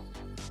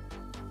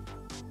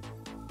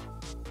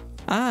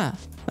 Ah,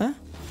 huh?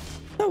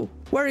 Oh,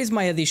 where is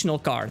my additional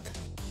card?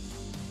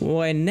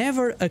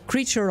 Whenever a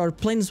creature or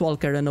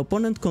planeswalker an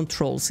opponent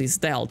controls is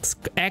dealt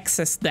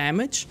excess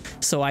damage,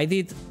 so I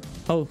did...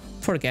 Oh,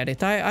 forget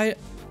it.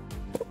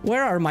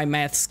 Where are my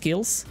math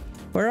skills?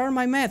 Where are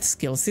my math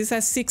skills? This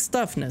has 6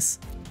 toughness.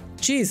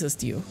 Jesus,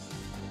 Dio.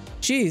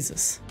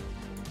 Jesus.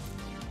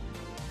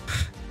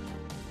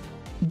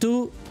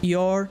 Do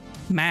your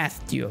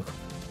math, Dio.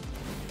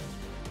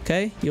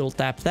 Okay, you'll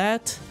tap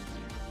that.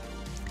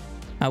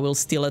 I will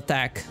still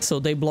attack. So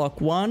they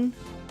block 1.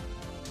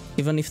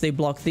 Even if they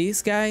block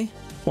this guy.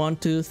 1,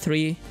 2,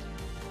 3.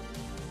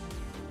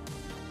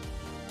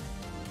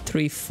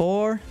 3,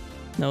 4.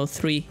 No,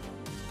 3.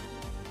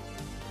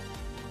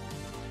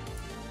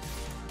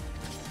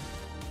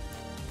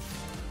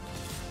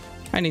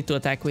 I need to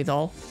attack with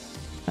all.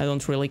 I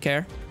don't really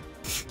care.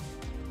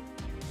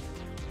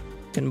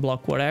 Can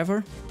block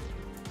whatever.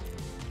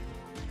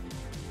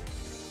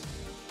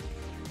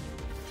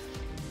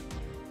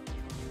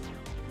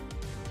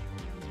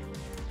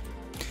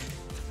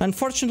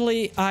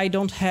 Unfortunately, I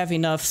don't have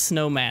enough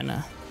snow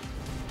mana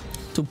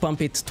to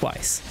pump it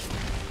twice.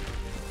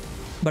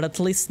 But at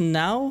least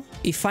now,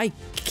 if I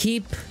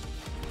keep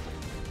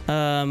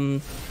a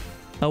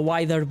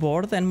wider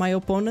board than my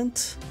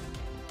opponent,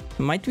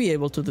 I might be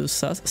able to do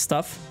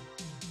stuff.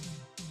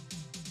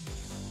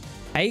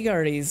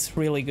 Agar is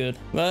really good,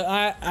 but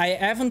I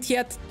haven't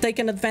yet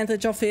taken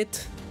advantage of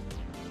it.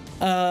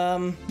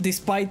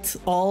 Despite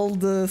all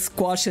the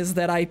squashes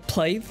that I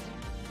played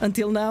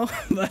until now,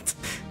 but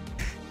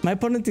my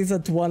opponent is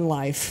at 1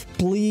 life.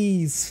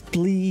 Please,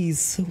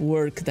 please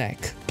work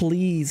deck.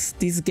 Please.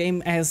 This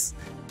game has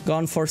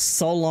gone for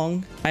so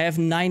long. I have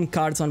 9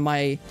 cards on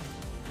my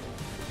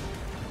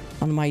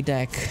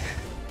deck.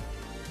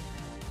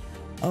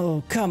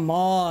 Oh, come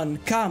on,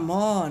 come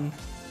on.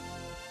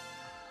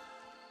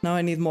 Now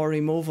I need more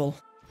removal.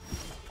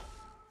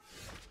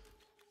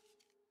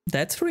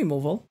 That's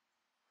removal.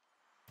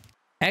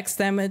 X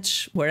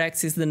damage, where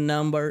X is the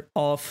number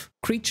of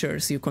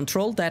creatures you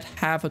control that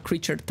have a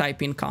creature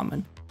type in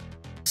common.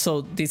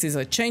 So this is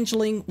a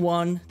changeling,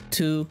 1,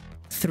 2,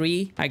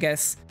 3. I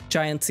guess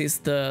giants is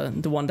the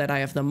one that I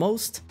have the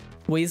most.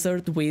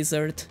 Wizard,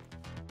 wizard.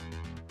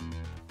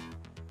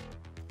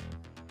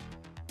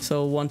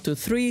 So 1, 2,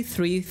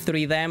 3,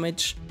 3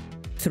 damage.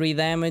 3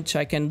 damage,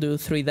 I can do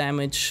 3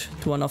 damage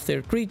to one of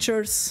their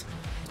creatures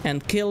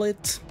and kill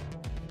it.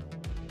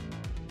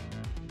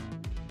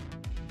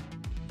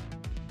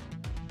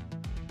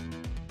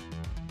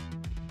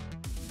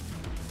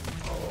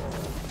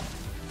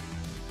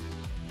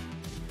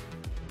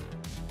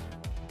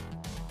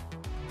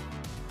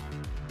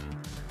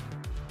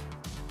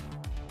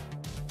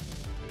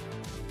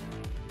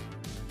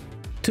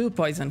 Two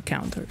poison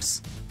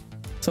counters.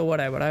 So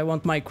whatever, I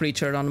want my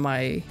creature on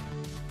my...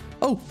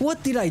 Oh,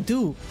 what did I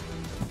do?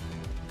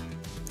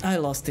 I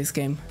lost this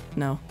game.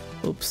 No.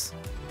 Oops.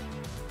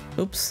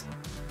 Oops.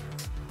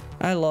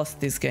 I lost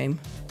this game.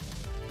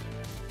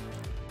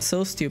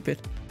 So stupid.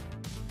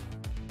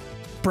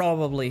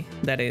 Probably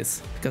that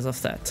is because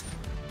of that.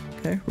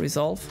 Okay,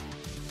 resolve.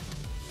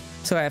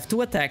 So I have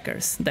 2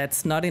 attackers.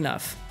 That's not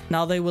enough.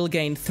 Now they will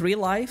gain 3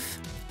 life.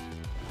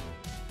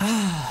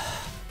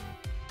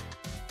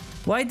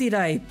 Why did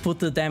I put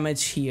the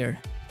damage here?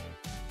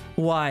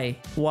 Why?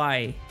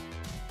 Why?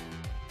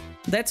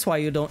 That's why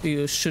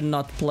you should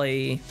not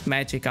play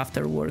Magic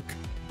after work,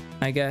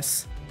 I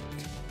guess.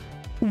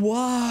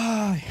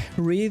 Why?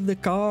 Read the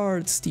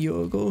cards,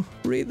 Diogo.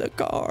 Read the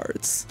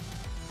cards.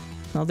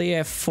 Now they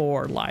have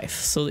 4 life.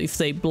 So if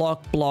they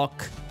block,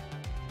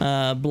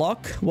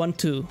 1,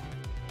 2.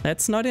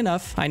 That's not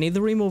enough. I need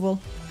the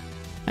removal.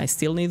 I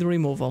still need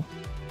removal.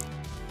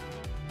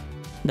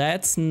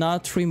 That's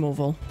not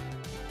removal.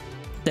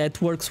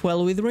 That works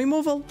well with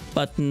removal,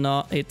 but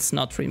no, it's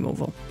not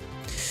removal.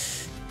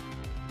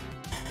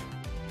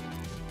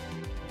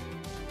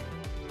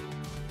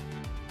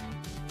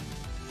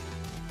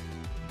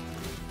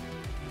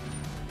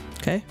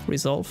 Okay,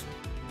 resolve.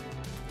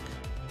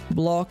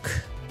 Block,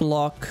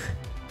 block,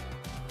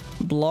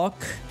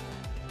 block.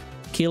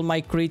 Kill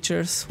my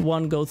creatures.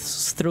 1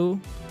 goes through.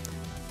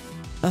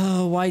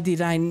 Why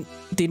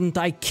didn't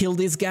I kill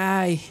this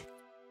guy?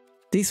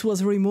 This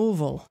was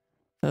removal.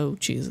 Oh,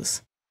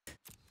 Jesus.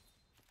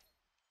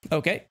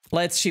 Okay,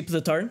 let's ship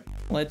the turn.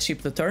 Let's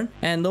ship the turn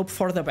and hope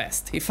for the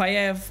best. If I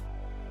have...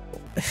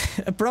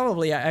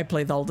 Probably I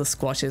played all the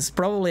squashes.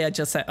 Probably I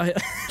just have...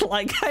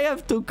 like, I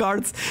have 2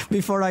 cards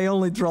before I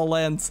only draw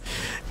lands.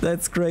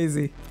 That's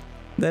crazy.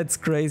 That's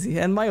crazy.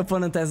 And my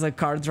opponent has a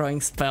card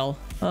drawing spell.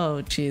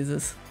 Oh,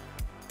 Jesus.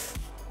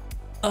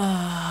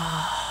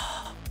 I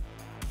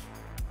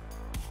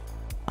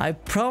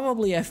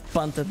probably have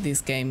punted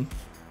this game.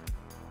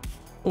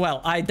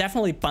 Well, I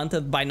definitely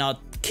punted by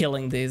not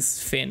killing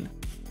this Finn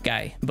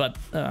guy, but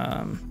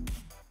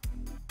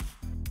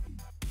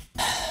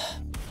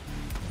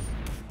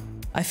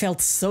I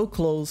felt so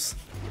close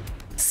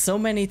so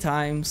many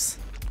times.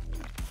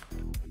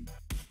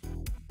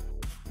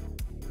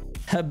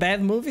 A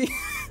bad movie?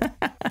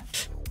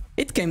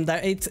 It came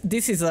down.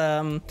 This is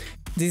a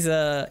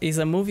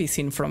movie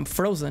scene from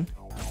Frozen.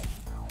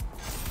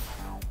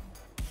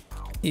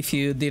 If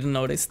you didn't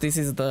notice, this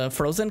is the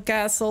Frozen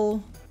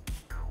castle.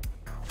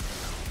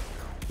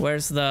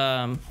 Where's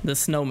the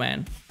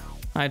snowman?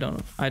 I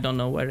don't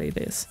know where it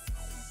is.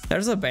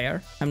 There's a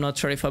bear. I'm not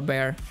sure if a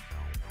bear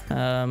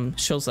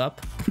shows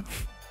up.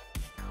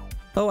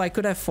 Oh, I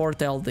could have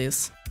foretell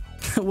this.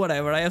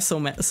 Whatever, I have so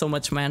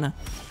much mana.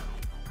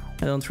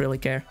 I don't really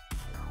care.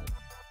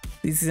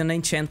 This is an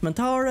enchantment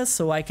aura,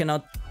 so I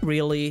cannot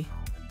really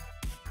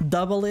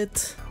double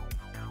it.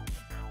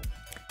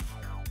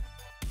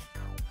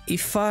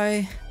 If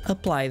I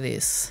apply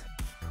this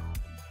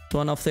to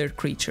one of their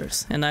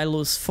creatures and I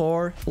lose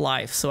 4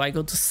 life, so I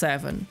go to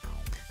 7.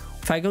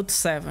 If I go to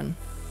 7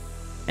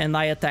 and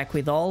I attack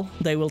with all,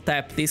 they will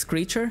tap this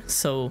creature,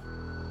 so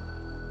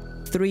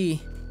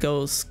 3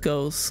 goes.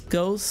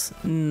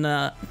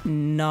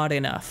 Not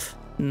enough.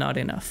 Not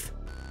enough.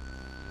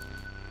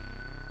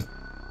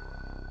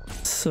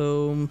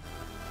 So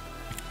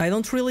I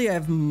don't really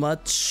have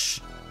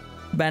much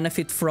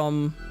benefit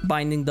from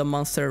binding the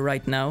monster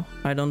right now.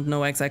 I don't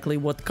know exactly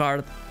what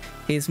card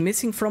is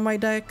missing from my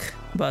deck,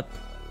 but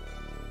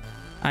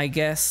I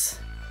guess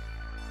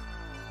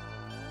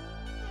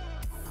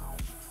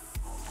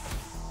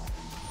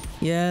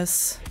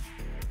yes,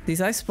 this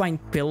Icebind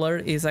Pillar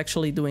is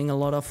actually doing a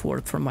lot of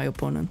work for my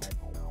opponent.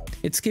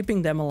 It's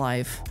keeping them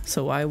alive,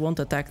 so I won't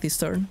attack this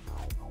turn.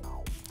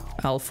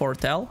 I'll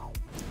foretell.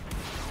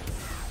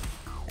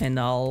 And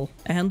I'll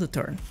end the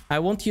turn. I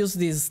won't use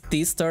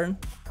this turn,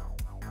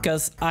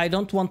 because I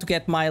don't want to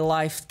get my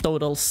life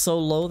total so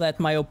low that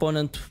my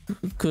opponent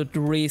could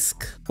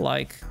risk,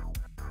 like,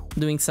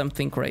 doing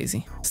something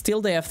crazy. Still,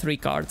 they have 3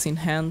 cards in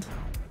hand.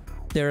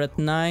 They're at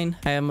 9,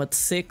 I am at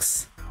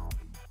 6.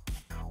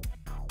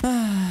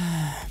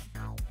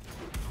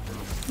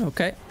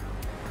 Okay.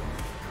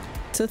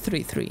 It's a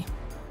 3-3.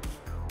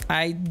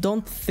 I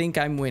don't think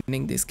I'm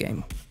winning this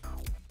game.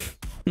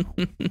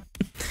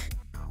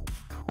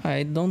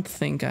 I don't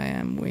think I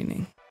am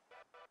winning.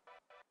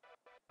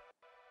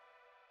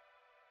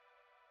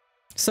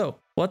 So,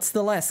 what's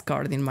the last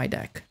card in my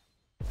deck?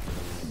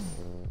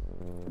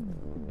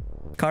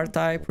 Card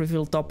type,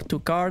 reveal top 2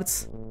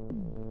 cards.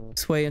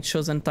 Sway a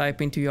chosen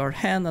type into your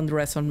hand and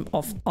rest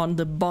on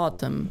the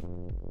bottom.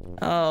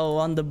 Oh,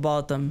 on the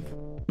bottom.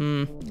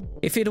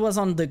 If it was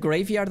on the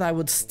graveyard, I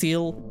would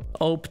still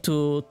hope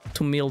to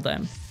mill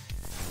them.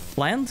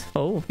 Land?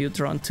 Oh, you've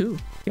drawn 2.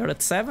 You're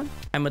at 7,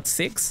 I'm at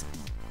 6.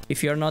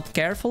 If you're not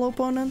careful,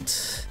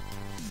 opponent,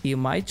 you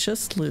might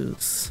just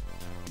lose.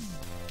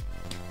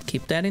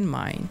 Keep that in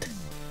mind.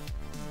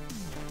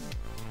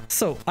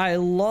 So, I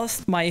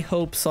lost my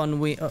hopes on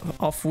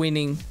of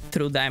winning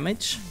through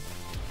damage.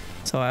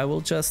 So I will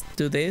just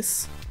do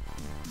this.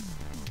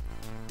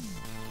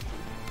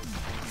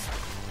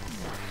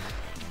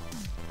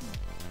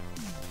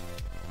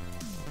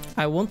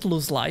 I won't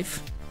lose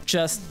life,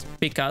 just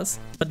because.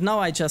 But now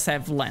I just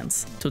have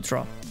lands to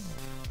draw.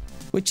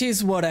 Which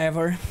is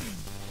whatever.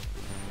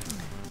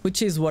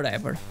 Which is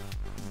whatever.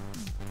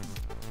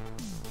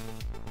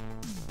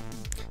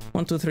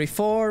 1, 2, 3,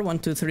 4. 1,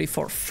 2, 3,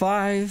 4,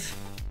 5.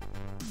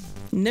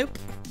 Nope.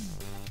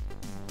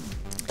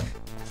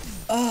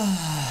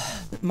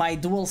 My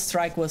dual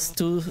strike was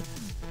too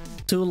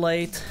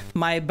late.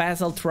 My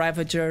Basalt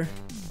Ravager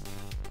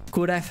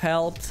could have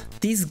helped.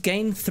 These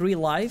gain 3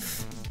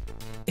 life.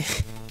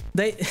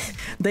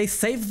 They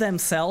saved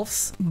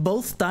themselves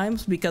both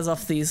times because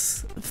of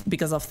these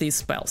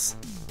spells.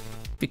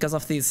 Because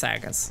of these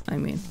sagas, I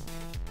mean.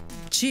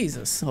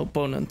 Jesus,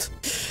 opponent.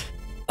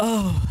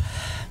 Oh.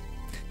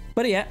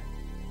 But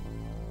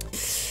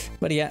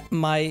yeah,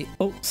 my...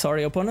 Oh,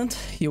 sorry, opponent.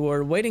 You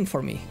were waiting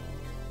for me.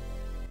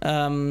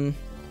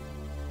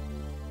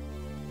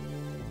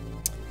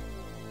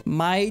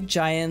 My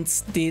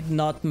Giants did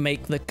not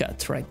make the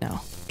cut right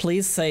now.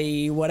 Please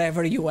say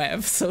whatever you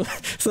have so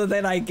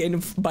that I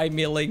can buy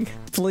milling.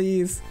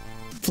 Please.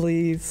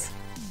 Please.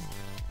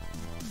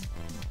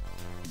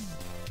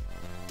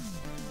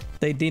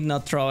 They did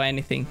not draw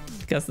anything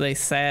because they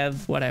said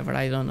whatever.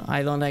 I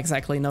don't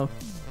exactly know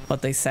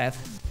what they said.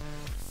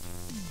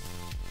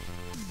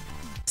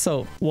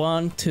 So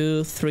 1,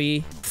 2,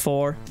 3,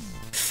 4,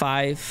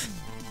 5,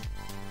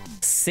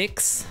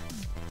 6.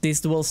 This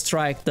dual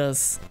strike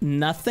does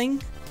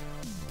nothing.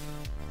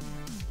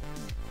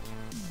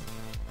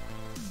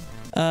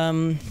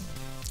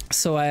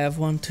 So I have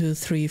 1, 2,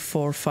 3,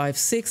 4, 5,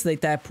 6. They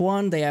tap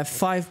 1. They have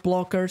 5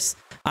 blockers.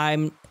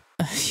 I'm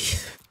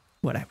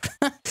whatever.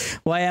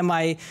 Why am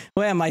I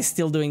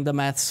still doing the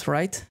maths,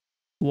 right?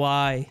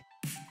 Why?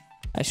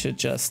 I should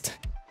just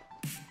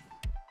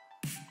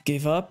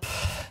give up.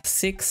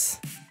 6,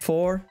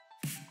 4.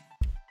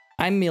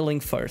 I'm milling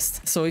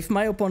first. So if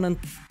my opponent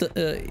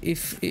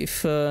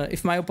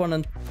if my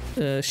opponent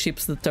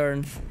ships the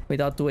turn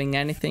without doing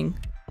anything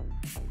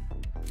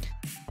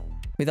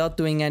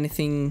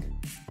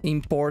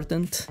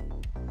important,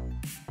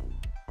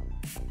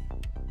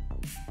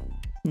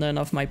 none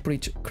of my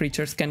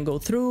creatures can go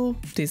through.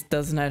 This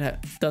doesn't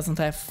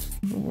have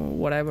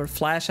whatever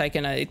flash.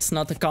 It's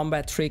not a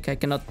combat trick. I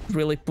cannot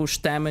really push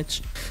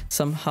damage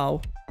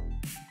somehow.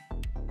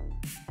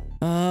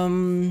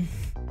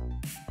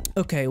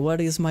 Okay, what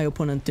is my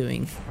opponent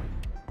doing?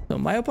 So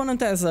my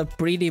opponent has a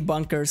pretty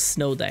bunkers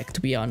snow deck,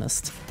 to be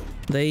honest.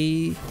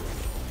 They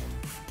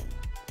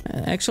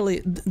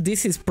actually,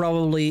 this is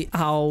probably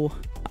how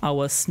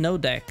our snow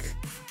deck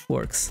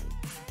works.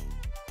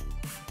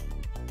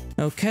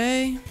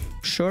 Okay,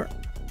 sure.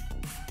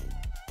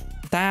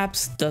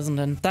 Taps, doesn't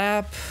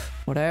untap,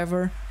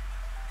 whatever.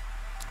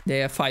 They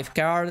have 5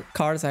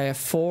 cards, I have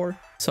 4,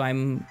 so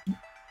I'm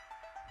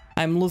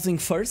losing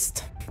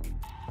first.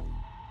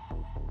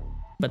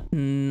 But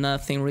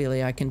nothing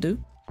really I can do.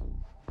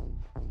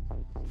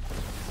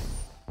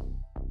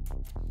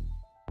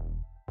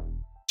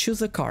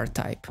 Choose a card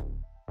type.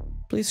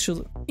 Please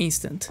choose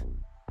instant.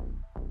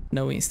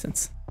 No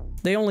instants.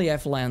 They only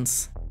have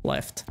lands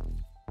left.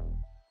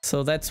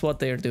 So that's what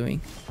they're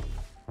doing.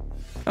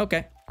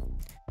 Okay.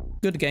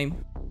 Good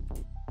game.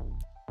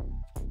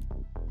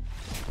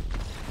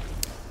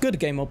 Good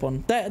game,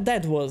 opponent.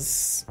 That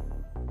was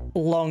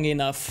long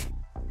enough.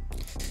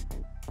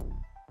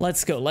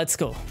 Let's go, let's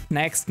go.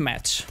 Next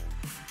match.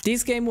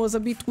 This game was a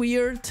bit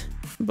weird,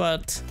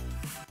 but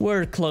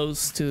we're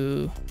close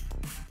to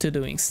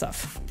doing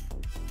stuff.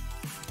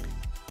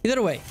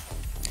 Either way,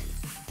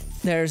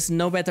 there's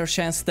no better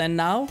chance than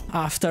now,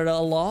 after a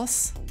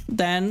loss,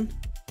 than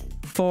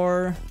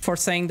for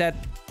saying that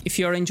if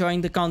you're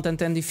enjoying the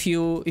content and if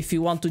you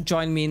want to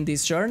join me in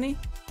this journey,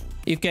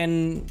 you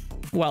can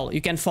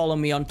follow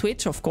me on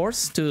Twitch, of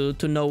course, to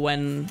know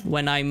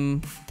when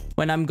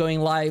I'm going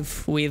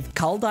live with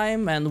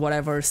Kaldheim and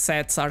whatever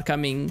sets are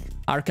coming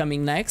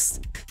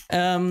next.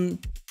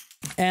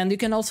 And you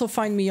can also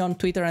find me on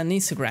Twitter and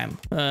Instagram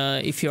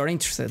if you're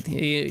interested.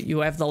 You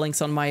have the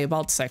links on my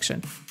About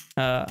section.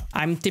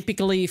 I'm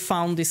typically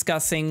found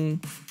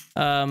discussing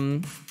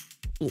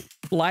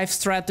life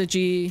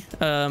strategy,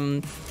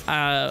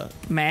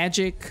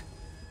 magic.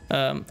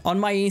 On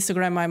my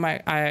Instagram,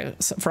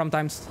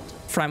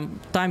 from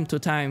time to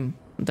time,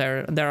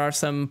 there are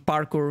some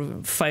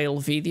parkour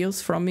fail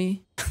videos from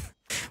me.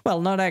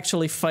 Well, not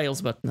actually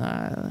fails, but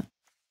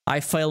I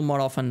fail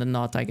more often than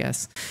not, I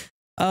guess.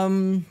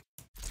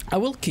 I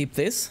will keep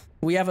this.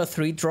 We have a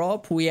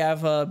 3-drop. We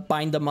have a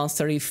bind the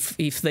monster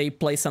if they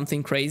play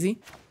something crazy.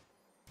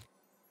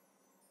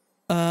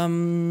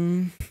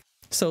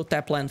 So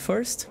tap land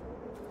first.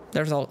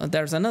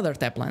 There's another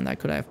tap land. I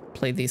could have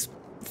played this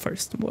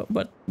first,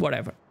 but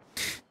whatever.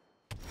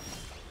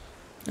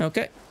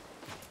 Okay.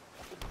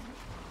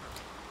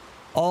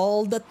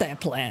 All the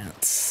tap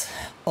lands.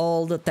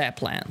 All the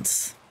tap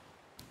lands.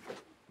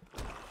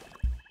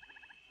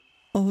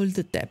 All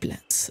the tap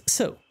lands.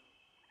 So,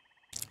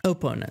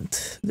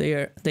 opponent.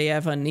 They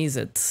have an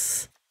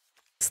Izzet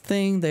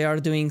thing. They are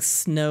doing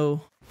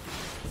snow.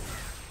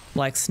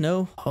 Like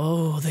snow.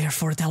 Oh, they are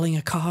foretelling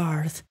a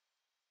card.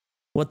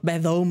 What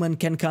bad omen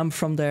can come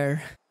from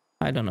there?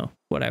 I don't know.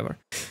 Whatever.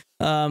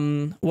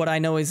 What I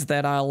know is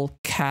that I'll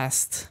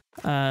cast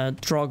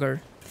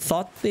Draugr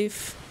Thought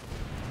Thief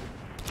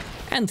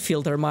and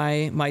filter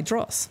my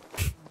draws.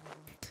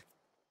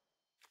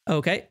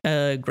 Okay,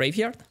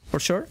 graveyard for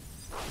sure.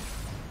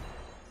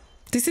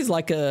 This is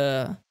like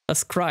a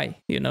scry,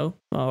 you know,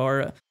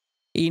 or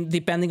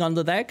depending on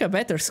the deck, a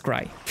better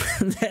scry.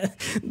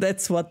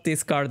 That's what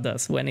this card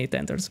does when it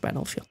enters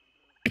battlefield.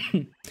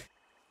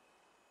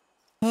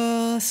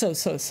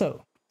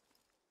 So.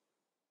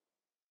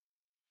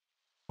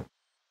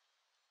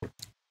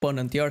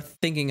 Opponent, you're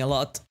thinking a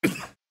lot.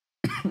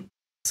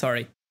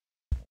 Sorry.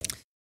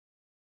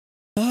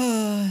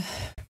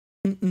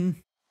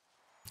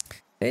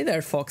 Hey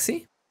there,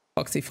 Foxy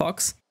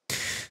Fox.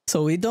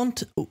 So we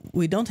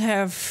don't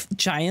have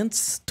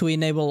giants to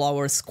enable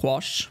our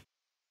squash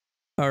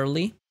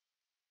early.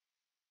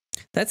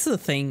 That's the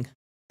thing.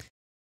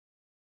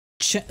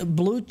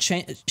 Blue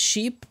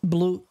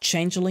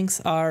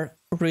changelings are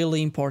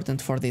really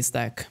important for this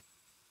deck.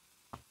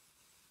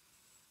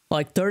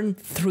 Like turn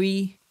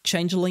 3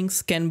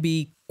 changelings can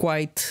be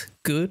quite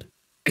good.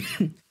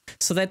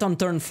 So that on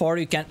turn 4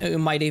 you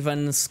might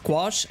even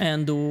squash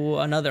and do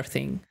another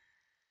thing.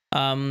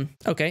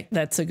 Okay,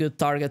 that's a good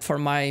target for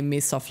my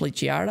Miss of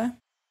Ligiara.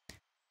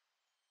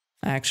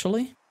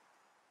 Actually.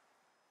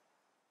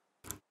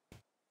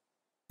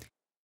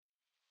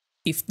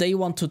 if they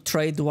want to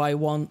trade, do I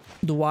want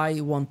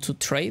to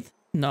trade?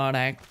 Not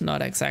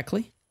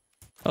exactly.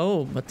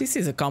 Oh, but this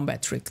is a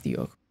combat trick,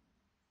 Diogo.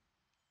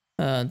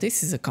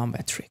 This is a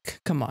combat trick.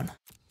 Come on.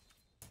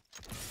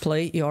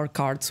 Play your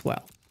cards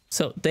well.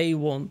 So they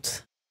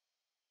won't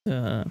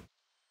do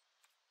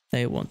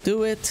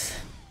it.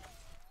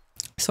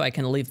 So I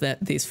can leave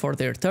this for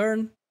their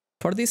turn.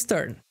 For this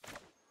turn.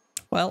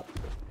 Well,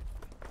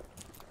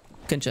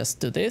 can just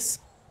do this.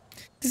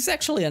 This is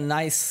actually a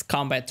nice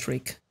combat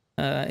trick.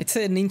 It's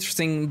an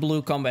interesting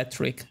blue combat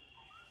trick,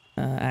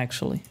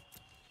 actually.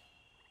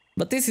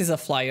 But this is a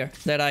flyer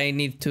that I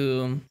need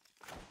to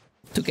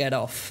get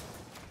off.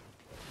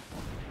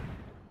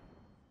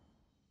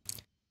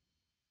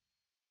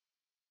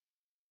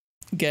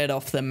 Get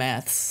off the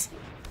maths.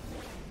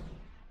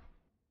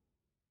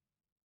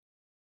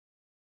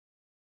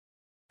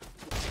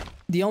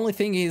 The only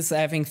thing is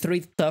having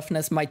 3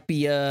 toughness might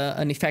be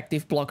an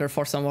effective blocker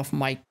for some of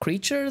my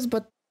creatures,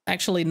 but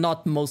actually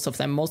not most of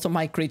them. Most of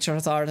my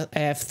creatures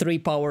have 3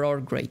 power or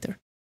greater.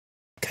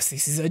 Because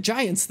this is a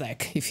Giants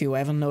deck, if you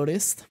haven't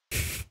noticed.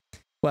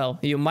 Well,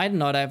 you might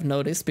not have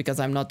noticed because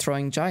I'm not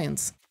throwing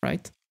Giants,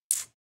 right?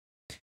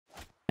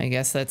 I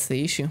guess that's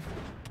the issue.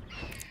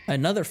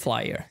 Another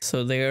flyer.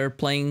 So they're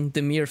playing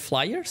the mere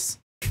flyers?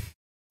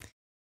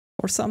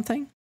 Or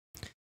something?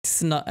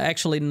 It's not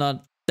actually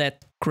not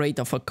that great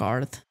of a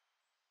card.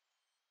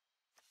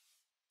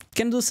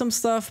 Can do some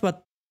stuff,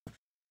 but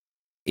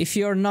if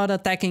you're not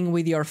attacking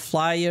with your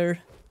flyer,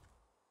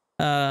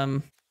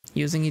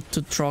 using it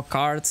to draw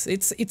cards,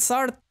 it's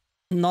hard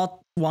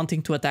not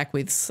wanting to attack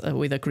with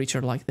a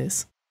creature like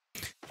this.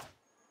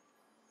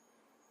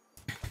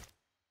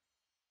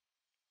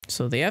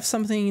 So they have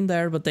something in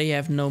there, but they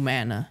have no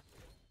mana.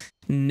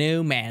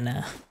 No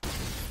mana.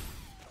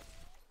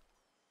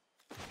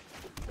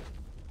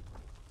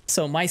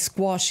 So my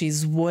squash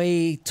is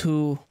way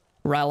too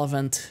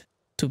relevant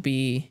to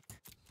be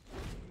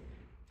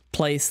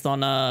placed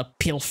on a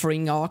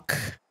pilfering hawk,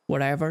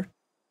 whatever.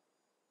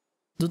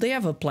 Do they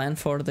have a plan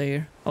for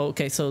their...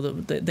 Okay, so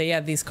they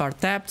have this card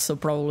tapped, so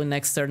probably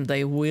next turn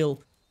they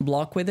will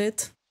block with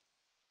it.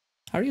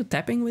 Are you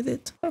tapping with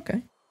it?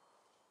 Okay.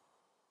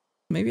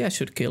 Maybe I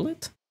should kill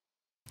it.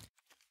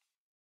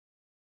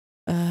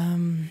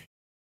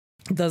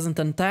 Doesn't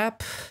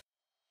untap.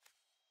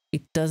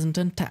 It doesn't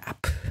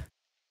untap.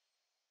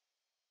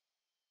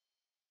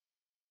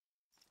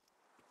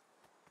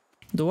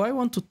 Do I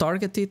want to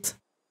target it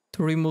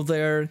to remove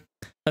their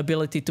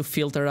ability to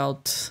filter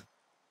out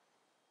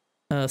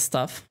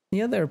stuff?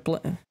 Yeah, they're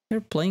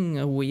playing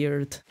a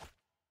weird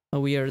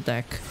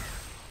deck.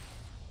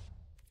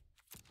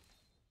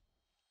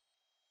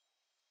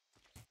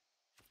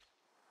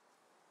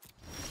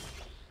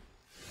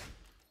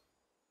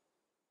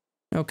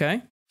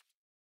 Okay.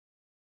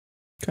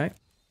 Okay.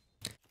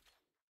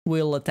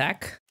 Will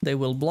attack. They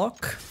will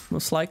block,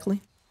 most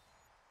likely.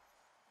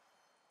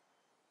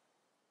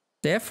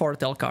 They have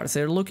 4-tail cards.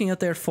 They're looking at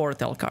their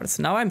 4-tail cards.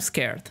 Now I'm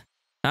scared.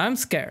 I'm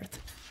scared.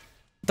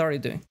 What are you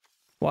doing?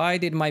 Why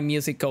did my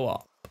music go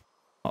up?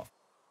 Oh.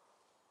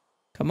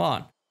 Come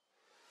on.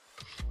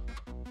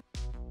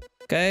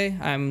 Okay,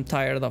 I'm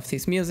tired of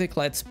this music.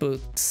 Let's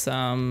put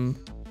something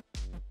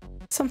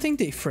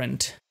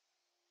different.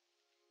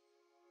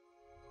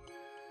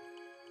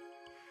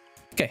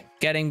 Okay,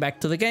 getting back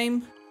to the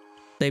game.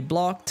 They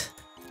blocked.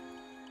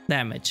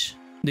 Damage.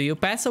 Do you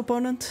pass,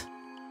 opponent?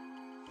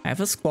 I have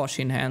a squash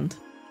in hand.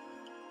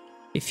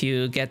 If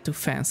you get too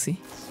fancy.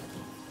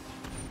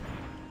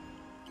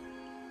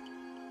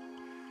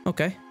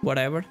 Okay,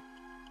 whatever.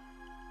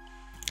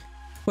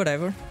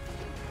 Whatever.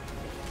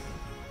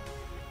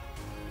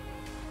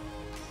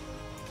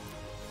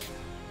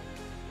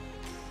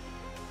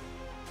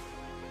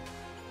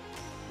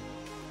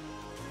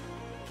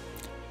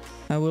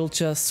 I will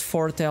just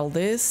foretell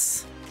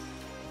this.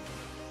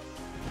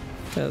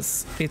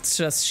 Because it's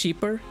just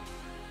cheaper.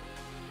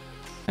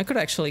 I could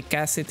actually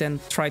cast it and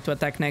try to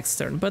attack next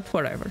turn, but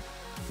whatever.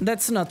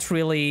 That's not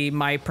really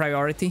my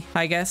priority,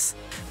 I guess.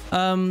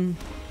 Bind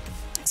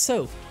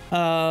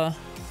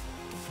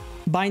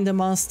the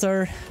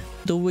monster.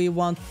 Do we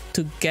want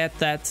to get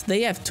that?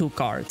 They have 2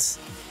 cards.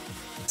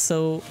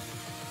 So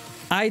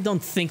I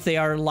don't think they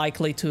are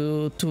likely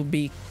to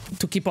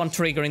keep on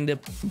triggering the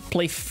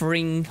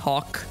Playfring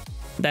Hawk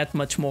that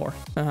much more.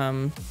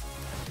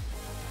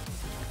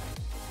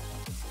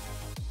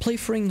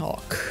 Playfring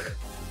Hawk.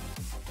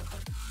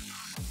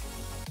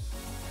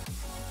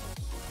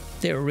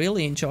 They're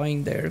really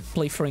enjoying their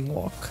Playfring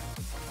walk.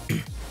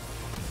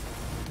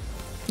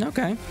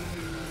 Okay.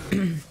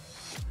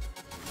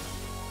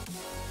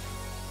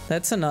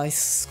 That's a nice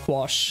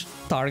squash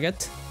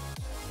target.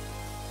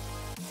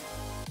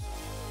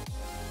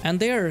 And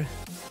they're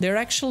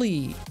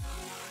actually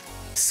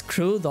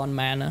screwed on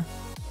mana.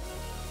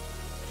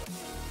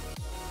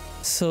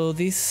 So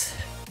this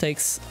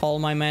takes all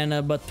my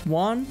mana but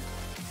 1.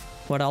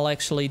 What I'll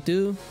actually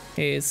do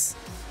is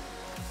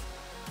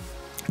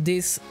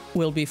this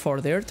will be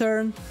for their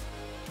turn.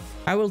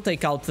 I will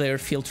take out their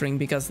filtering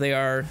because they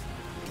are...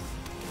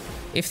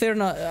 If they're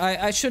not...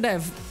 I should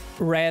have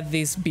read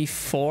this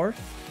before,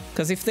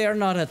 because if they are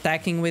not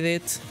attacking with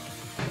it,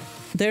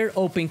 they're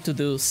hoping to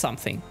do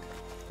something.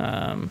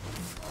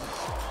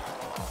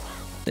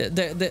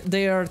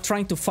 They are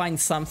trying to find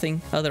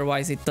something,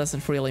 otherwise it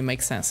doesn't really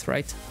make sense,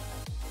 right?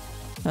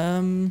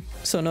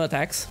 So no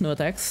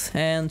attacks,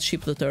 and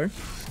ship the turn.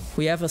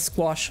 We have a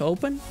squash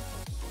open,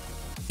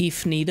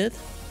 if needed.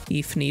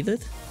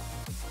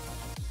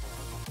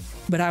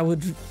 But I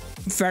would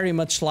very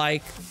much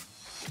like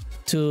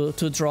to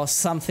draw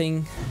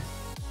something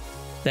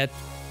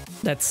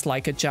that's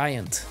like a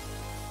giant.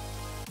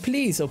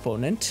 Please,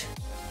 opponent.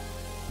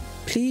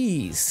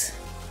 Please.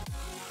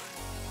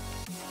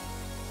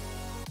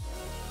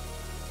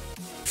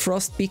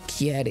 Frostpeak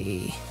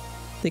Yeti.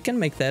 They can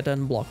make that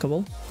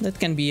unblockable. That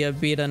can be a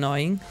bit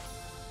annoying.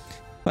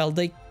 Well,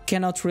 they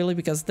cannot really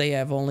because they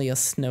have only a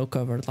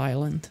snow-covered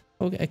island.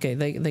 Okay,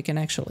 they can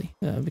actually,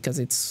 because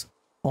it's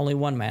only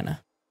 1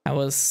 mana. I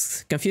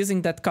was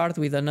confusing that card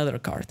with another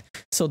card.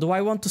 So do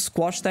I want to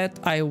squash that?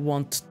 I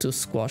want to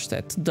squash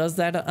that. Does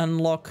that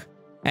unlock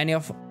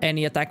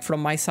any attack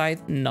from my side?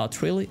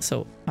 Not really.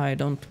 So I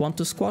don't want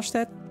to squash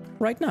that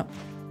right now.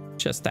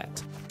 Just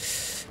that.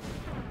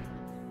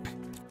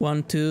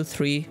 1, 2,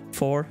 3,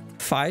 4,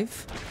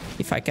 5.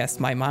 If I cast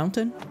my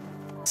mountain.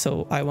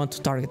 So I want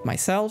to target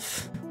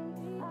myself.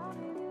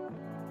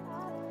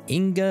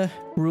 Inga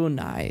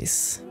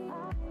Runais.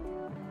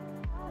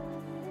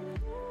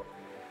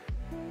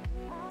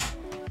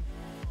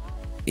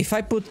 If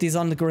I put this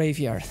on the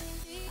graveyard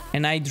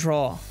and I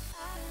draw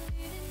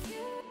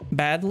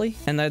badly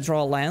and I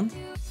draw land,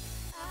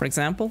 for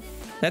example,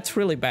 that's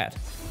really bad.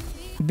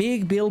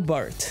 Big Bill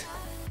Burt.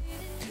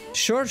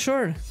 Sure.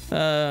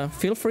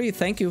 Feel free.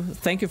 Thank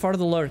you for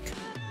the lurk.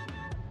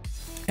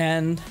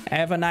 And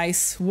have a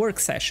nice work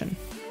session.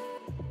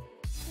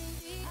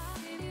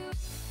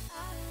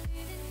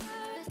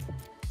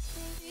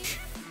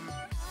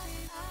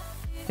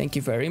 Thank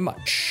you very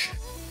much.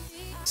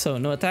 So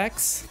no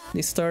attacks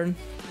this turn.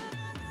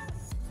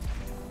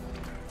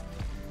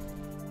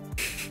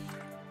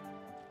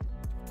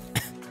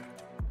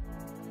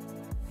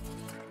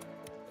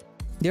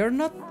 They're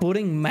not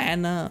putting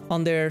mana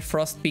on their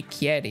Frostpeak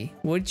Yeti,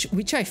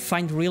 which I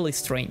find really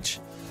strange,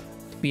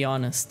 to be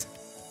honest.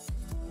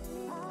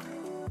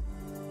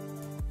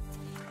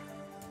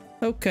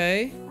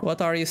 Okay,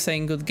 what are you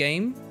saying? Good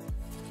game?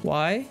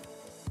 Why?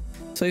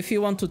 So if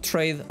you want to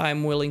trade,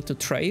 I'm willing to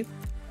trade.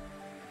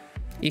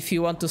 If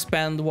you want to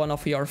spend one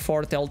of your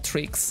foretell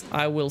tricks,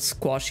 I will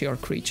squash your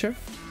creature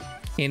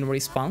in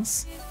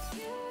response.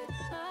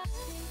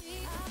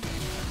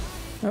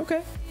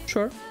 Okay,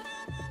 sure.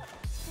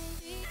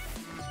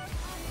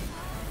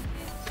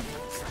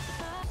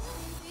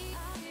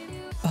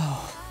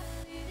 Oh,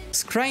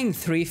 scrying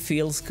 3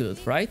 feels good,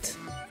 right?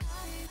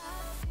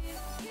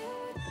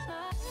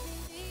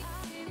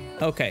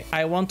 Okay,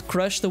 I want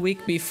Crush the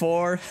Week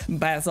before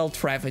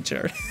Basalt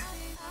Ravager.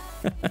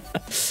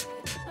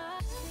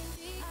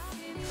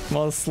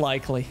 Most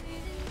likely.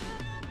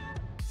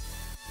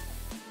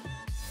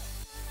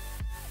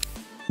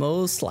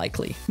 Most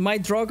likely. My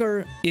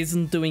Draugr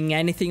isn't doing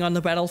anything on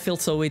the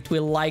battlefield, so it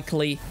will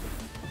likely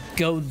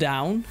go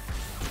down.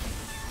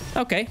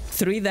 Okay,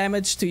 3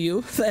 damage to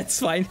you. That's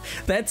fine.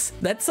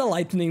 That's a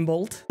lightning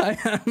bolt.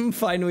 I'm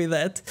fine with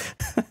that.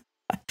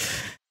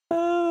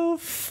 Oh,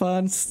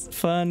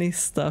 funny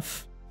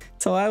stuff.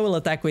 So I will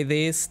attack with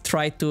this,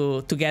 try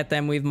to get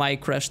them with my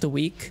Crush the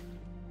Week.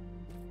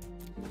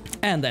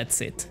 And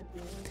that's it.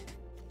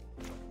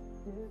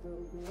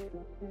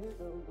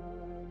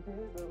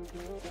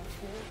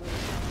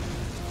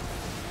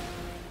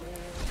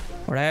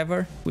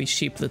 Whatever, we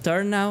ship the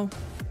turn now.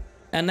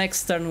 And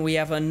next turn we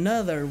have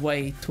another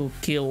way to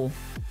kill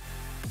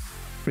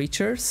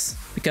creatures,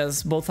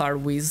 because both are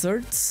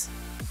wizards.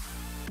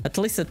 At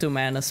least a 2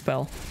 mana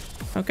spell.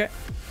 Okay.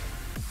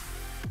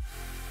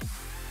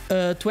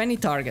 20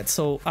 targets,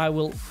 so I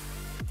will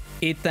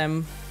hit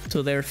them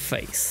to their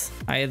face.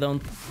 I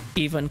don't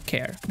even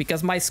care,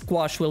 because my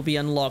squash will be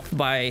unlocked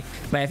by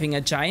having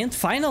a giant.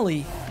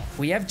 Finally,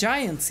 we have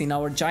giants in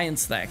our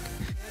giants deck.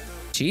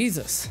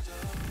 Jesus.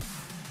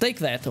 Take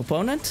that,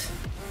 opponent.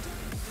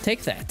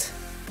 Take that.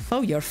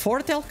 Oh, your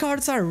foretell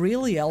cards are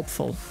really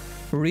helpful.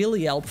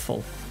 Really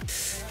helpful.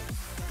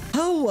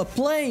 Oh, a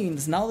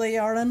plains! Now they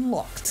are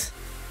unlocked.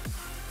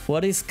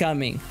 What is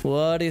coming?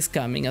 What is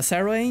coming? A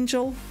Sarrow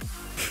Angel?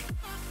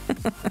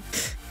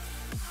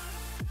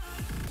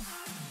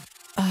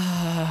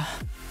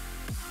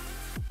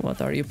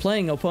 What are you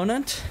playing,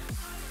 opponent?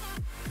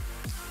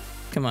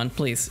 Come on,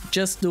 please.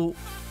 Just do...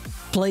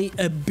 Play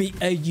a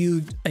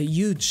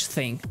huge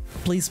thing.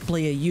 Please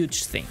play a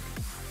huge thing.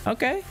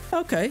 Okay,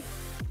 okay.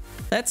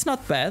 That's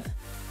not bad.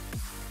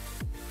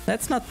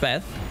 That's not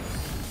bad.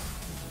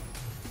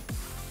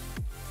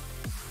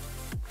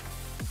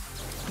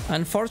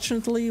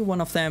 Unfortunately, one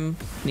of them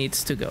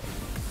needs to go.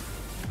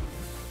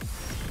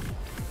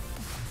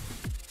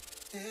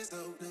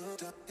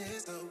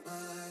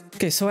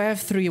 Okay, so I have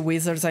 3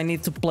 wizards. I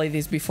need to play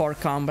this before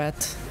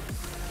combat.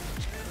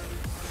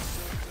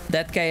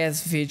 That guy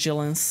has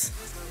vigilance.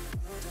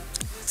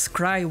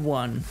 Scry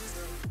 1.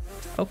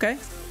 Okay.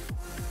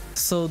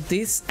 So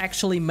this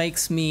actually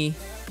makes me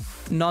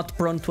not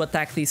prone to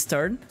attack this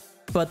turn,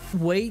 but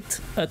wait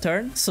a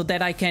turn so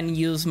that I can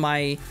use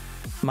my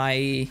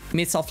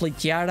Mist of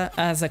Ligiara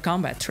as a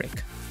combat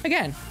trick.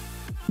 Again,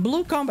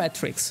 blue combat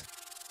tricks.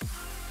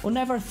 Who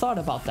never thought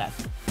about that?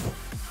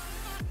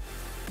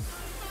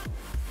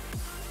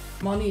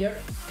 Come on here.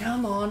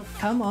 Come on,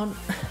 come on.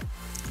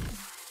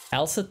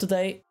 Elsa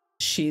today,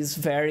 she's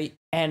very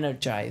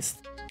energized.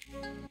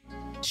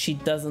 She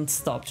doesn't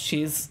stop.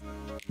 She's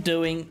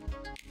doing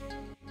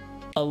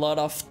a lot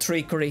of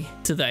trickery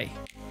today.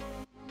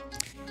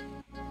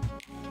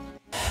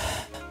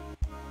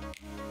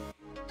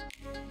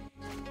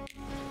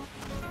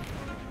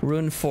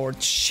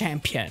 Runeforge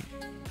champion.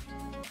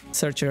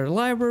 Search your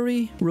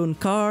library, rune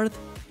card.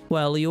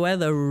 Well, you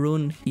had a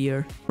rune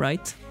here,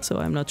 right? So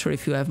I'm not sure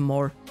if you have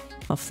more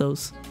of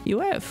those. You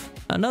have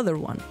another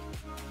one.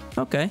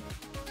 Okay.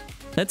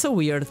 That's a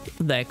weird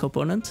deck,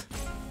 opponent.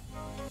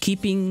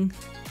 Keeping...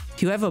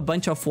 You have a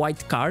bunch of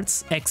white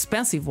cards,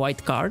 expensive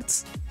white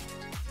cards,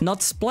 not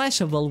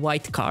splashable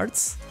white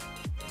cards.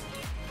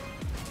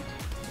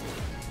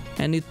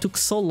 And it took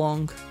so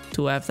long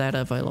to have that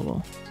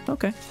available.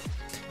 Okay.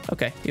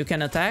 Okay, you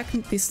can attack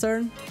this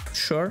turn,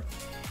 sure.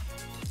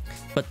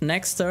 But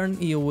next turn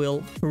you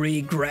will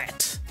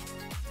regret.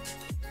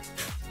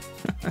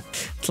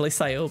 At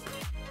least I hope.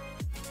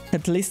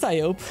 At least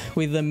I hope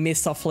with the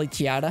Mist of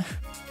Ligiara.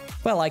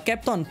 Well, I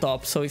kept on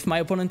top, so if my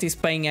opponent is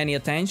paying any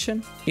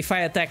attention, if I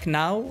attack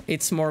now,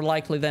 it's more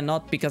likely than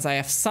not because I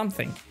have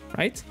something,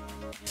 right?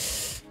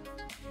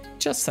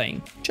 Just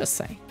saying, just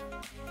saying.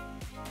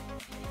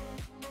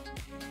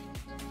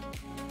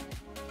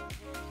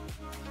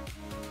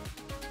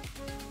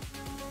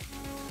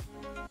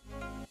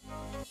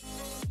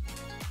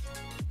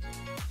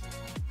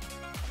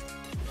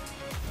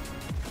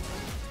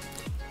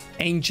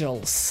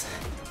 Angels.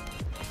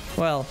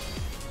 Well,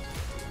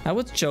 I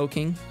was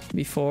joking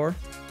before.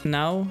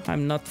 Now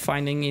I'm not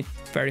finding it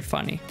very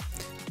funny.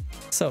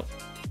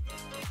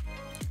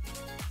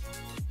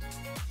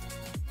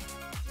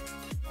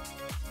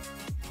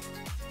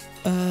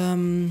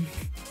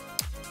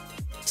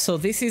 So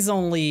this is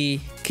only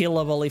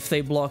killable if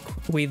they block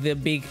with the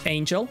big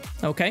angel.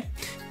 Okay,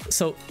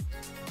 so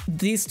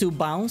these two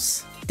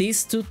bounce,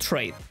 these two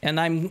trade, and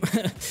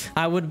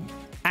I would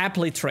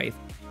happily trade,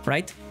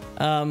 right?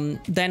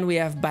 Then we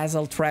have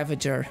Basalt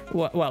Ravager.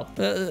 Well,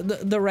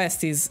 the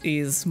rest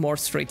is more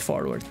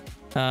straightforward.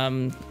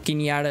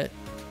 Kinyara,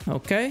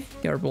 okay,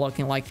 you're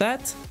blocking like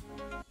that.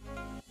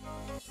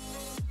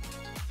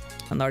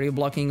 And are you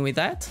blocking with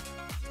that?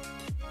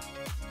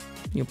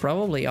 You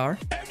probably are.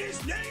 And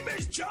his name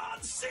is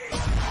John C.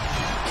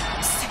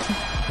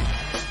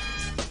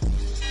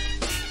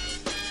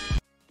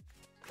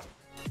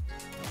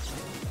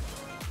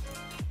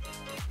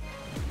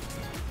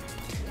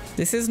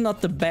 This is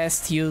not the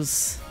best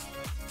use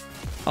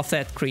of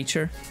that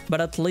creature, but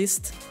at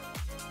least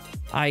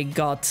I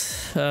got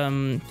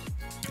to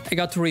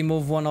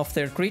remove one of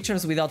their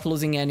creatures without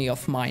losing any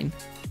of mine.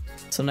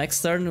 So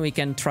next turn we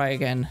can try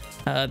again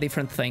a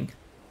different thing.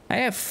 I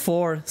have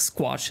 4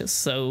 squashes,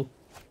 so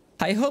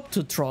I hope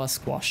to draw a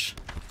squash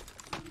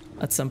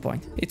at some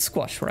point. It's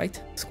squash,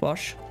 right?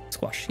 Squash?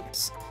 Squash,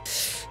 yes.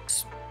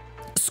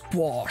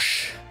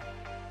 Squash.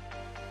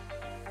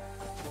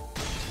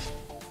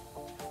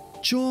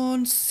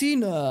 John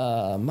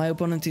Cena. My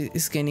opponent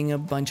is gaining a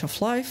bunch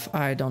of life.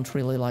 I don't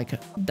really like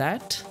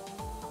that.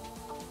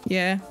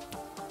 Yeah.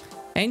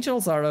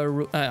 Angels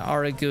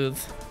are a good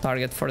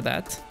target for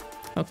that.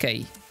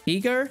 Okay.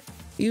 Eager,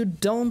 you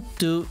don't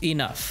do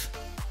enough.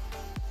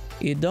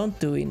 You don't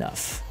do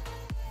enough.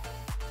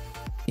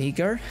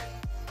 Eager.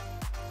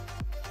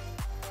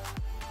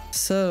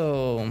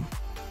 So...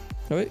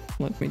 wait,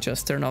 let me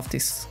just turn off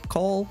this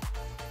call.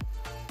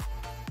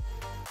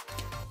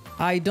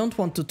 I don't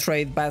want to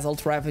trade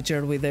Basalt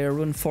Ravager with a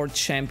Runeforge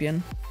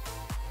champion.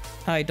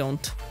 I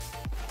don't.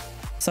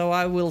 So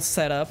I will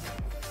set up.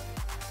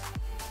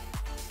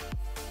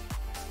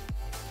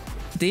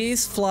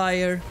 This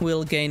flyer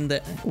will win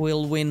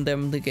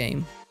them the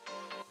game.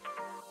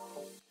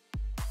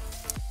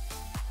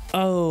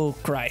 Oh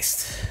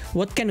Christ.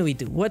 What can we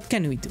do? What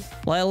can we do?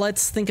 Well,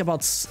 let's think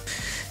about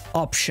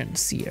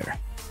options here.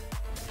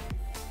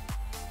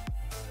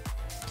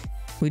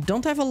 We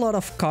don't have a lot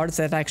of cards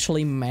that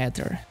actually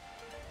matter.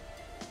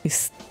 We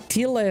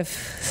still have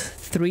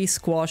 3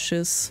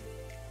 squashes.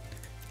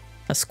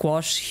 A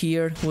squash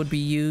here would be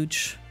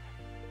huge.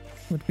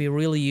 Would be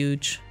really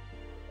huge.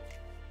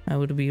 I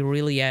would be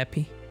really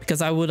happy.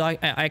 Because I would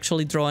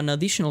actually draw an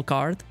additional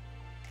card.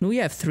 And we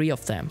have 3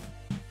 of them.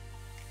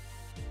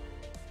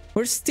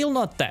 We're still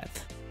not dead.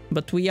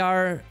 But we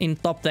are in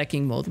top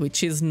decking mode,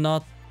 which is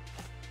not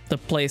the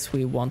place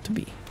we want to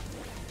be.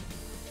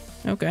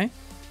 Okay.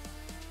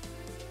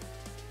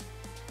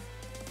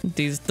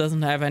 This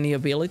doesn't have any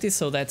ability,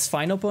 so that's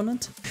fine,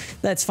 opponent.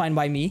 That's fine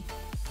by me.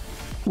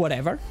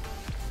 Whatever.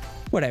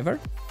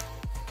 Whatever.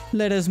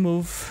 Let us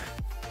move.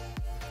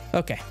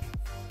 Okay.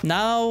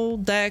 Now,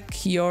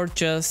 deck, you're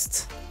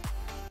just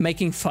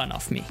making fun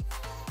of me.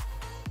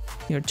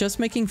 You're just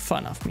making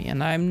fun of me,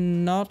 and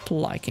I'm not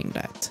liking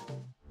that.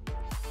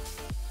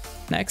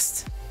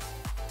 Next.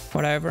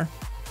 Whatever.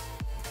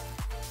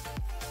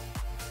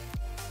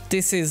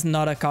 This is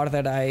not a card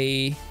that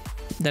I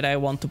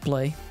want to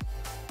play.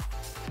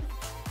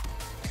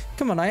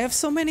 Come on, I have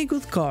so many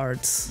good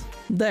cards.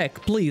 Deck,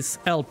 please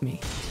help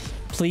me.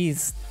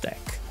 Please, deck.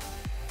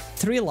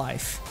 3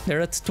 life.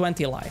 They're at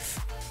 20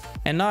 life.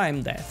 And now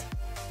I'm dead.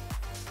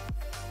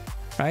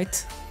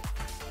 Right?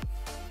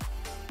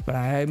 But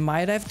I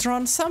might have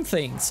drawn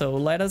something, so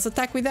let us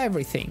attack with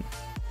everything.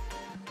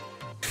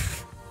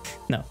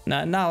 No,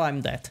 now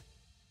I'm dead.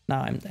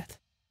 Now I'm dead.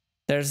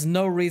 There's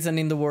no reason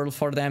in the world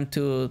for them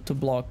to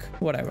block.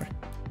 Whatever.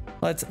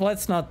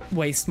 Let's not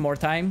waste more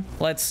time.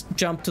 Let's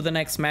jump to the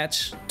next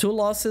match. 2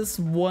 losses,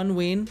 1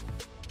 win.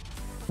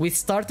 We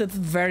started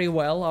very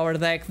well. Our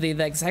deck did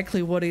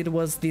exactly what it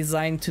was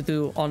designed to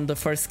do on the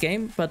first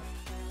game, but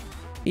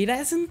it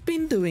hasn't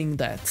been doing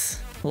that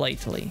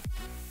lately,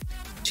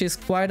 which is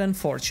quite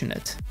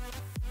unfortunate.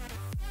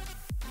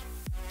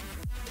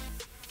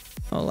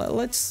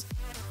 Well, it's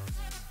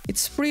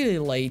pretty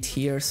late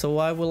here, so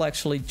I will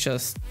actually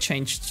just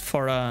change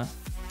for a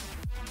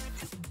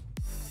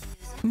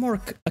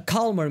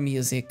calmer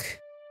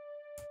music,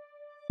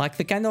 like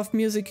the kind of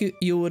music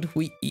you would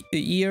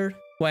hear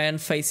when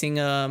facing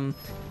a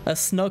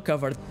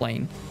snow-covered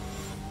plane,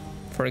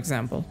 for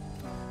example.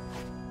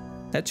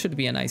 That should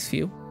be a nice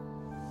view.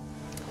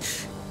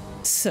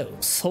 So,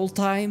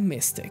 Sultai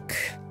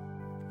Mystic.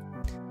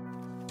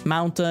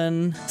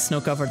 Mountain,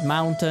 snow-covered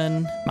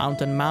mountain,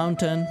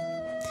 mountain.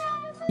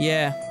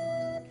 Yeah,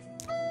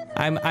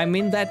 I'm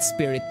in that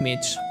spirit,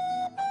 Mitch.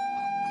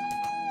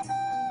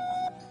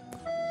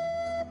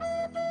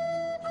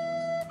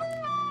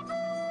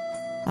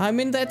 I'm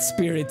in that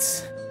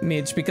spirit,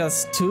 Mitch,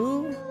 because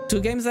two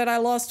games that I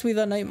lost with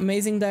an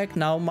amazing deck.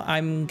 Now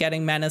I'm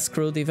getting mana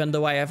screwed, even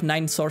though I have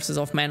 9 sources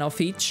of mana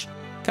of each.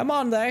 Come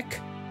on, deck.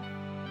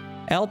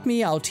 Help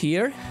me out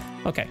here.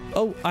 Okay.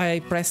 Oh,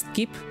 I pressed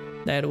keep.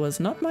 That was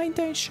not my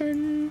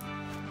intention.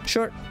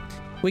 Sure.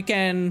 We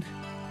can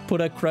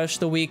put a Crush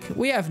the Weak.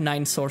 We have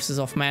 9 sources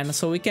of mana,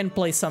 so we can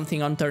play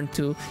something on turn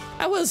 2.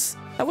 I was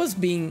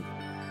being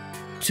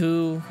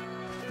too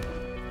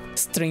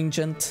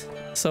stringent,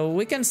 so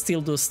we can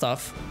still do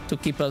stuff to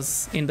keep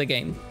us in the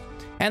game.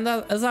 And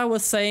as I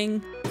was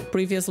saying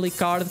previously,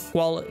 card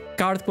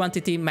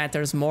quantity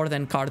matters more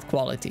than card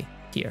quality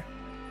here.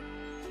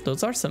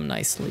 Those are some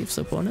nice sleeves,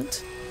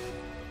 opponent.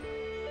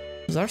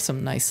 Those are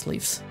some nice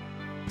sleeves.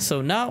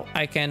 So now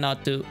I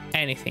cannot do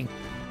anything.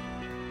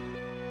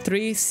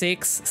 3,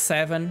 6,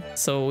 7.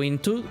 So in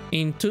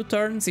two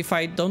turns, if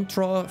I don't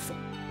draw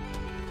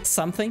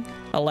something,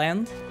 a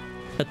land,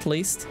 at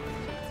least,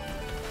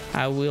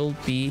 I will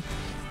be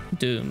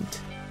doomed.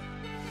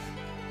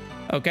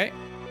 Okay.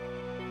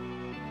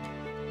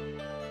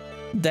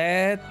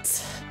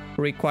 That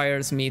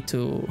requires me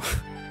to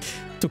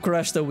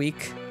crush the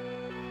weak.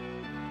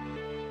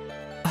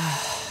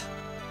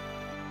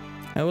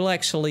 I will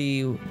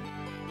actually...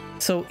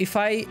 So if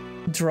I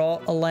draw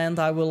a land,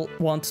 I will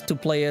want to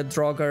play a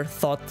Draugr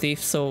Thought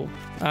Thief, so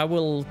I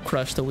will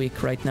crush the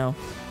weak right now.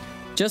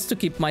 Just to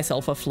keep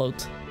myself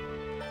afloat.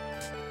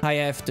 I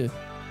have to.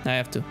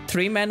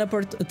 3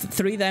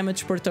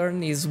 damage per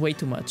turn is way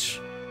too much.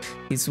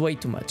 Is way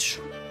too much.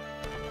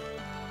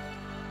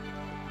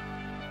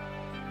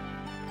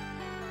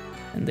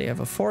 And they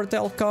have a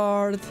Foretell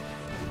card.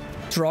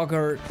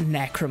 Draugr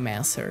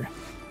Necromancer.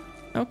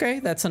 Okay,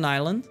 that's an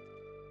island.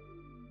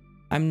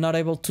 I'm not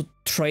able to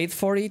trade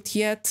for it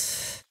yet.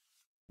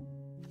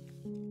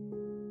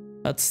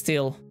 But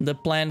still, the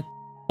plan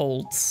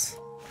holds.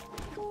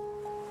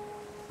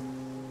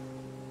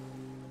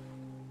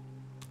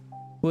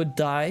 Would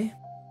die.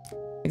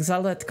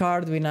 Exile that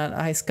card with an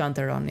ice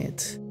counter on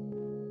it.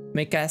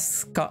 May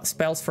cast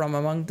spells from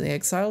among the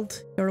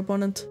exiled your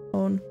opponent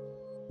own.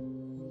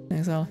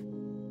 Exile.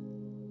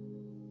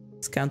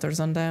 Counters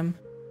on them.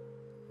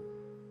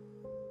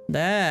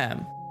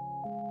 Damn.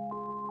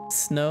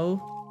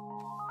 Snow.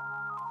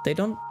 They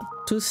don't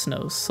do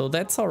snows, so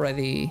that's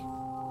already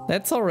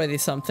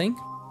something.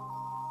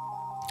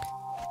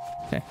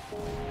 Okay.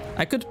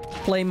 I could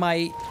play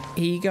my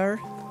Eager.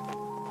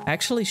 I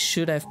actually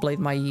should have played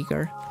my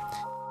Eager,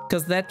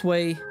 because that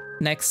way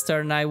next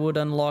turn I would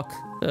unlock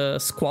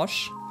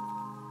Squash.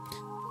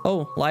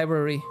 Oh,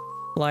 library,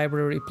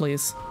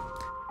 please.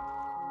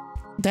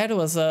 That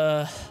was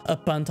a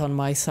punt on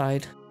my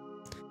side.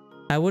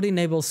 I would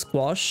enable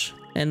Squash,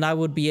 and I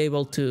would be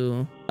able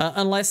to...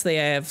 unless they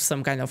have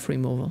some kind of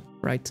removal,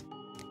 right?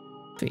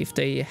 If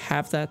they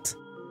have that,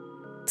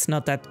 it's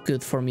not that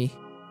good for me.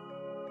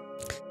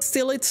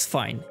 Still, it's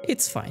fine.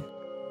 It's fine.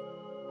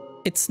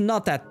 It's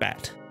not that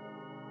bad.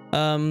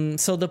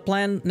 So the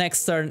plan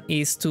next turn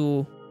is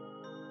to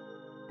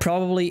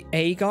probably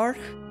Agar.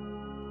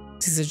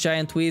 This is a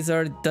giant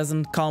wizard,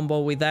 doesn't combo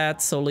with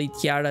that, so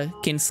Litiara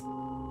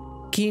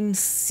Kin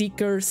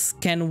Seekers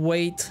can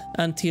wait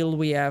until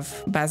we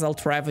have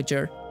Basalt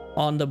Ravager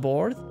on the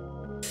board.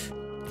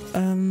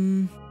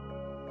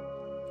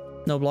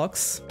 No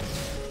blocks.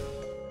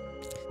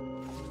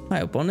 My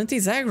opponent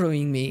is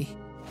aggroing me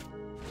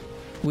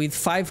with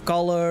 5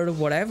 color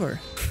whatever.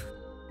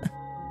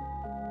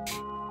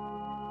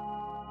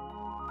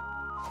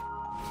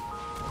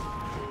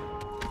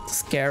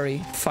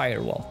 Scary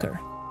Firewalker.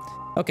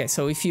 Okay,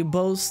 so if you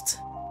boast,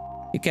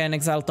 you can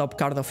exile top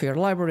card of your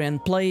library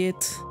and play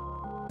it.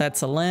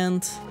 That's a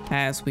land,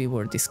 as we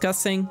were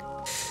discussing.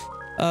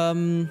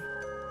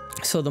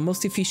 So the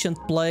most efficient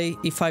play,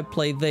 if I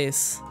play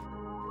this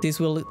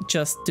will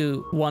just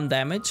do 1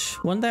 damage.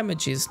 1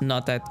 damage is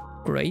not that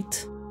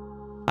great.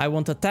 I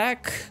won't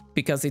attack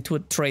because it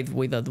would trade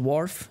with a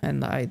dwarf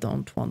and I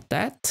don't want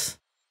that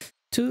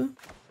too.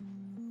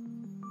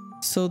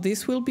 So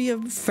this will be a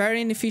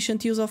very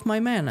inefficient use of my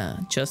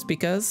mana, just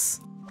because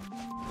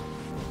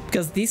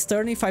this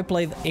turn, if I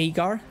played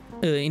Agar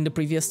in the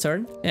previous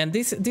turn, and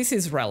this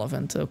is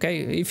relevant,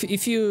 okay?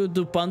 If you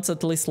do punts,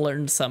 at least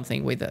learn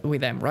something with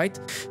them, right?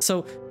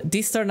 So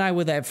this turn I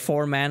would have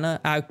 4 mana.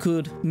 I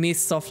could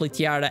miss Softly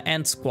Tiara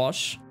and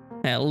Squash,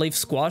 leave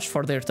Squash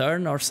for their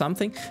turn or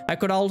something. I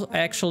could also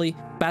actually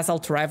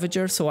Basalt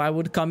Ravager, so I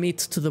would commit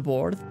to the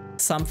board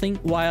something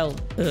while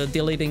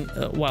deleting,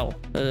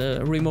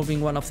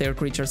 removing one of their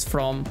creatures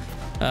from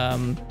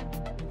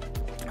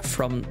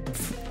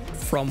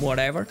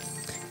whatever.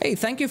 Hey,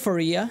 thank you for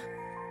Ria.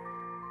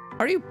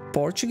 Are you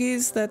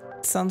Portuguese?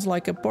 That sounds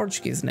like a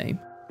Portuguese name.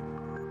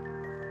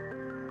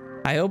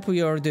 I hope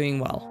you are doing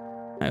well.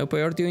 I hope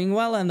you are doing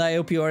well, and I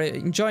hope you are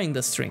enjoying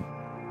the stream.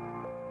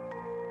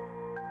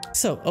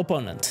 So,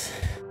 opponent.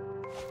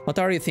 What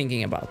are you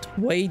thinking about?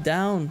 Way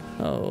down.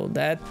 Oh,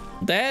 that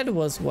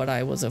was what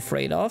I was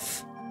afraid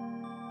of.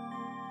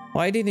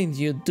 Why didn't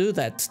you do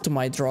that to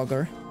my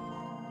Draugr?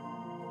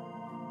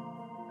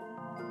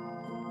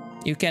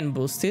 You can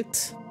boost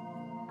it.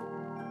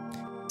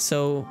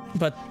 So,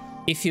 but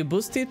if you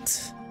boost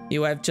it,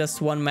 you have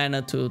just 1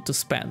 mana to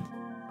spend.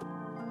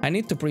 I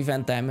need to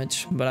prevent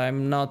damage, but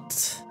I'm not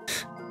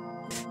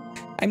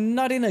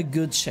in a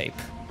good shape,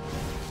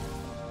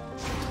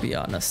 to be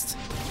honest.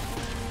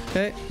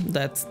 Okay,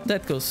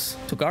 that goes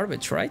to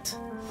garbage, right?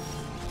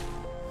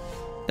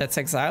 That's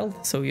exiled,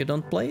 so you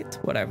don't play it?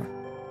 Whatever.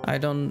 I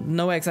don't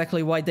know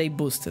exactly why they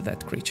boosted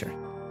that creature.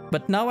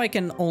 But now I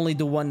can only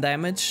do 1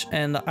 damage,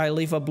 and I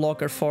leave a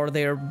blocker for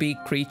their big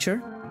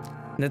creature.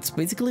 That's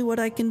basically what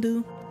I can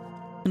do,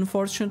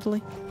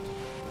 unfortunately.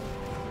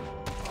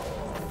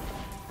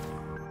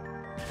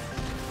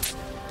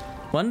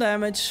 One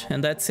damage,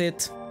 and that's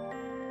it.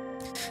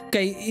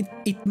 Okay,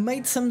 it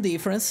made some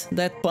difference,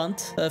 that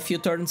punt, a few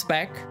turns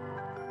back.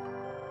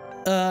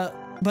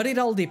 But it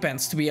all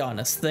depends, to be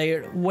honest.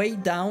 They're way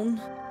down.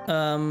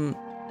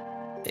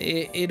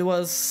 It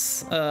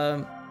was...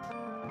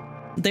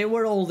 they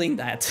were holding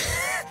that.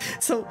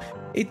 So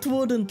it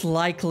wouldn't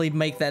likely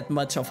make that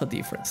much of a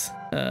difference,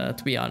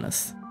 to be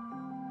honest.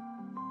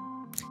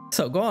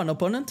 So go on,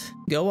 opponent.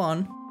 Go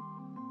on.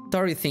 What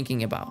are you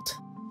thinking about?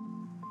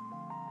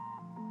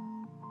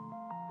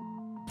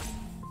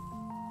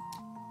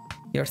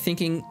 You're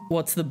thinking,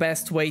 what's the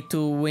best way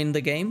to win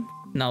the game?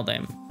 Now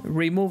then,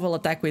 removal,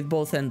 attack with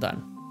both, and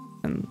done.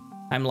 And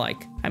I'm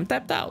like, I'm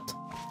tapped out.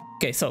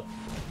 Okay, so,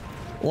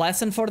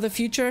 lesson for the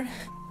future.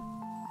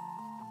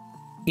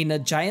 In a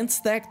Giants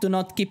deck, do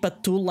not keep a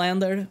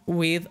 2-lander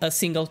with a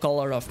single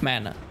color of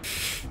mana.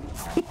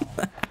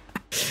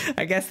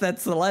 I guess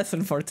that's the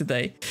lesson for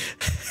today.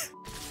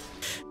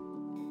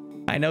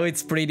 I know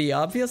it's pretty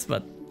obvious,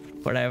 but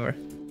whatever.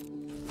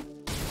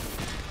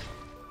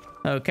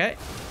 Okay.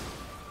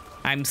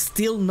 I'm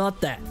still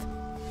not that.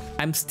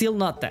 I'm still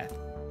not that.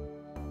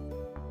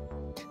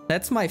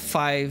 That's my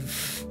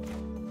 5th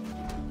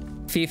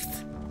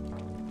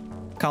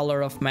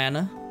color of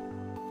mana.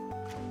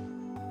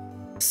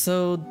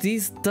 So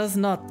this does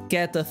not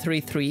get a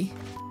 3/3.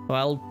 So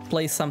I'll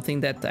play something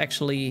that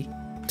actually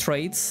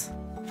trades.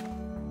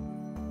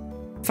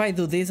 If I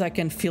do this, I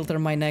can filter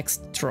my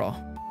next draw.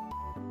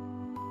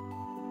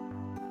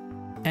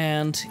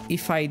 And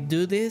if I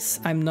do this,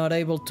 I'm not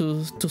able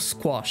to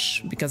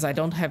squash because I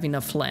don't have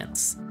enough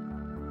lands.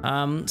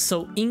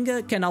 So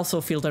Inga can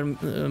also filter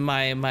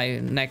my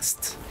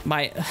next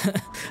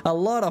a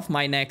lot of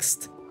my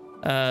next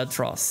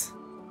draws,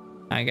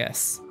 I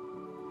guess.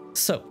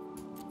 So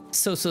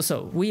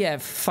we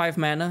have 5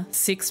 mana.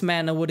 6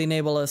 mana would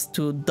enable us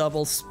to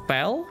double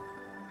spell,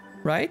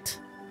 right?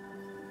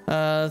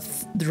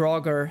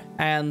 Draugr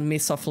and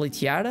Miss of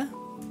Litiara.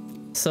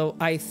 So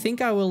I think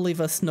I will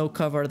leave a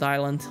snow-covered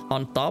island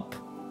on top.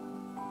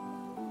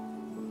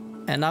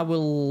 And I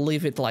will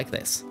leave it like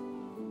this.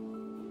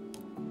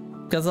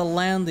 Because a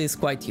land is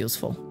quite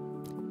useful.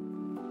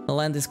 A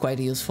land is quite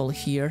useful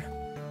here.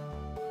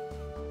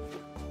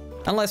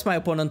 Unless my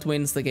opponent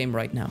wins the game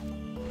right now.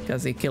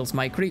 Because he kills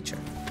my creature.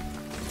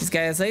 This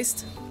guy has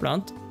aced.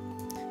 Front.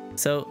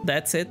 So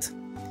that's it.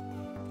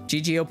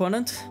 GG,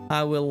 opponent.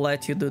 I will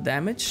let you do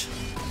damage.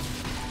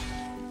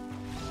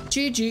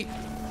 GG.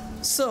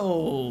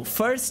 So,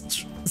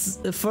 first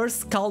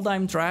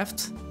Kaldheim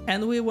Draft,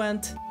 and we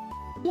went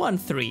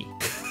 1-3.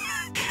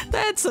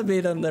 That's a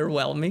bit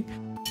underwhelming,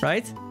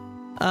 right?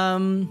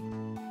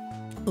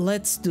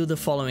 let's do the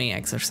following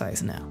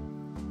exercise now.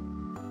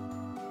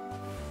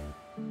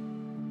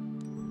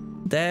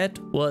 That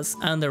was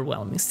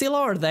underwhelming. Still,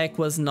 our deck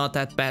was not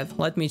that bad.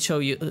 Let me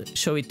show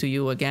it to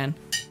you again.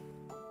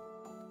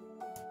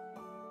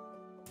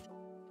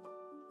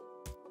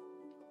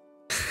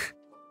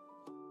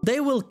 They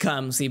will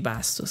come,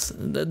 Zebastus.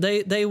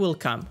 They will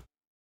come.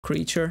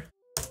 Creature.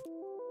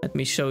 Let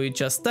me show you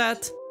just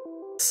that.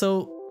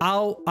 So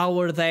how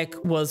our deck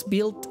was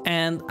built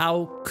and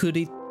how could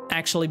it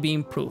actually be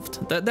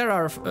improved. There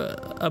are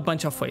a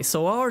bunch of ways.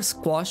 So our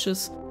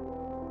squashes,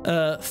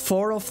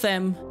 4 of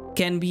them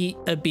can be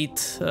a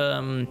bit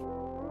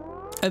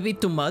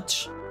too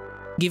much,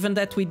 given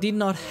that we did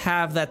not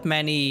have that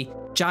many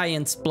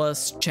giants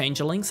plus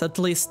changelings, at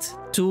least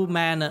 2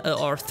 mana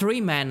or 3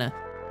 mana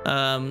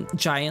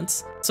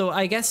giants. So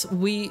I guess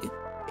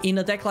in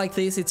a deck like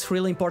this, it's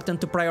really important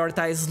to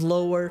prioritize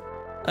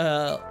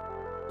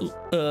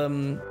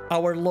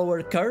our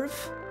lower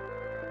curve,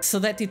 so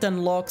that it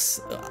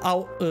unlocks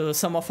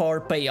some of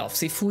our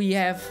payoffs. If we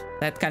have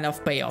that kind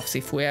of payoffs,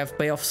 if we have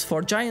payoffs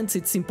for giants,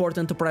 it's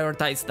important to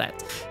prioritize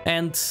that.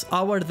 And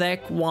our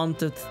deck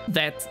wanted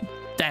that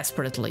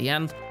desperately,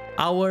 and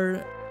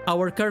our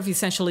curve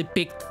essentially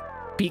peaked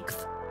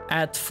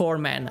at 4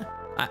 mana.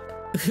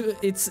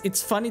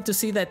 It's funny to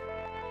see that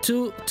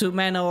 2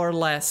 mana or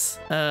less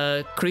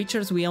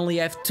creatures, we only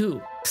have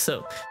 2.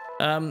 So,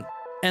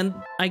 and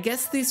I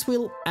guess this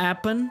will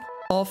happen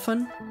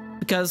often,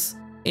 because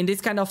in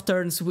this kind of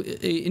turns,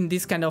 in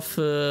this kind of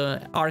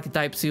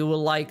archetypes, you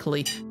will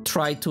likely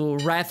try to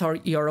wrath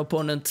your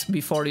opponent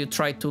before you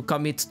try to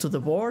commit to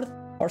the board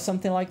or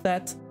something like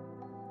that.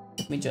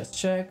 Let me just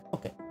check.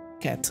 Okay,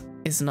 cat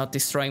is not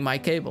destroying my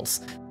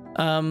cables.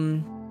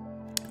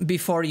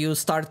 Before you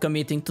start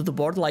committing to the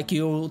board, like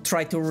you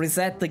try to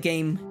reset the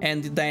game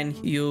and then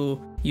you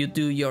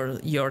do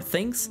your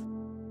things.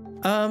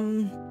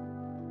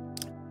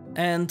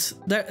 And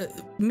the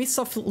Mists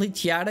of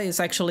Litiara is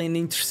actually an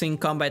interesting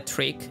combat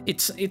trick.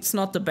 It's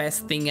not the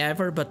best thing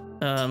ever, but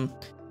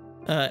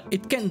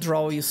it can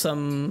draw you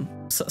some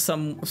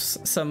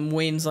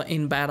wins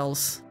in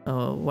battles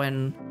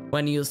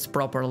when used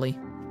properly.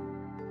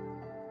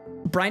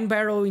 Brine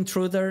Barrow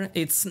Intruder,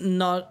 it's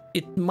not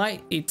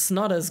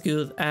as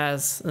good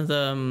as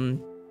the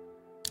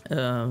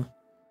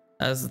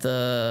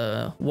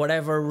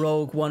whatever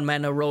rogue 1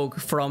 mana rogue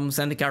from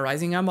Zendikar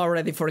Rising. I'm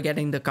already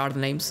forgetting the card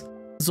names.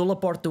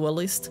 Zulaport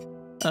Duelist.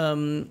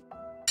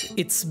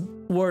 It's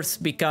worse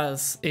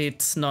because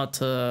it's not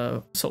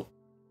so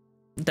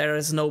there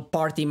is no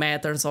party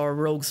matters or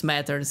rogues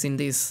matters in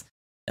this,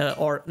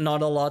 or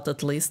not a lot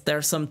at least.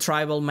 There's some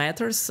tribal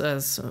matters,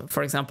 as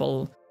for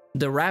example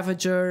the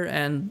Ravager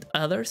and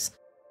others,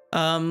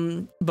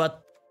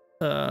 but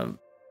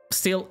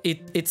still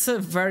it's a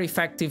very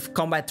effective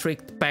combat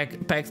trick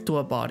packed to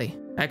a body.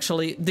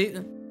 Actually,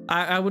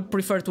 I would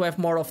prefer to have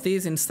more of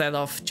these instead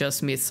of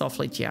just Mists of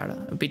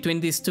Litiara. Between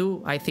these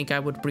two, I think I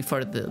would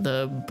prefer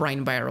the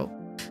Brine Barrow,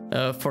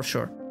 for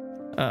sure.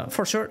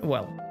 For sure,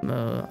 well,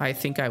 I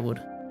think I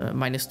would.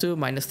 -2,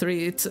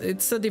 -3,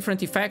 it's a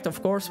different effect,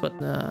 of course, but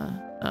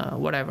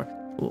whatever.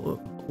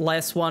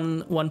 Less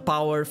one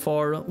power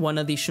for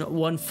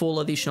one full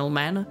additional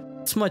mana.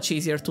 It's much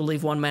easier to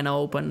leave 1 mana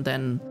open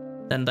than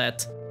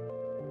that.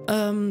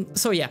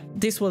 So yeah,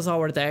 this was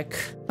our deck.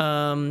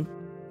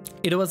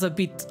 It was a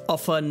bit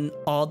of an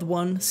odd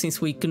one,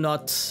 since we could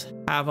not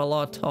have a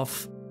lot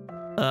of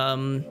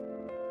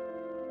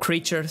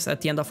creatures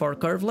at the end of our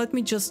curve. Let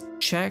me just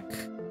check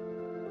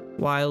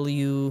while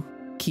you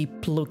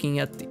keep looking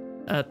at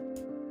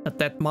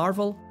that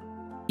marvel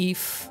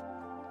if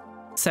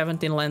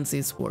 17 lands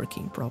is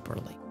working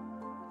properly.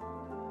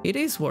 It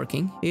is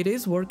working. It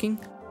is working.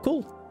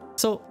 Cool.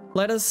 So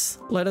let us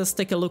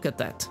take a look at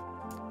that.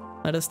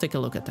 Let us take a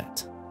look at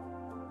that.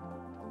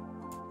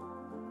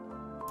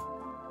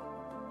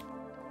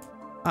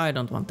 I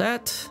don't want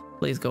that.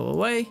 Please go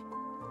away.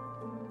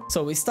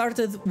 So we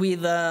started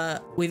with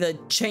a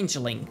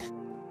changeling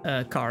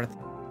card.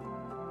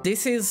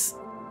 This is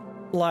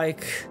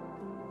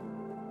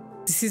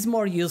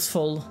more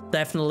useful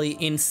definitely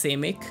in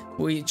Simic,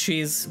 which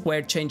is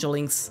where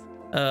changelings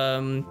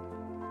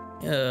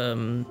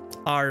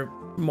are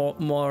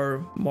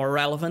more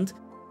relevant.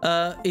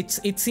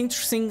 It's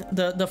interesting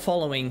the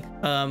following.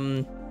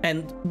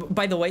 And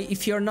by the way,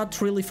 if you're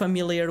not really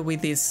familiar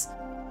with this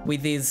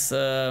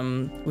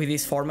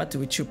format,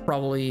 which you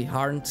probably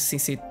aren't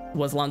since it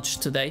was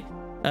launched today,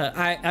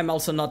 I'm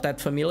also not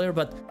that familiar,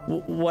 but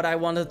what I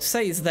wanted to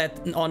say is that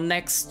on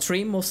next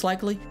stream, most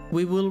likely,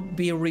 we will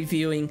be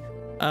reviewing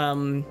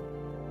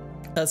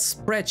a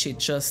spreadsheet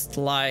just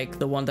like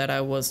the one that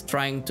I was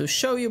trying to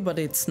show you, but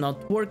it's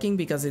not working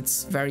because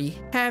it's very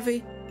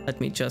heavy. Let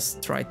me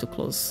just try to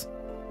close.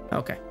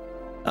 Okay.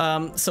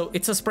 So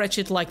it's a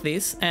spreadsheet like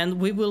this, and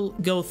we will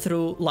go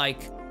through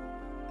like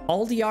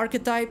all the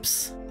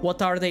archetypes.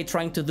 What are they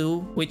trying to do?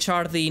 Which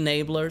are the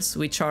enablers?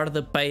 Which are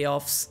the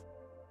payoffs?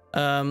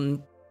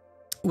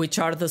 Which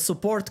are the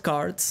support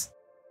cards?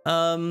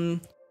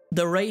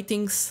 The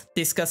ratings,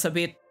 discuss a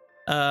bit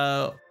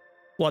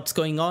what's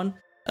going on.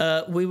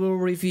 we will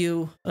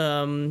review.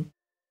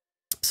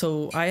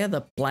 So I had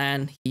a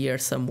plan here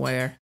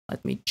somewhere.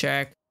 Let me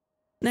check.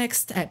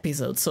 Next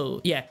episode. So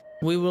yeah,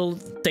 we will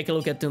take a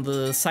look at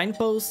the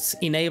signposts,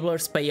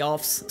 enablers,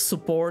 payoffs,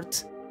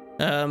 support.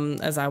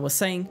 As I was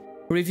saying,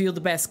 review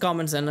the best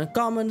commons and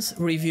uncommons,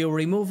 review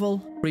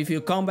removal,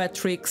 review combat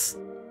tricks,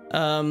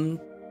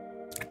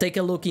 take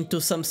a look into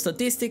some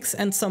statistics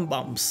and some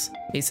bombs,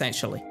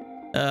 essentially.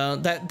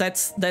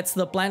 That's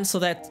the plan, so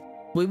that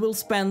we will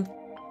spend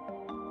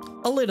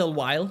a little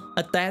while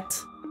at that.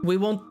 We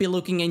won't be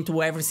looking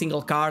into every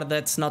single card,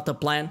 that's not the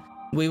plan.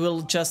 We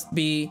will just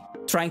be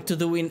trying to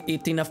do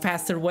it in a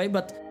faster way,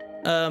 but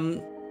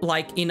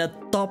like in a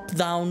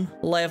top-down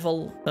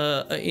level,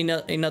 in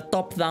a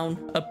top-down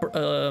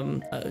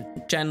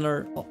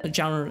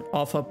genre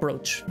of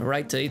approach,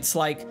 right? It's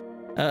like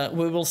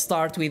we will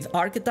start with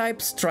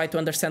archetypes, try to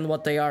understand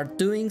what they are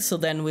doing, so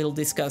then we'll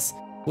discuss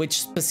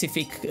which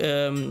specific,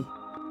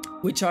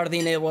 which are the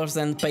enablers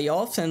and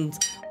payoffs, and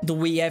do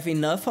we have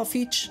enough of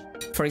each?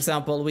 For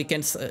example, we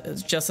can,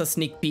 just a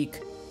sneak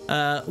peek,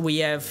 we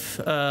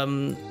have,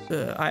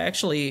 I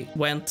actually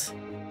went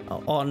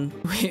on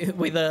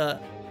with a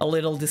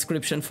little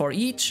description for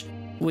each.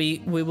 We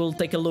will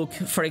take a look,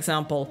 for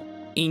example,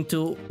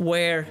 into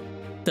where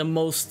the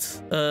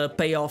most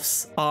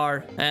payoffs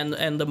are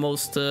and the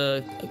most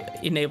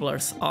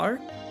enablers are.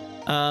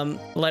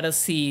 Let us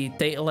see,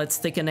 let's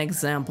take an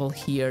example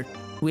here.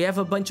 We have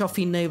a bunch of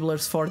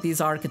enablers for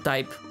this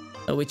archetype,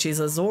 which is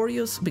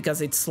Azorius,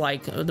 because it's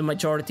like the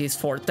majority is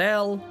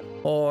Foretell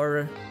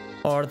or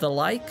the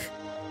like,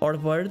 or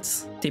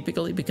birds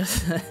typically,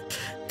 because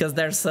because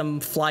there's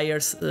some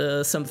flyers,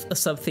 some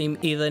sub-theme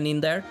hidden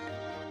in there,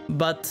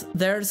 but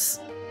there's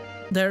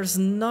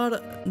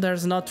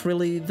not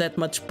really that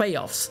much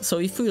payoffs. So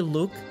if we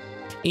look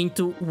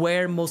into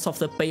where most of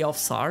the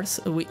payoffs are,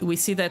 so we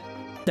see that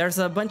there's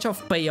a bunch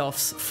of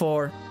payoffs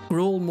for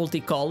Gruul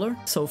multicolor,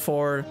 so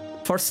for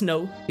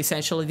snow,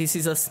 essentially this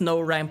is a snow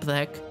ramp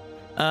deck,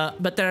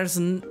 but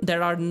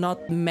there are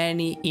not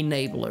many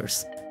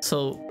enablers.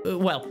 So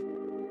well,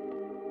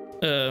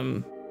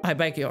 I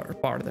beg your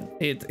pardon,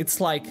 it's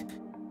like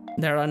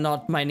there are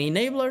not many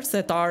enablers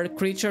that are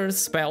creatures,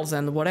 spells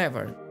and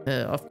whatever.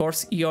 Of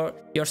course you're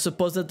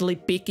supposedly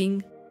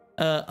picking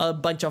a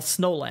bunch of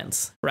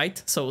snowlands,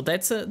 right? So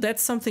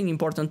that's something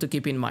important to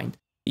keep in mind.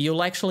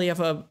 You'll actually have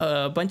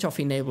a bunch of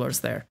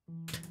enablers there.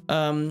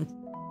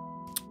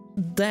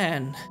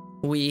 Then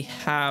we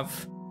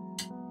have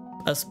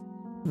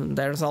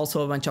there's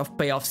also a bunch of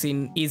payoffs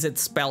in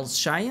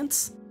Izzet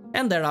Giants,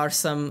 and there are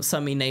some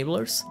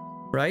enablers,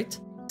 right?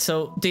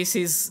 So this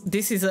is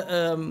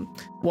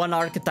one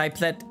archetype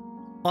that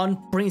on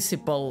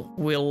principle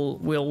will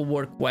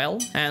work well,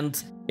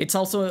 and it's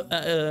also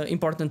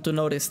important to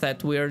notice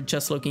that we're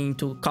just looking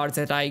into cards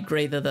that I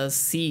graded as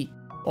C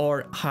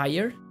or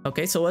higher.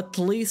 Okay, so at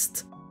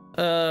least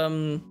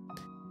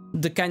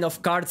the kind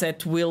of cards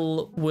that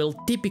will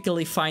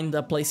typically find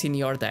a place in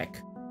your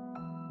deck.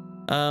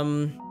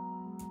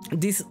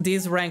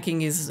 This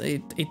ranking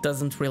it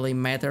doesn't really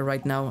matter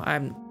right now.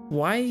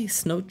 Why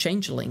Snow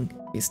Changeling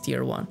is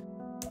tier 1?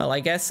 Well,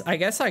 I guess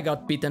I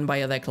got beaten by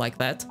a deck like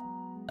that.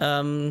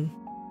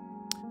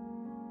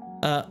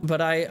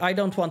 But I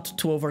don't want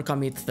to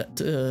overcommit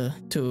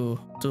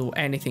to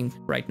anything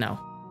right now.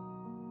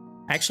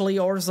 Actually,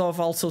 Orzhov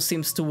also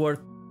seems to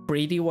work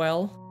pretty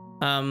well.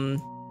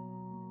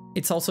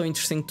 It's also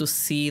interesting to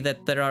see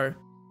that there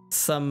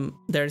is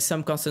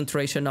some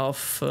concentration of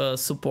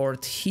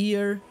support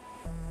here.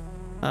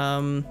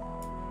 And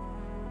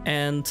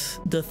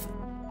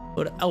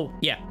oh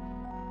yeah,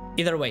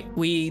 either way,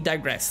 we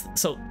digress.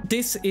 So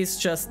this is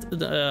just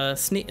the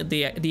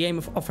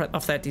aim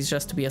of that is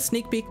just to be a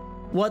sneak peek.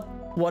 What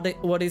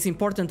is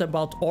important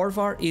about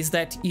Orvar is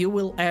that you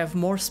will have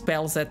more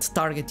spells that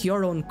target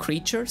your own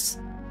creatures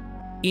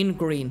in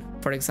green,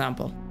 for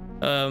example.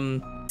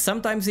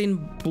 Sometimes in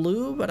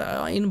blue, but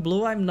in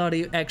blue I'm not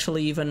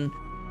actually even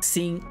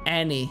seeing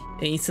any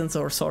instants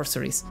or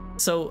sorceries.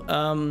 So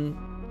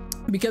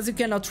because you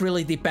cannot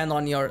really depend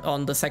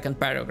on the second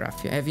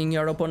paragraph. Having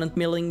your opponent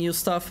milling you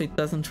stuff, it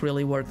doesn't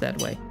really work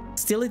that way.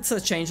 Still, it's a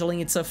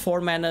changeling. It's a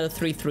 4-mana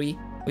 3/3,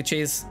 which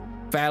is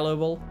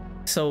valuable.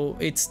 So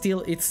it's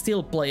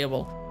still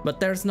playable. But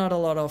there's not a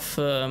lot of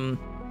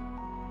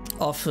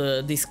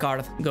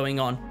discard going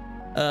on.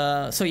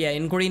 So yeah,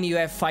 in green you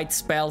have fight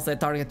spells that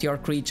target your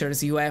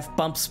creatures. You have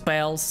pump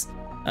spells.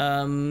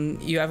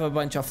 You have a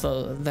bunch of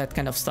that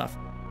kind of stuff.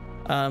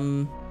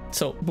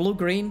 So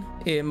blue-green,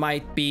 it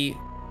might be.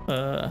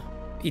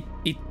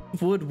 It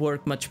would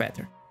work much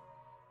better.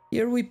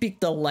 Here we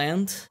picked a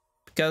land,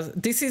 because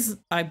this is,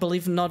 I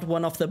believe, not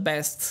one of the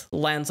best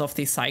lands of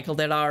this cycle.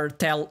 There are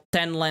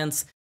 10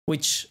 lands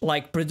which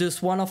like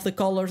produce one of the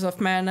colors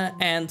of mana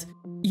and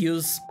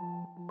use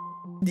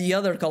the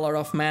other color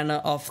of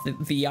mana of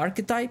the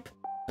archetype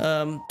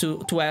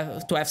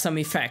to have some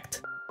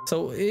effect.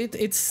 So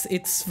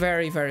it's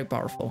very, very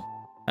powerful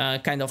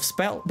kind of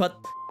spell, but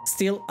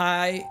still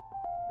I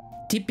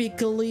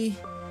typically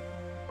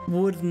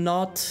would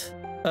not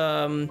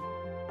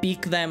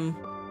pick them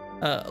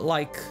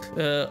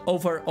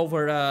over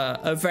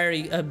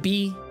a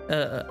B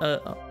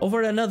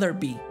over another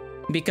B,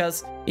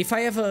 because if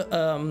I have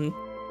a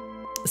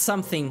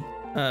something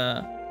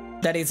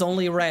that is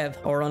only red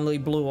or only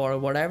blue or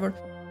whatever,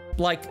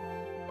 like,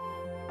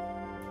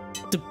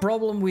 the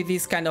problem with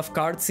these kind of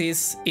cards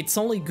is it's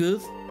only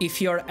good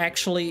if you're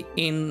actually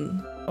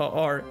in,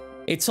 or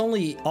it's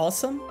only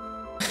awesome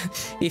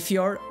if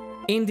you're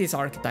in this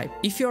archetype.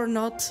 If you're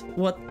not,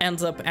 what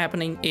ends up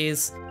happening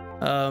is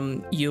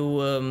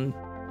you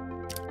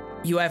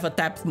have a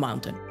tapped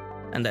mountain,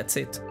 and that's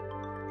it.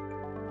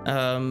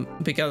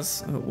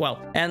 Because, well,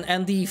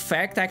 and the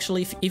effect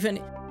actually, even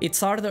it's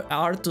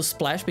hard to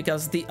splash,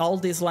 because all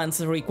these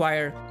lands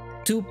require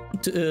two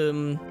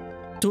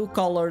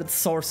colored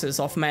sources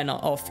of mana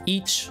of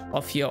each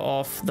of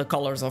the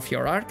colors of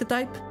your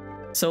archetype.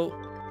 So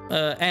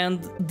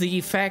and the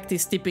effect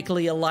is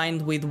typically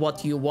aligned with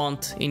what you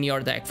want in your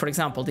deck. For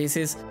example, this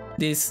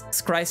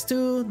scries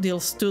 2,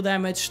 deals 2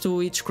 damage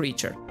to each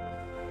creature.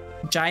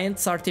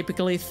 Giants are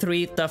typically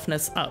 3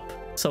 toughness up,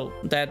 so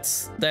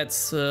that's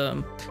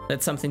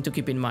something to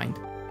keep in mind.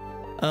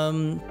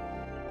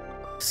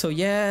 So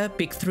yeah,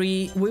 pick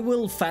 3. We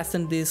will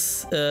fasten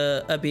this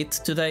a bit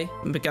today,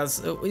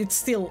 because it's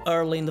still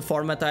early in the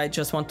format. I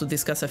just want to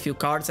discuss a few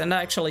cards and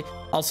actually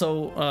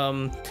also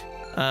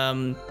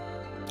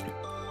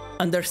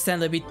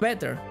understand a bit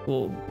better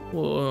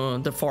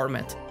the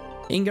format.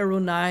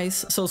 Ingaru,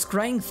 nice. So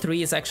scrying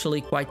 3 is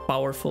actually quite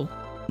powerful.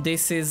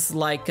 This is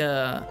like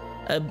a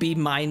B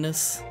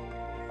minus,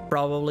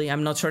 probably.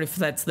 I'm not sure if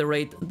that's the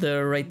rate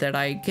that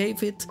I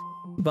gave it,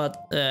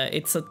 but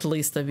it's at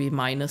least a B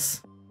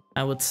minus,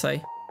 I would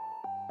say.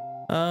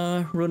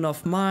 Rune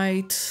of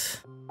Might.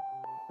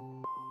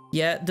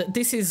 Yeah,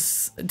 this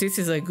is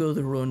a good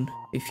rune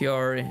if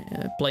you're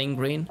playing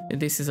green.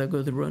 This is a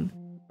good rune,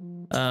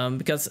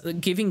 because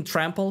giving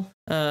trample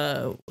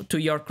to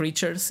your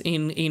creatures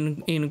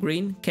in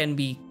green can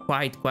be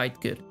quite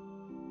good.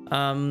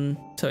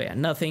 So yeah,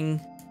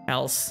 nothing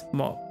else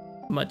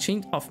much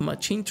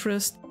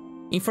interest.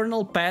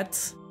 Infernal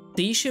Pet.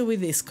 The issue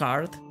with this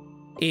card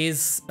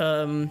is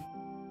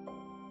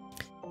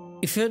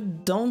if you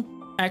don't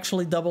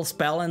actually double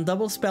spell, and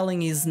double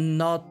spelling is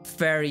not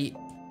very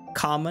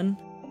common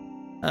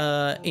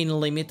in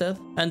limited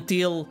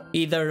until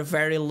either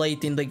very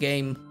late in the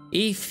game,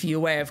 if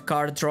you have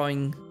card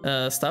drawing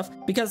stuff,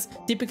 because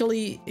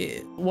typically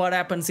what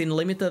happens in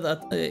limited,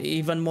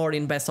 even more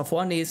in best of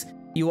 1, is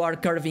you are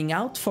curving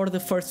out for the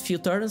first few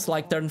turns,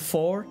 like turn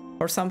 4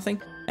 or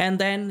something, and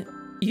then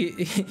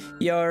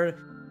you're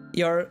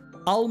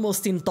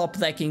almost in top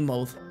decking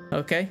mode.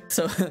 Okay,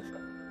 so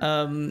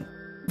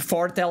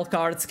foretell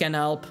cards can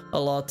help a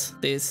lot,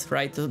 this,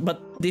 right?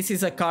 But this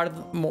is a card,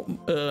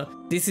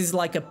 this is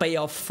like a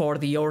payoff for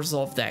the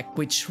Orzhov deck,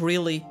 which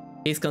really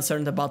is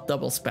concerned about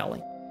double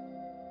spelling.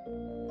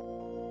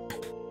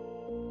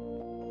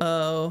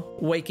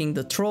 Waking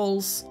the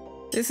Trolls.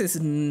 This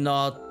is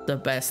not the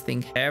best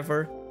thing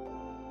ever.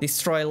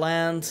 Destroy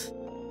land.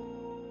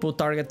 Put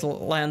target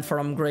land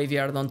from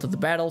graveyard onto the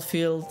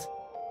battlefield.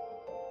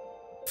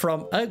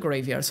 From a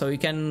graveyard, so you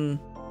can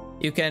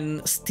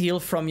steal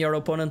from your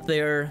opponent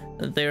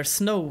their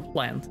snow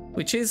land,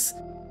 which is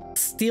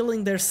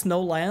stealing their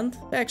snow land.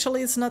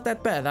 Actually, it's not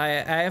that bad.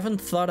 I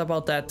haven't thought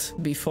about that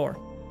before.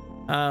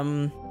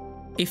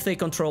 If they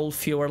control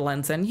fewer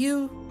lands than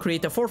you,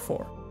 create a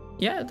 4/4.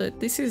 Yeah,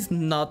 this is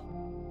not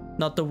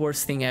the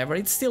worst thing ever.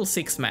 It's still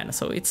 6 mana,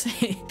 so it's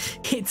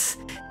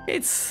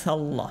it's a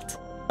lot.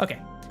 Okay,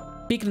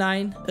 pick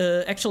 9.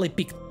 Actually,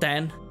 pick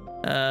 10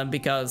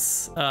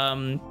 because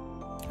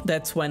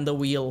that's when the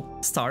wheel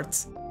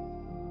starts.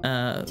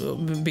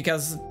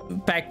 Because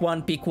pack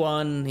 1, pick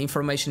 1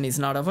 information is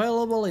not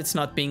available. It's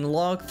not being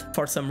logged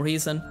for some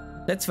reason.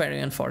 That's very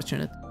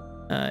unfortunate.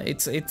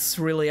 It's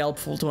really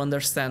helpful to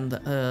understand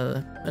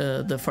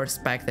the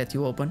first pack that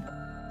you open.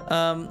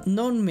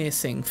 None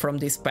missing from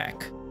this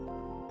pack.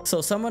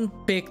 So someone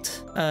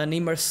picked an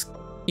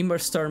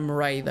Immerstorm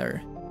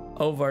Raider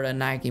over a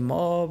Nagi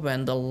Mob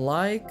and the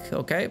like.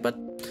 Okay, but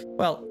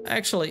well,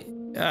 actually,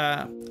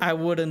 I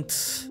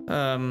wouldn't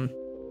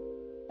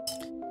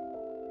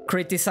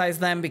criticize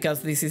them,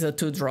 because this is a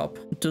 2-drop.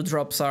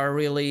 2-drops are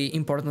really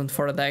important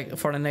for an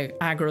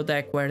aggro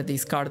deck where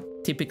this card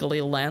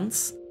typically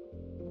lands.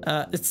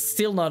 It's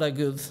still not a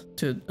good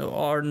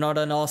or not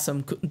an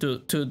awesome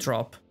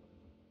 2-drop.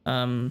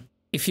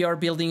 If you're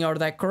building your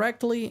deck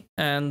correctly,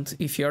 and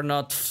if you're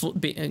not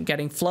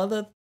getting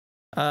flooded,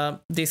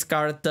 this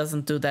card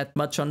doesn't do that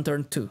much on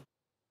turn 2.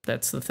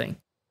 That's the thing.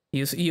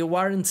 You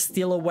aren't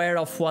still aware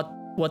of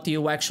what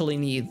you actually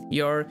need.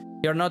 You're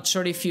not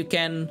sure if you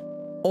can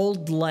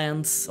hold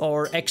lands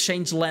or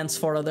exchange lands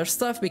for other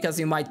stuff, because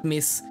you might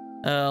miss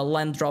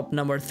land drop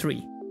number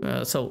 3.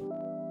 So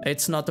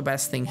it's not the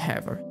best thing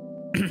ever.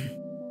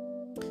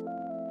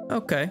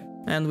 Okay,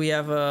 and we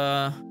have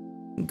a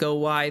go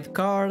wide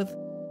card.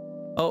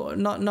 Oh,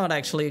 not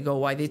actually a go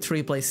wide. It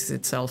replaces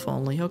itself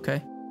only.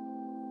 Okay.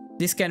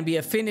 This can be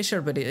a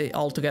finisher, but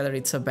altogether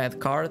it's a bad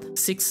card.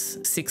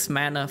 6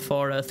 mana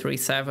for a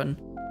 3/7.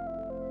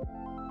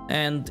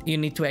 and you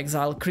need to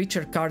exile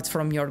creature cards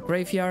from your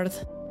graveyard.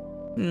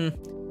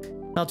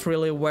 Not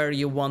really where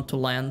you want to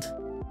land.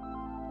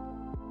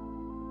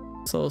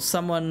 So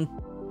someone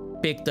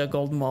picked the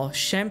Gold Moth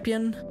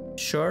Champion,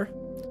 sure.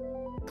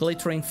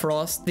 Glittering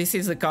Frost, this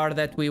is the card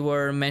that we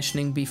were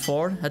mentioning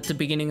before at the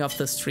beginning of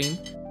the stream.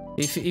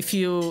 If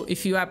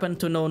you happen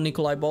to know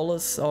Nikolai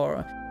Bolas,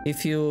 or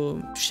if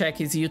you check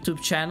his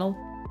YouTube channel,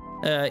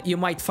 you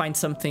might find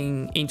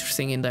something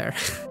interesting in there.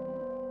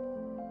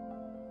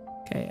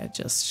 Okay, I'm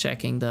just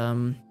checking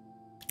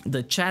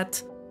the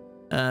chat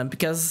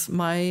because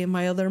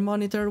my other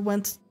monitor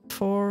went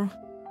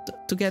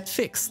to get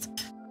fixed.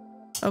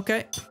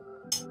 Okay,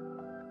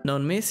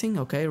 none missing.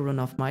 Okay, Rune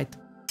of Might.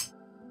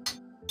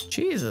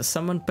 Jesus,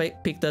 someone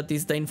picked a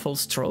Disdainful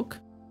Stroke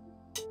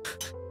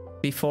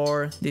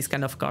before these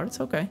kind of cards.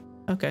 Okay,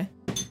 okay,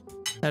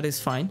 that is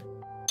fine.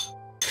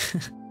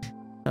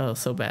 Oh,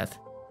 so bad.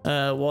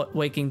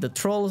 Waking the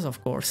Trolls,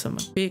 of course,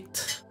 someone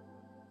picked.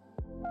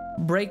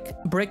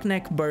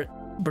 Breakneck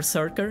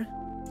Berserker.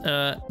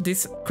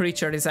 This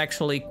creature is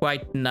actually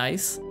quite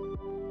nice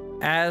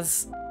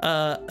as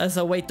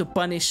a way to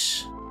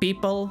punish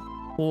people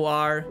who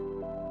are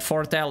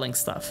foretelling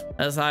stuff,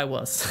 as I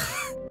was.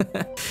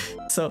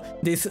 So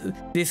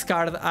this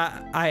card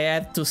I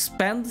had to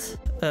spend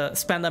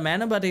a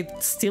mana, but it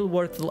still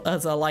worked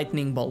as a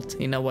lightning bolt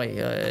in a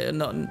way.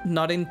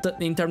 Not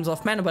in terms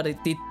of mana, but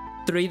it did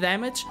 3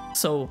 damage.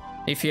 So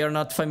if you're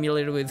not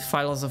familiar with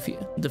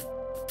the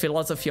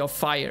philosophy of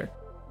fire,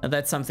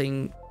 that's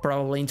something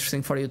probably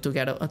interesting for you to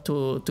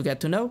get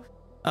to know.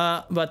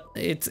 But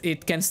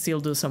it can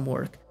still do some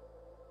work.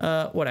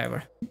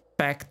 Whatever.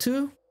 Pack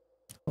 2.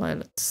 Well,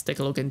 let's take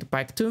a look into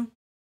pack 2.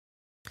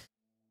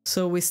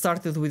 So we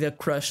started with a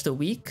Crush the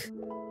Weak,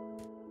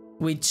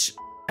 which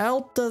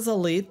helped us a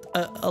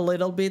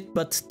little bit,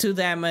 but 2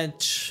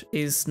 damage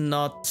is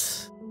not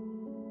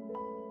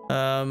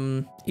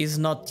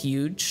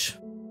huge.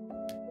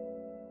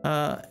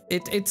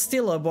 It's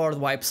still a board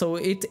wipe, so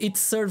it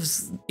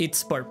serves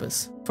its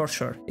purpose for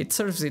sure. It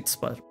serves its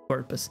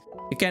purpose.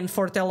 You can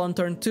foretell on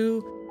turn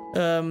 2,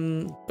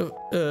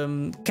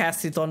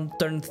 cast it on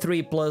turn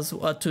 3 plus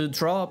a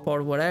 2-drop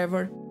or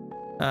whatever,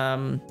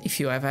 if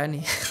you have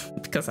any,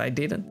 because I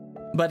didn't.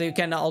 But you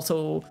can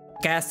also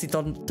cast it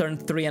on turn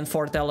 3 and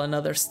foretell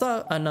another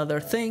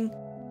thing,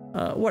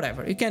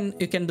 whatever. You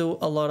can do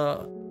a lot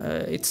of.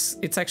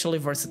 It's actually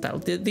versatile.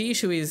 The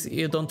issue is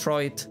you don't draw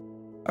it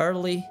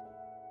early,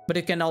 but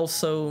you can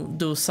also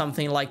do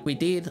something like we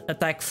did: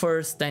 attack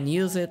first, then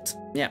use it.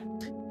 Yeah,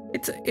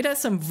 it has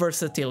some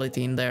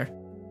versatility in there.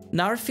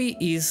 Narfi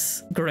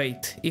is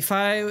great. If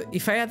I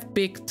had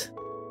picked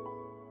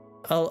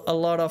a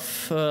lot of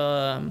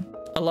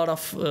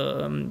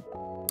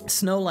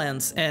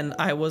snowlands and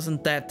I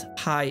wasn't that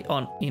high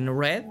in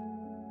red,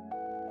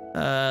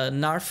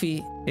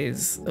 Narfi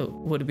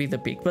would be the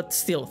pick. But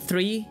still,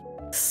 3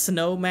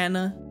 snow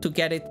mana to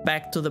get it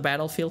back to the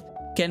battlefield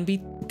can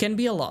be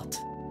a lot.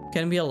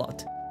 Can be a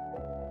lot.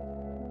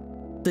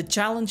 The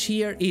challenge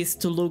here is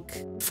to look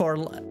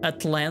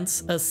at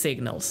lands as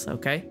signals.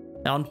 Okay,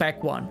 on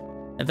pack 1.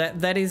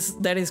 That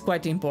is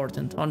quite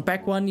important. On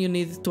pack 1, you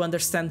need to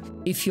understand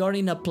if you're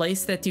in a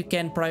place that you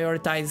can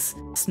prioritize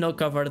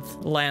snow-covered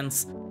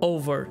lands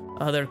over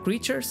other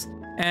creatures,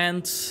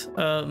 and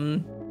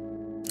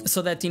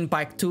so that in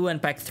pack 2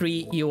 and pack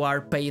 3 you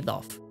are paid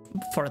off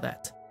for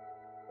that.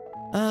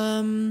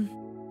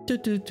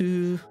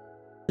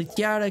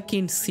 Litiara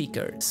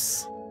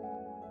Keenseekers.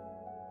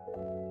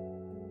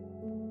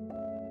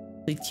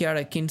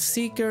 Litiara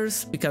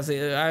Keenseekers, because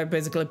I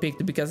basically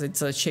picked because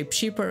it's a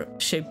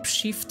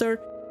shapeshifter,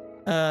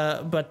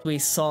 but we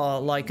saw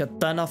like a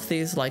ton of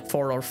these, like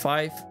 4 or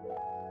 5.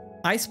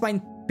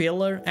 Icespine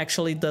Pillar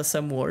actually does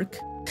some work.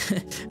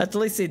 At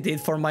least it did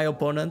for my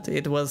opponent.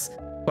 It was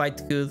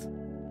quite good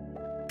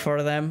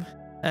for them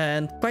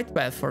and quite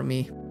bad for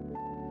me.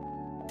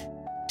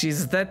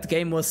 Jeez, that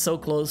game was so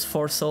close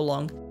for so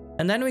long,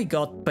 and then we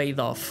got paid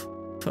off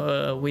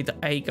with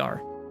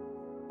Agar.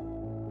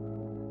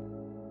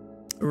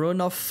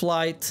 Rune of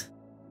Flight.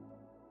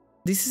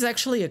 This is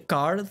actually a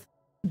card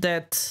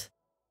that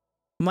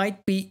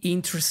might be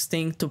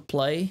interesting to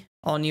play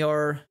on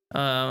your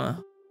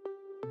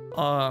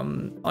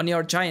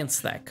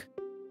Giants deck,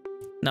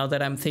 now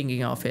that I'm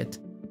thinking of it,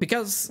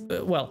 because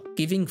well,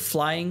 giving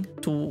flying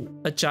to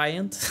a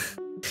giant,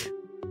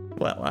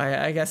 well,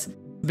 I guess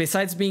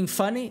besides being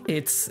funny,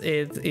 it's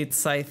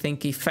I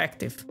think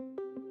effective.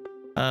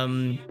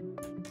 An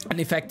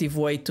effective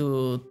way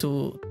to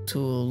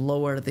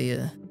lower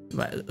the.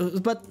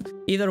 But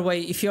either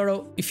way, if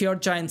your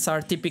giants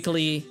are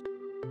typically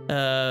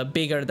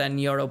bigger than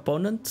your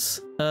opponent's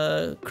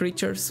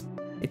creatures,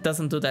 it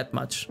doesn't do that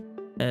much.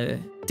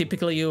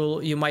 Typically,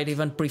 you might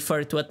even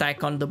prefer to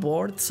attack on the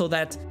board so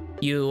that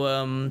you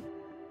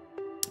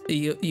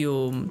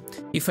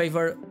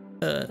favor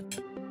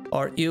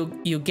or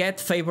you get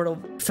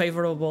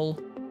favorable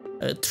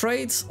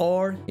trades,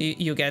 or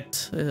you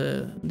get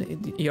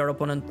your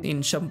opponent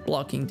in some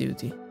blocking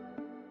duty.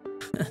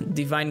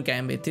 Divine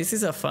Gambit. This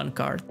is a fun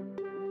card.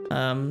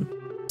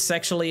 It's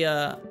actually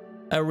a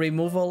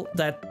removal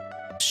that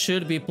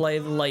should be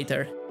played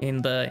later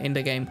in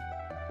the game.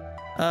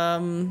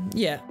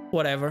 Yeah,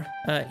 whatever.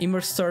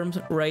 Immerstorm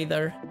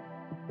Raider.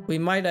 We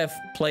might have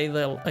played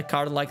a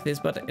card like this,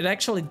 but it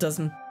actually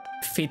doesn't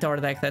fit our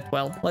deck that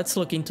well. Let's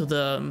look into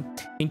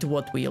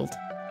what wield.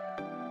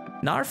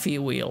 Narfi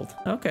wield.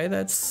 Okay,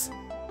 that's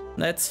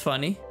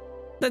funny.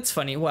 That's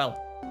funny.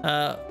 Well,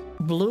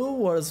 blue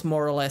was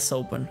more or less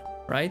open,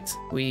 right?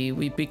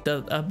 We picked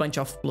a bunch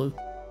of blue.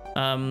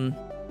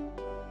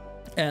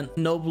 And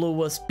no blue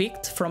was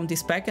picked from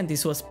this pack, and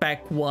this was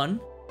pack 1.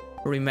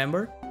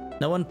 Remember?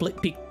 No one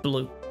picked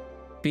blue.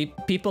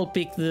 People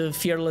picked the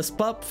Fearless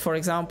Pup, for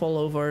example,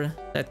 over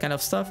that kind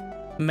of stuff.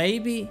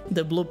 Maybe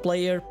the blue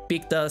player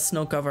picked a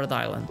Snow-Covered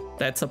Island.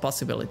 That's a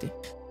possibility.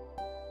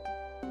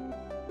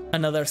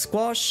 Another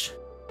Squash.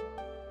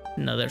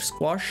 Another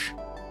Squash.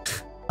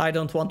 I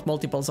don't want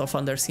multiples of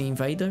Undersea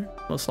Invader,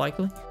 most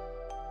likely.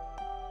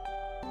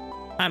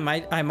 I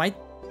might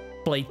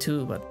play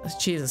 2, but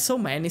Jesus, so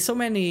many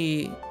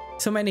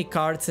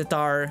cards that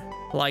are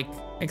like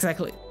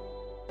exactly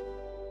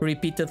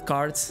repeated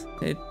cards.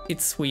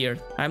 It's weird.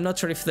 I'm not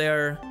sure if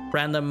their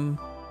random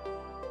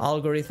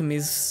algorithm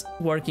is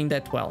working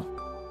that well.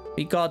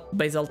 We got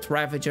Basalt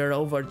Ravager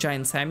over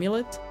Giant's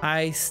Amulet.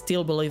 I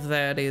still believe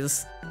that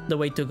is the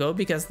way to go,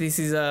 because this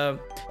is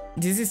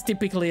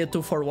typically a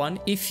 2-for-1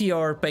 if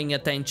you're paying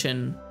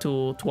attention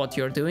to what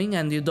you're doing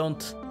and you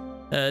don't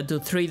do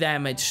 3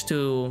 damage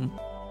to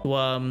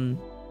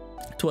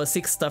a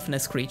 6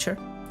 toughness creature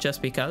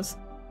just because.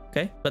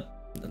 Okay, but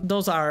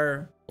those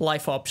are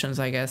life options,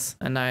 I guess,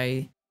 and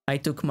I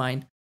took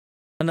mine.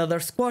 Another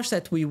Squash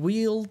that we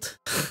wield.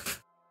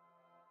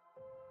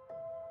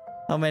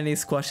 How many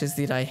Squashes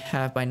did I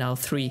have by now?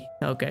 3.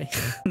 Okay,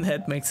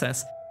 that makes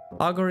sense.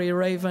 Augury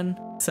Raven.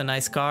 It's a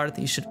nice card.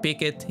 You should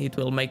pick it. It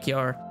will make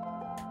your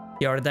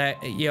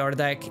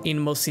deck in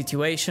most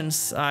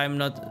situations. I'm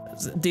not.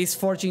 This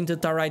Forging the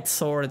Tarite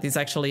Sword is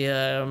actually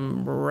a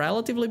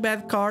relatively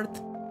bad card,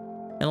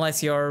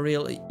 unless you're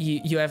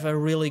you have a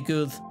really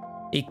good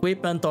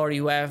equipment, or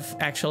you have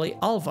actually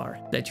Alvar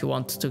that you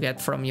want to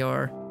get from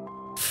your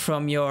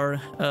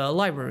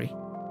library.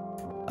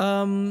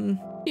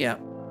 Yeah,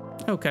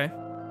 okay.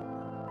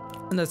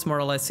 And that's more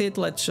or less it.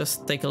 Let's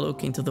just take a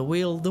look into the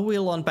wheel. The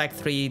wheel on pack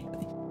 3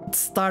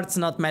 starts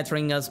not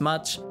mattering as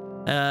much,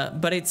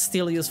 but it's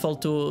still useful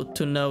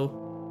to know.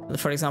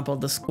 For example,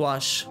 the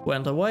Squash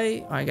went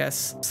away. I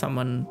guess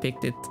someone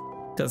picked it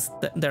because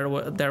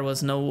there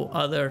was no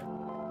other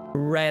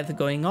red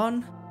going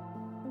on.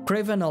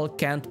 Criminal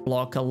can't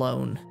block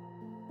alone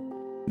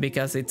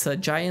because it's a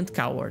giant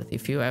coward,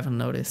 if you haven't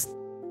noticed.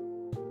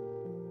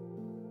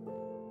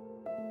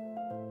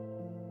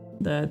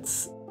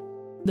 That's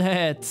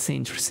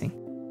interesting.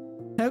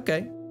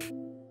 Okay.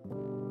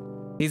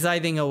 He's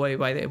hiding away,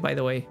 by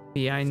the way,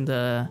 behind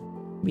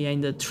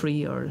the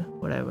tree or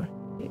whatever.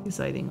 He's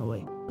hiding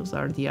away. Those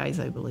are the eyes,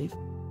 I believe.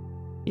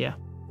 Yeah.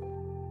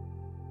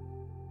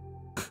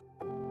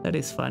 That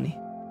is funny.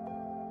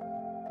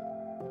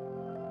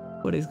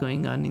 What is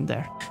going on in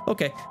there?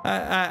 Okay,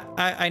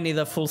 I need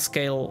a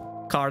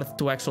full-scale card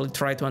to actually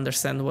try to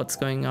understand what's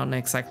going on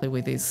exactly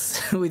with this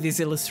with this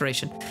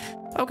illustration.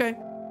 Okay.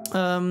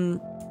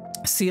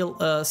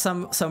 Still,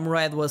 some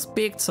red was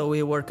picked, so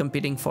we were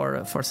competing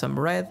for some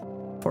red,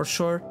 for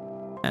sure,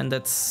 and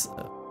that's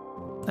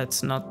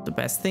not the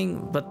best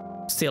thing, but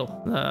still,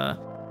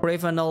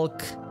 Raven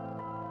Hulk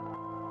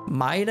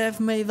might have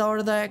made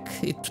our deck.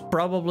 It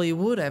probably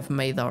would have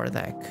made our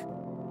deck.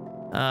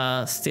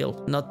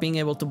 Still, not being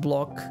able to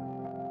block,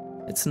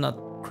 it's not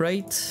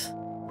great.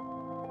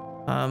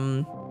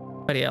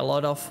 But yeah, a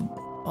lot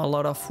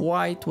of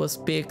white was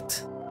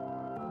picked.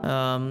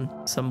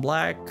 Some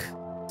black,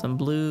 some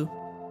blue,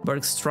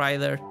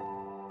 Bergstrider.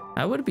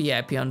 I would be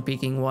happy on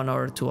picking 1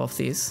 or 2 of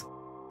these.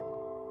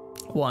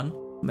 1,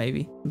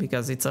 maybe,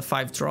 because it's a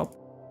 5-drop.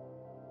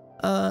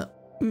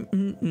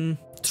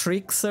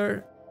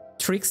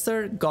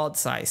 Trickster,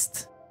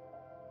 God-sized.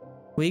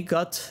 We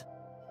got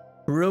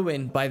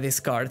ruined by this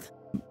card.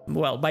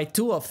 Well, by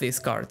 2 of these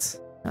cards.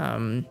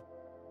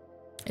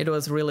 It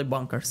was really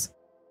bonkers.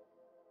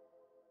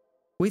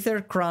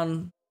 Wither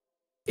Crown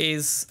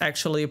is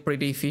actually a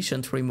pretty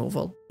efficient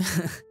removal.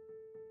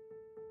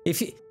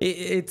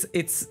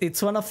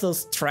 It's one of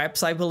those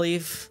traps, I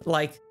believe.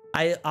 Like,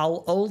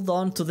 I'll hold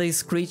on to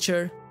this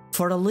creature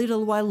for a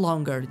little while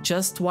longer,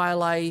 just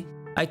while I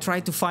try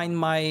to find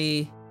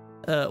my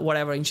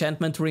whatever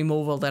enchantment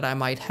removal that I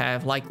might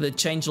have, like the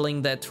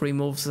Changeling that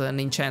removes an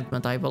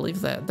enchantment. I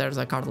believe that there's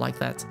a card like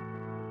that.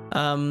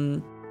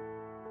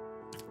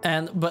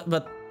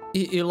 But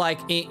you like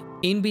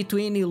in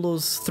between you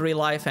lose 3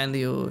 life and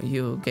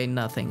you gain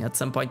nothing. At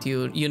some point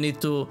you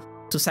need to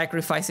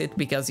sacrifice it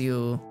because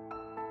you're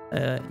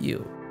at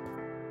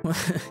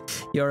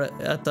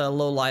a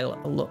low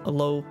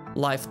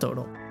life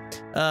total.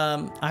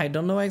 I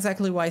don't know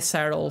exactly why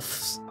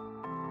Sarolf's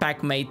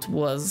packmate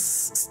was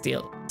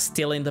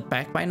still in the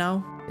pack by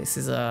now. This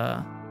is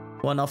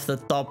one of the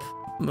top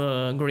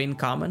green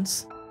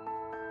commons.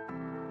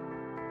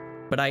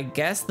 but I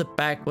guess the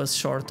pack was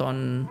short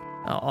on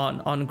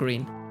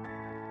green.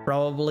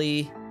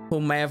 Probably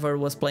whomever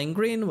was playing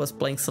green was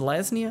playing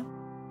Selesnya,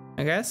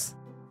 I guess,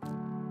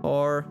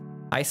 or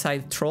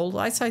Eyesight Troll.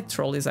 Eyesight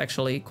Troll is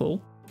actually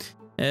cool.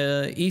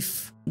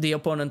 If the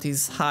opponent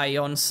is high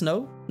on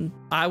snow,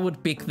 I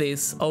would pick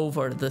this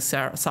over the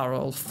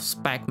Sarolf's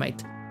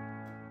packmate.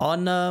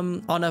 On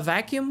a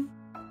vacuum,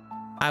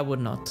 I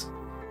would not.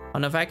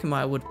 On a vacuum,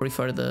 I would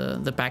prefer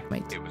the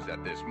packmate. It was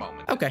at this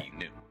moment okay. that he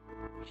knew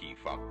he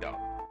fucked up.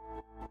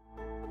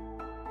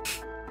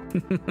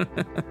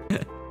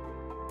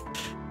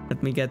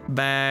 Let me get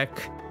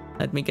back.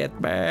 Let me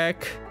get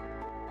back.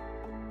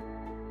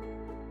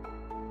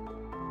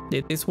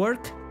 Did this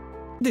work?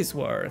 This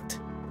worked.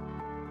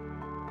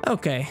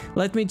 Okay,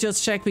 let me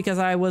just check because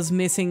I was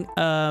missing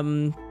the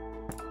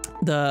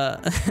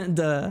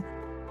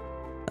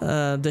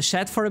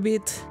chat for a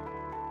bit.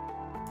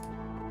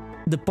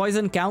 The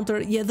poison counter,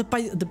 yeah,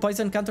 the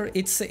poison counter.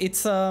 It's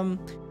a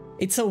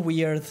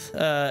weird.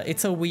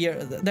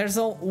 There's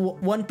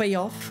one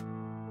payoff,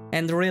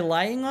 and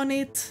relying on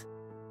it,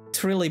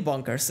 it's really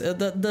bonkers.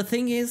 The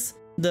thing is,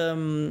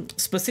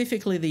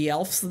 specifically the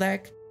elves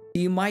deck,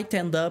 you might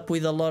end up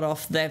with a lot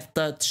of death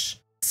touch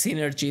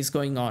synergies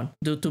going on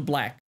due to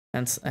black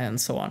and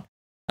so on.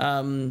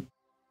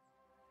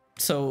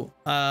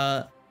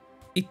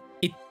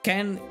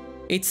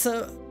 It's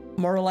a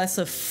more or less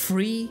a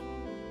free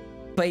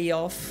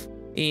payoff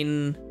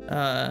in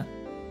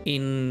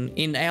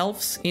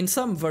elves, in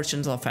some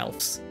versions of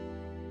elves.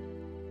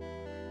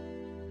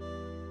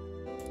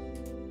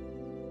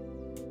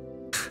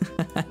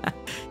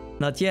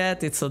 Not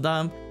yet, it's so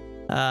dumb.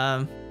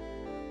 I'm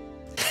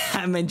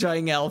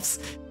enjoying elves.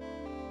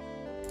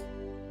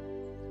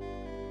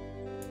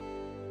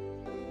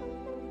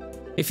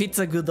 If it's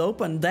a good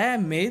open,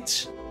 damn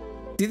Mitch,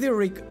 did you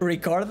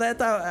record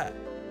that?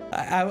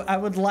 I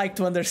would like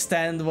to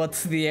understand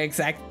what's the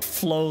exact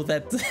flow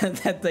that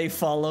that they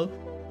follow.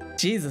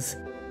 Jesus,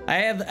 I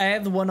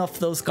had one of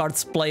those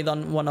cards played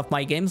on one of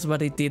my games,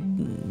 but it did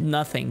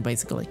nothing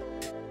basically.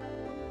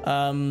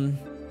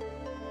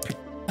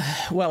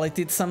 Well, it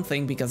did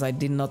something because I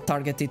did not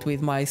target it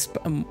with my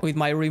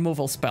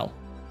removal spell.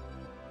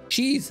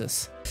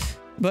 Jesus.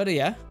 But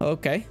yeah,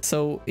 okay.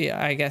 So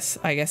yeah, I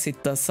guess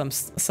it does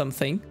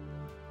something.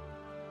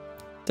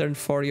 Turn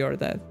 4, you're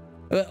dead.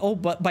 Oh,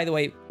 but by the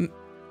way,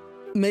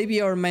 maybe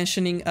you're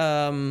mentioning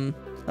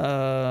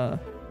a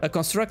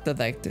constructed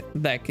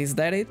deck. Is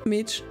that it,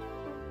 Mitch?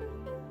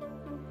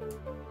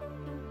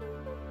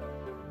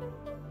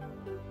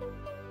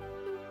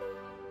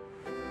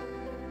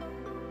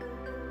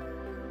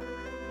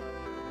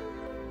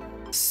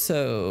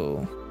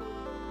 So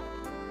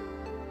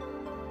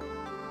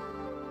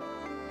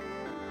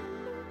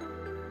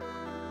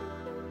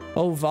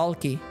oh,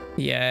 Valky.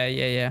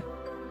 Yeah.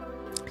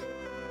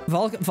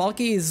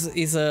 Valky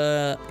is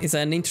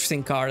an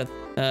interesting card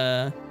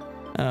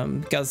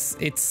because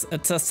it's a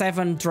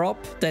 7-drop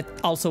that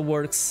also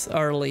works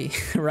early,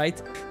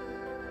 right?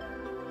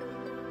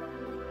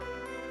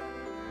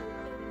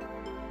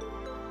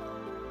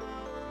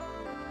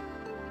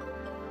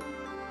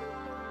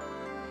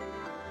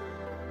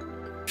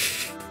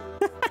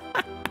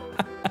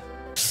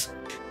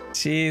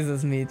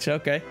 Jesus, Mitch.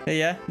 Okay,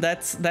 yeah,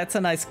 that's a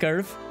nice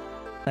curve.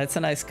 That's a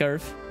nice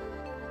curve.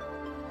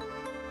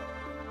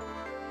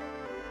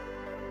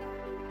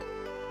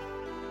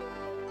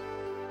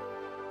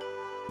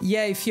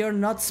 Yeah, if you're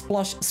not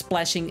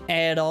splashing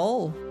at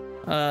all,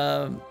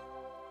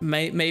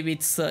 maybe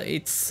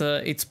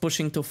it's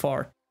pushing too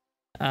far.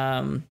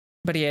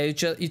 But yeah,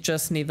 you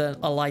just need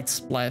a light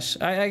splash.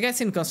 I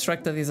guess in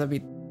constructed is a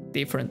bit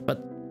different,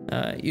 but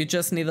you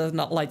just need a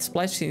light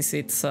splash since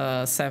it's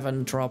a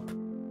 7-drop.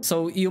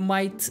 So you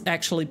might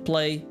actually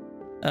play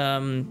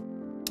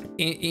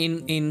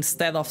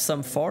instead of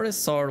some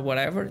forests or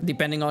whatever,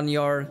 depending on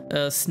your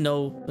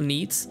snow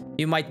needs,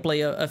 you might play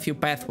a few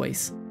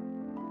pathways.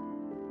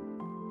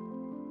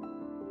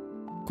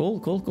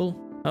 Cool.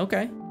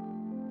 Okay.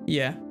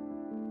 Yeah.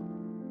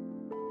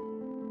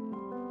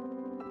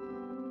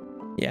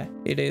 Yeah,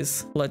 it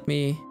is. Let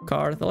me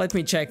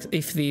check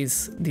if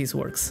these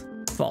works.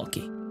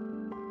 Valky.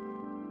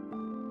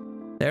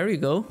 There you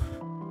go.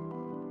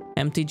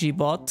 MTG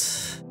bot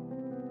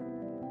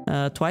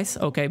twice.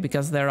 Okay,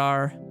 because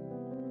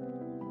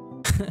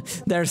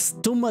there's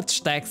too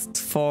much text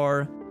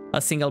for a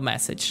single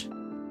message.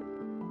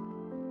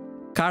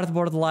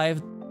 Cardboard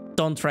Live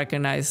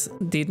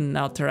did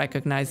not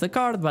recognize the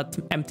card, but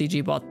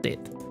MTG bot did.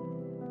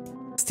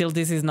 Still,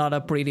 this is not a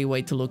pretty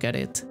way to look at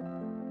it.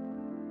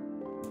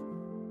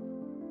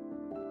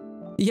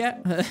 Yeah,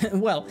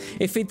 well,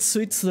 if it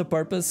suits the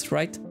purpose,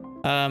 right?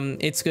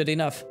 It's good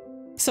enough.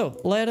 So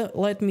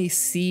let me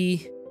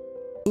see,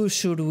 who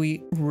should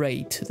we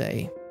raid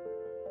today?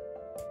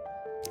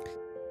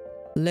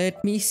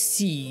 Let me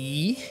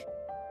see.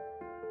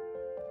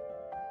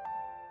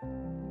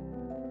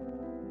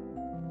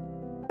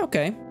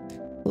 Okay,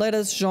 let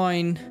us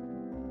join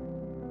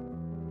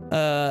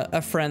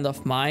a friend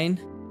of mine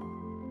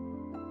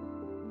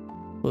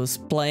who's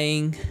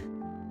playing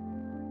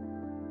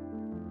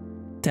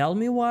tell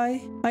me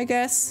why, I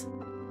guess.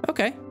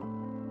 Okay.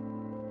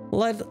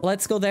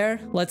 Let's go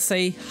there. Let's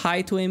say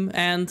hi to him,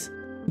 and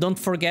don't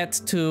forget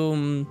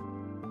to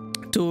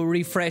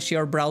refresh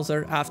your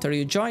browser after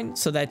you join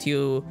so that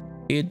you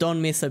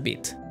don't miss a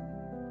beat.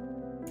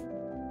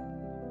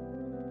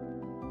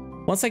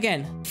 Once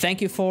again,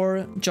 thank you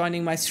for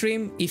joining my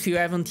stream. If you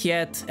haven't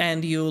yet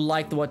and you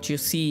liked what you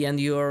see and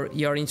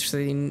you're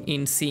interested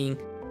in seeing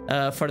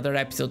further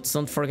episodes,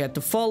 don't forget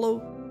to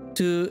follow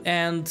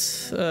and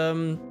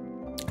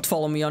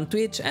follow me on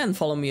Twitch and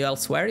follow me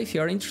elsewhere if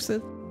you're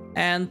interested.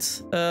 And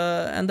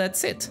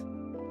that's it.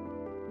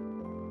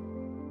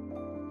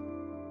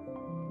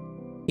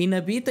 In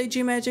a bit,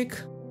 AG Magic?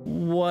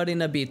 What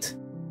in a bit?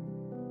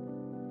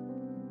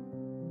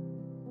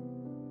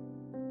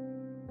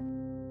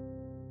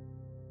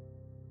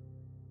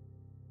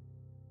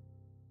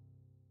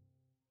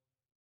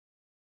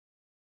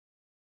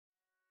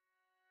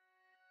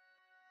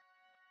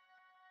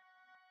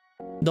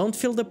 Don't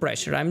feel the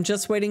pressure. I'm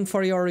just waiting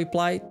for your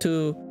reply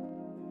to...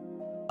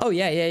 Oh,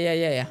 yeah.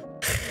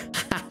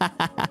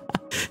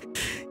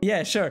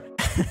 Yeah, sure.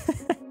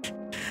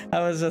 I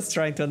was just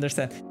trying to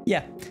understand.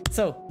 Yeah,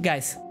 so,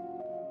 guys,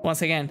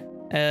 once again,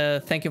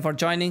 thank you for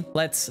joining.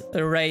 Let's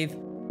raid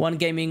One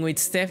Gaming with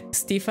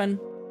Stefan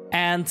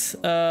and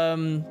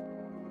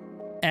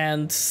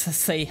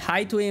say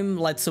hi to him.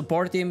 Let's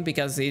support him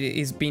because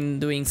he's been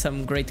doing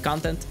some great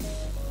content.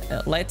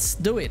 Let's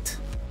do it.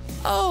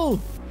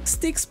 Oh!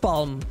 Sticks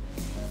Palm,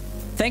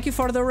 thank you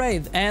for the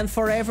raid, and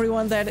for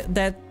everyone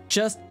that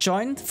just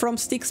joined from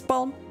Sticks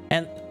Palm.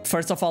 And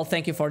first of all,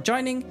 thank you for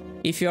joining.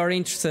 If you are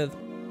interested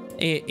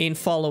in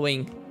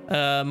following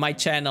my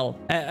channel,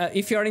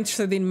 if you are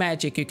interested in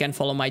Magic, you can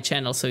follow my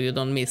channel so you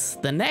don't miss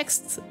the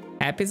next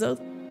episode.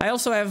 I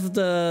also have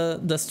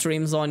the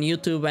streams on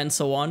YouTube and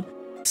so on.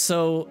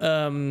 So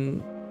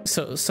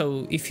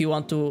so if you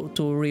want to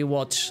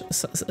rewatch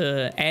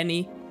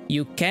any,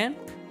 you can.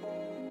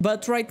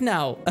 But right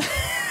now,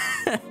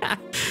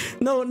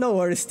 no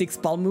worries, Sticks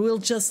Palm. We'll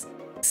just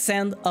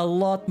send a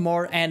lot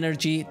more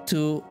energy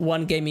to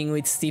One Gaming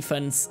with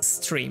Stefan's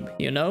stream,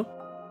 you know?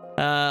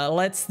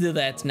 Let's do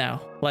that now.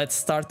 Let's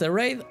start the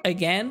raid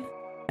again,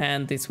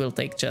 and this will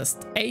take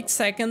just 8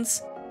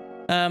 seconds.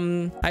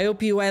 I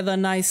hope you had a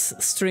nice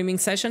streaming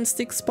session,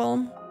 Sticks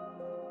Palm.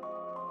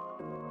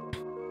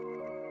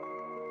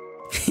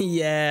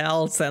 Yeah,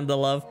 I'll send the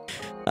love.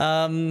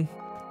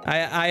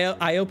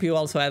 I hope you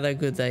also had a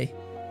good day.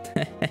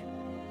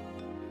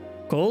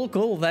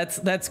 Cool.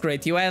 That's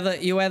great. You had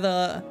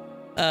a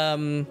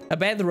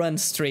bad run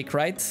streak,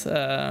 right?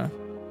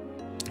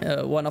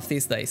 One of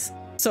these days.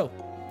 So,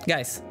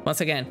 guys,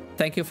 once again,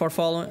 thank you for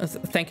following.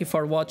 Thank you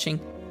for watching.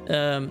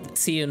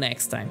 See you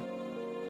next time.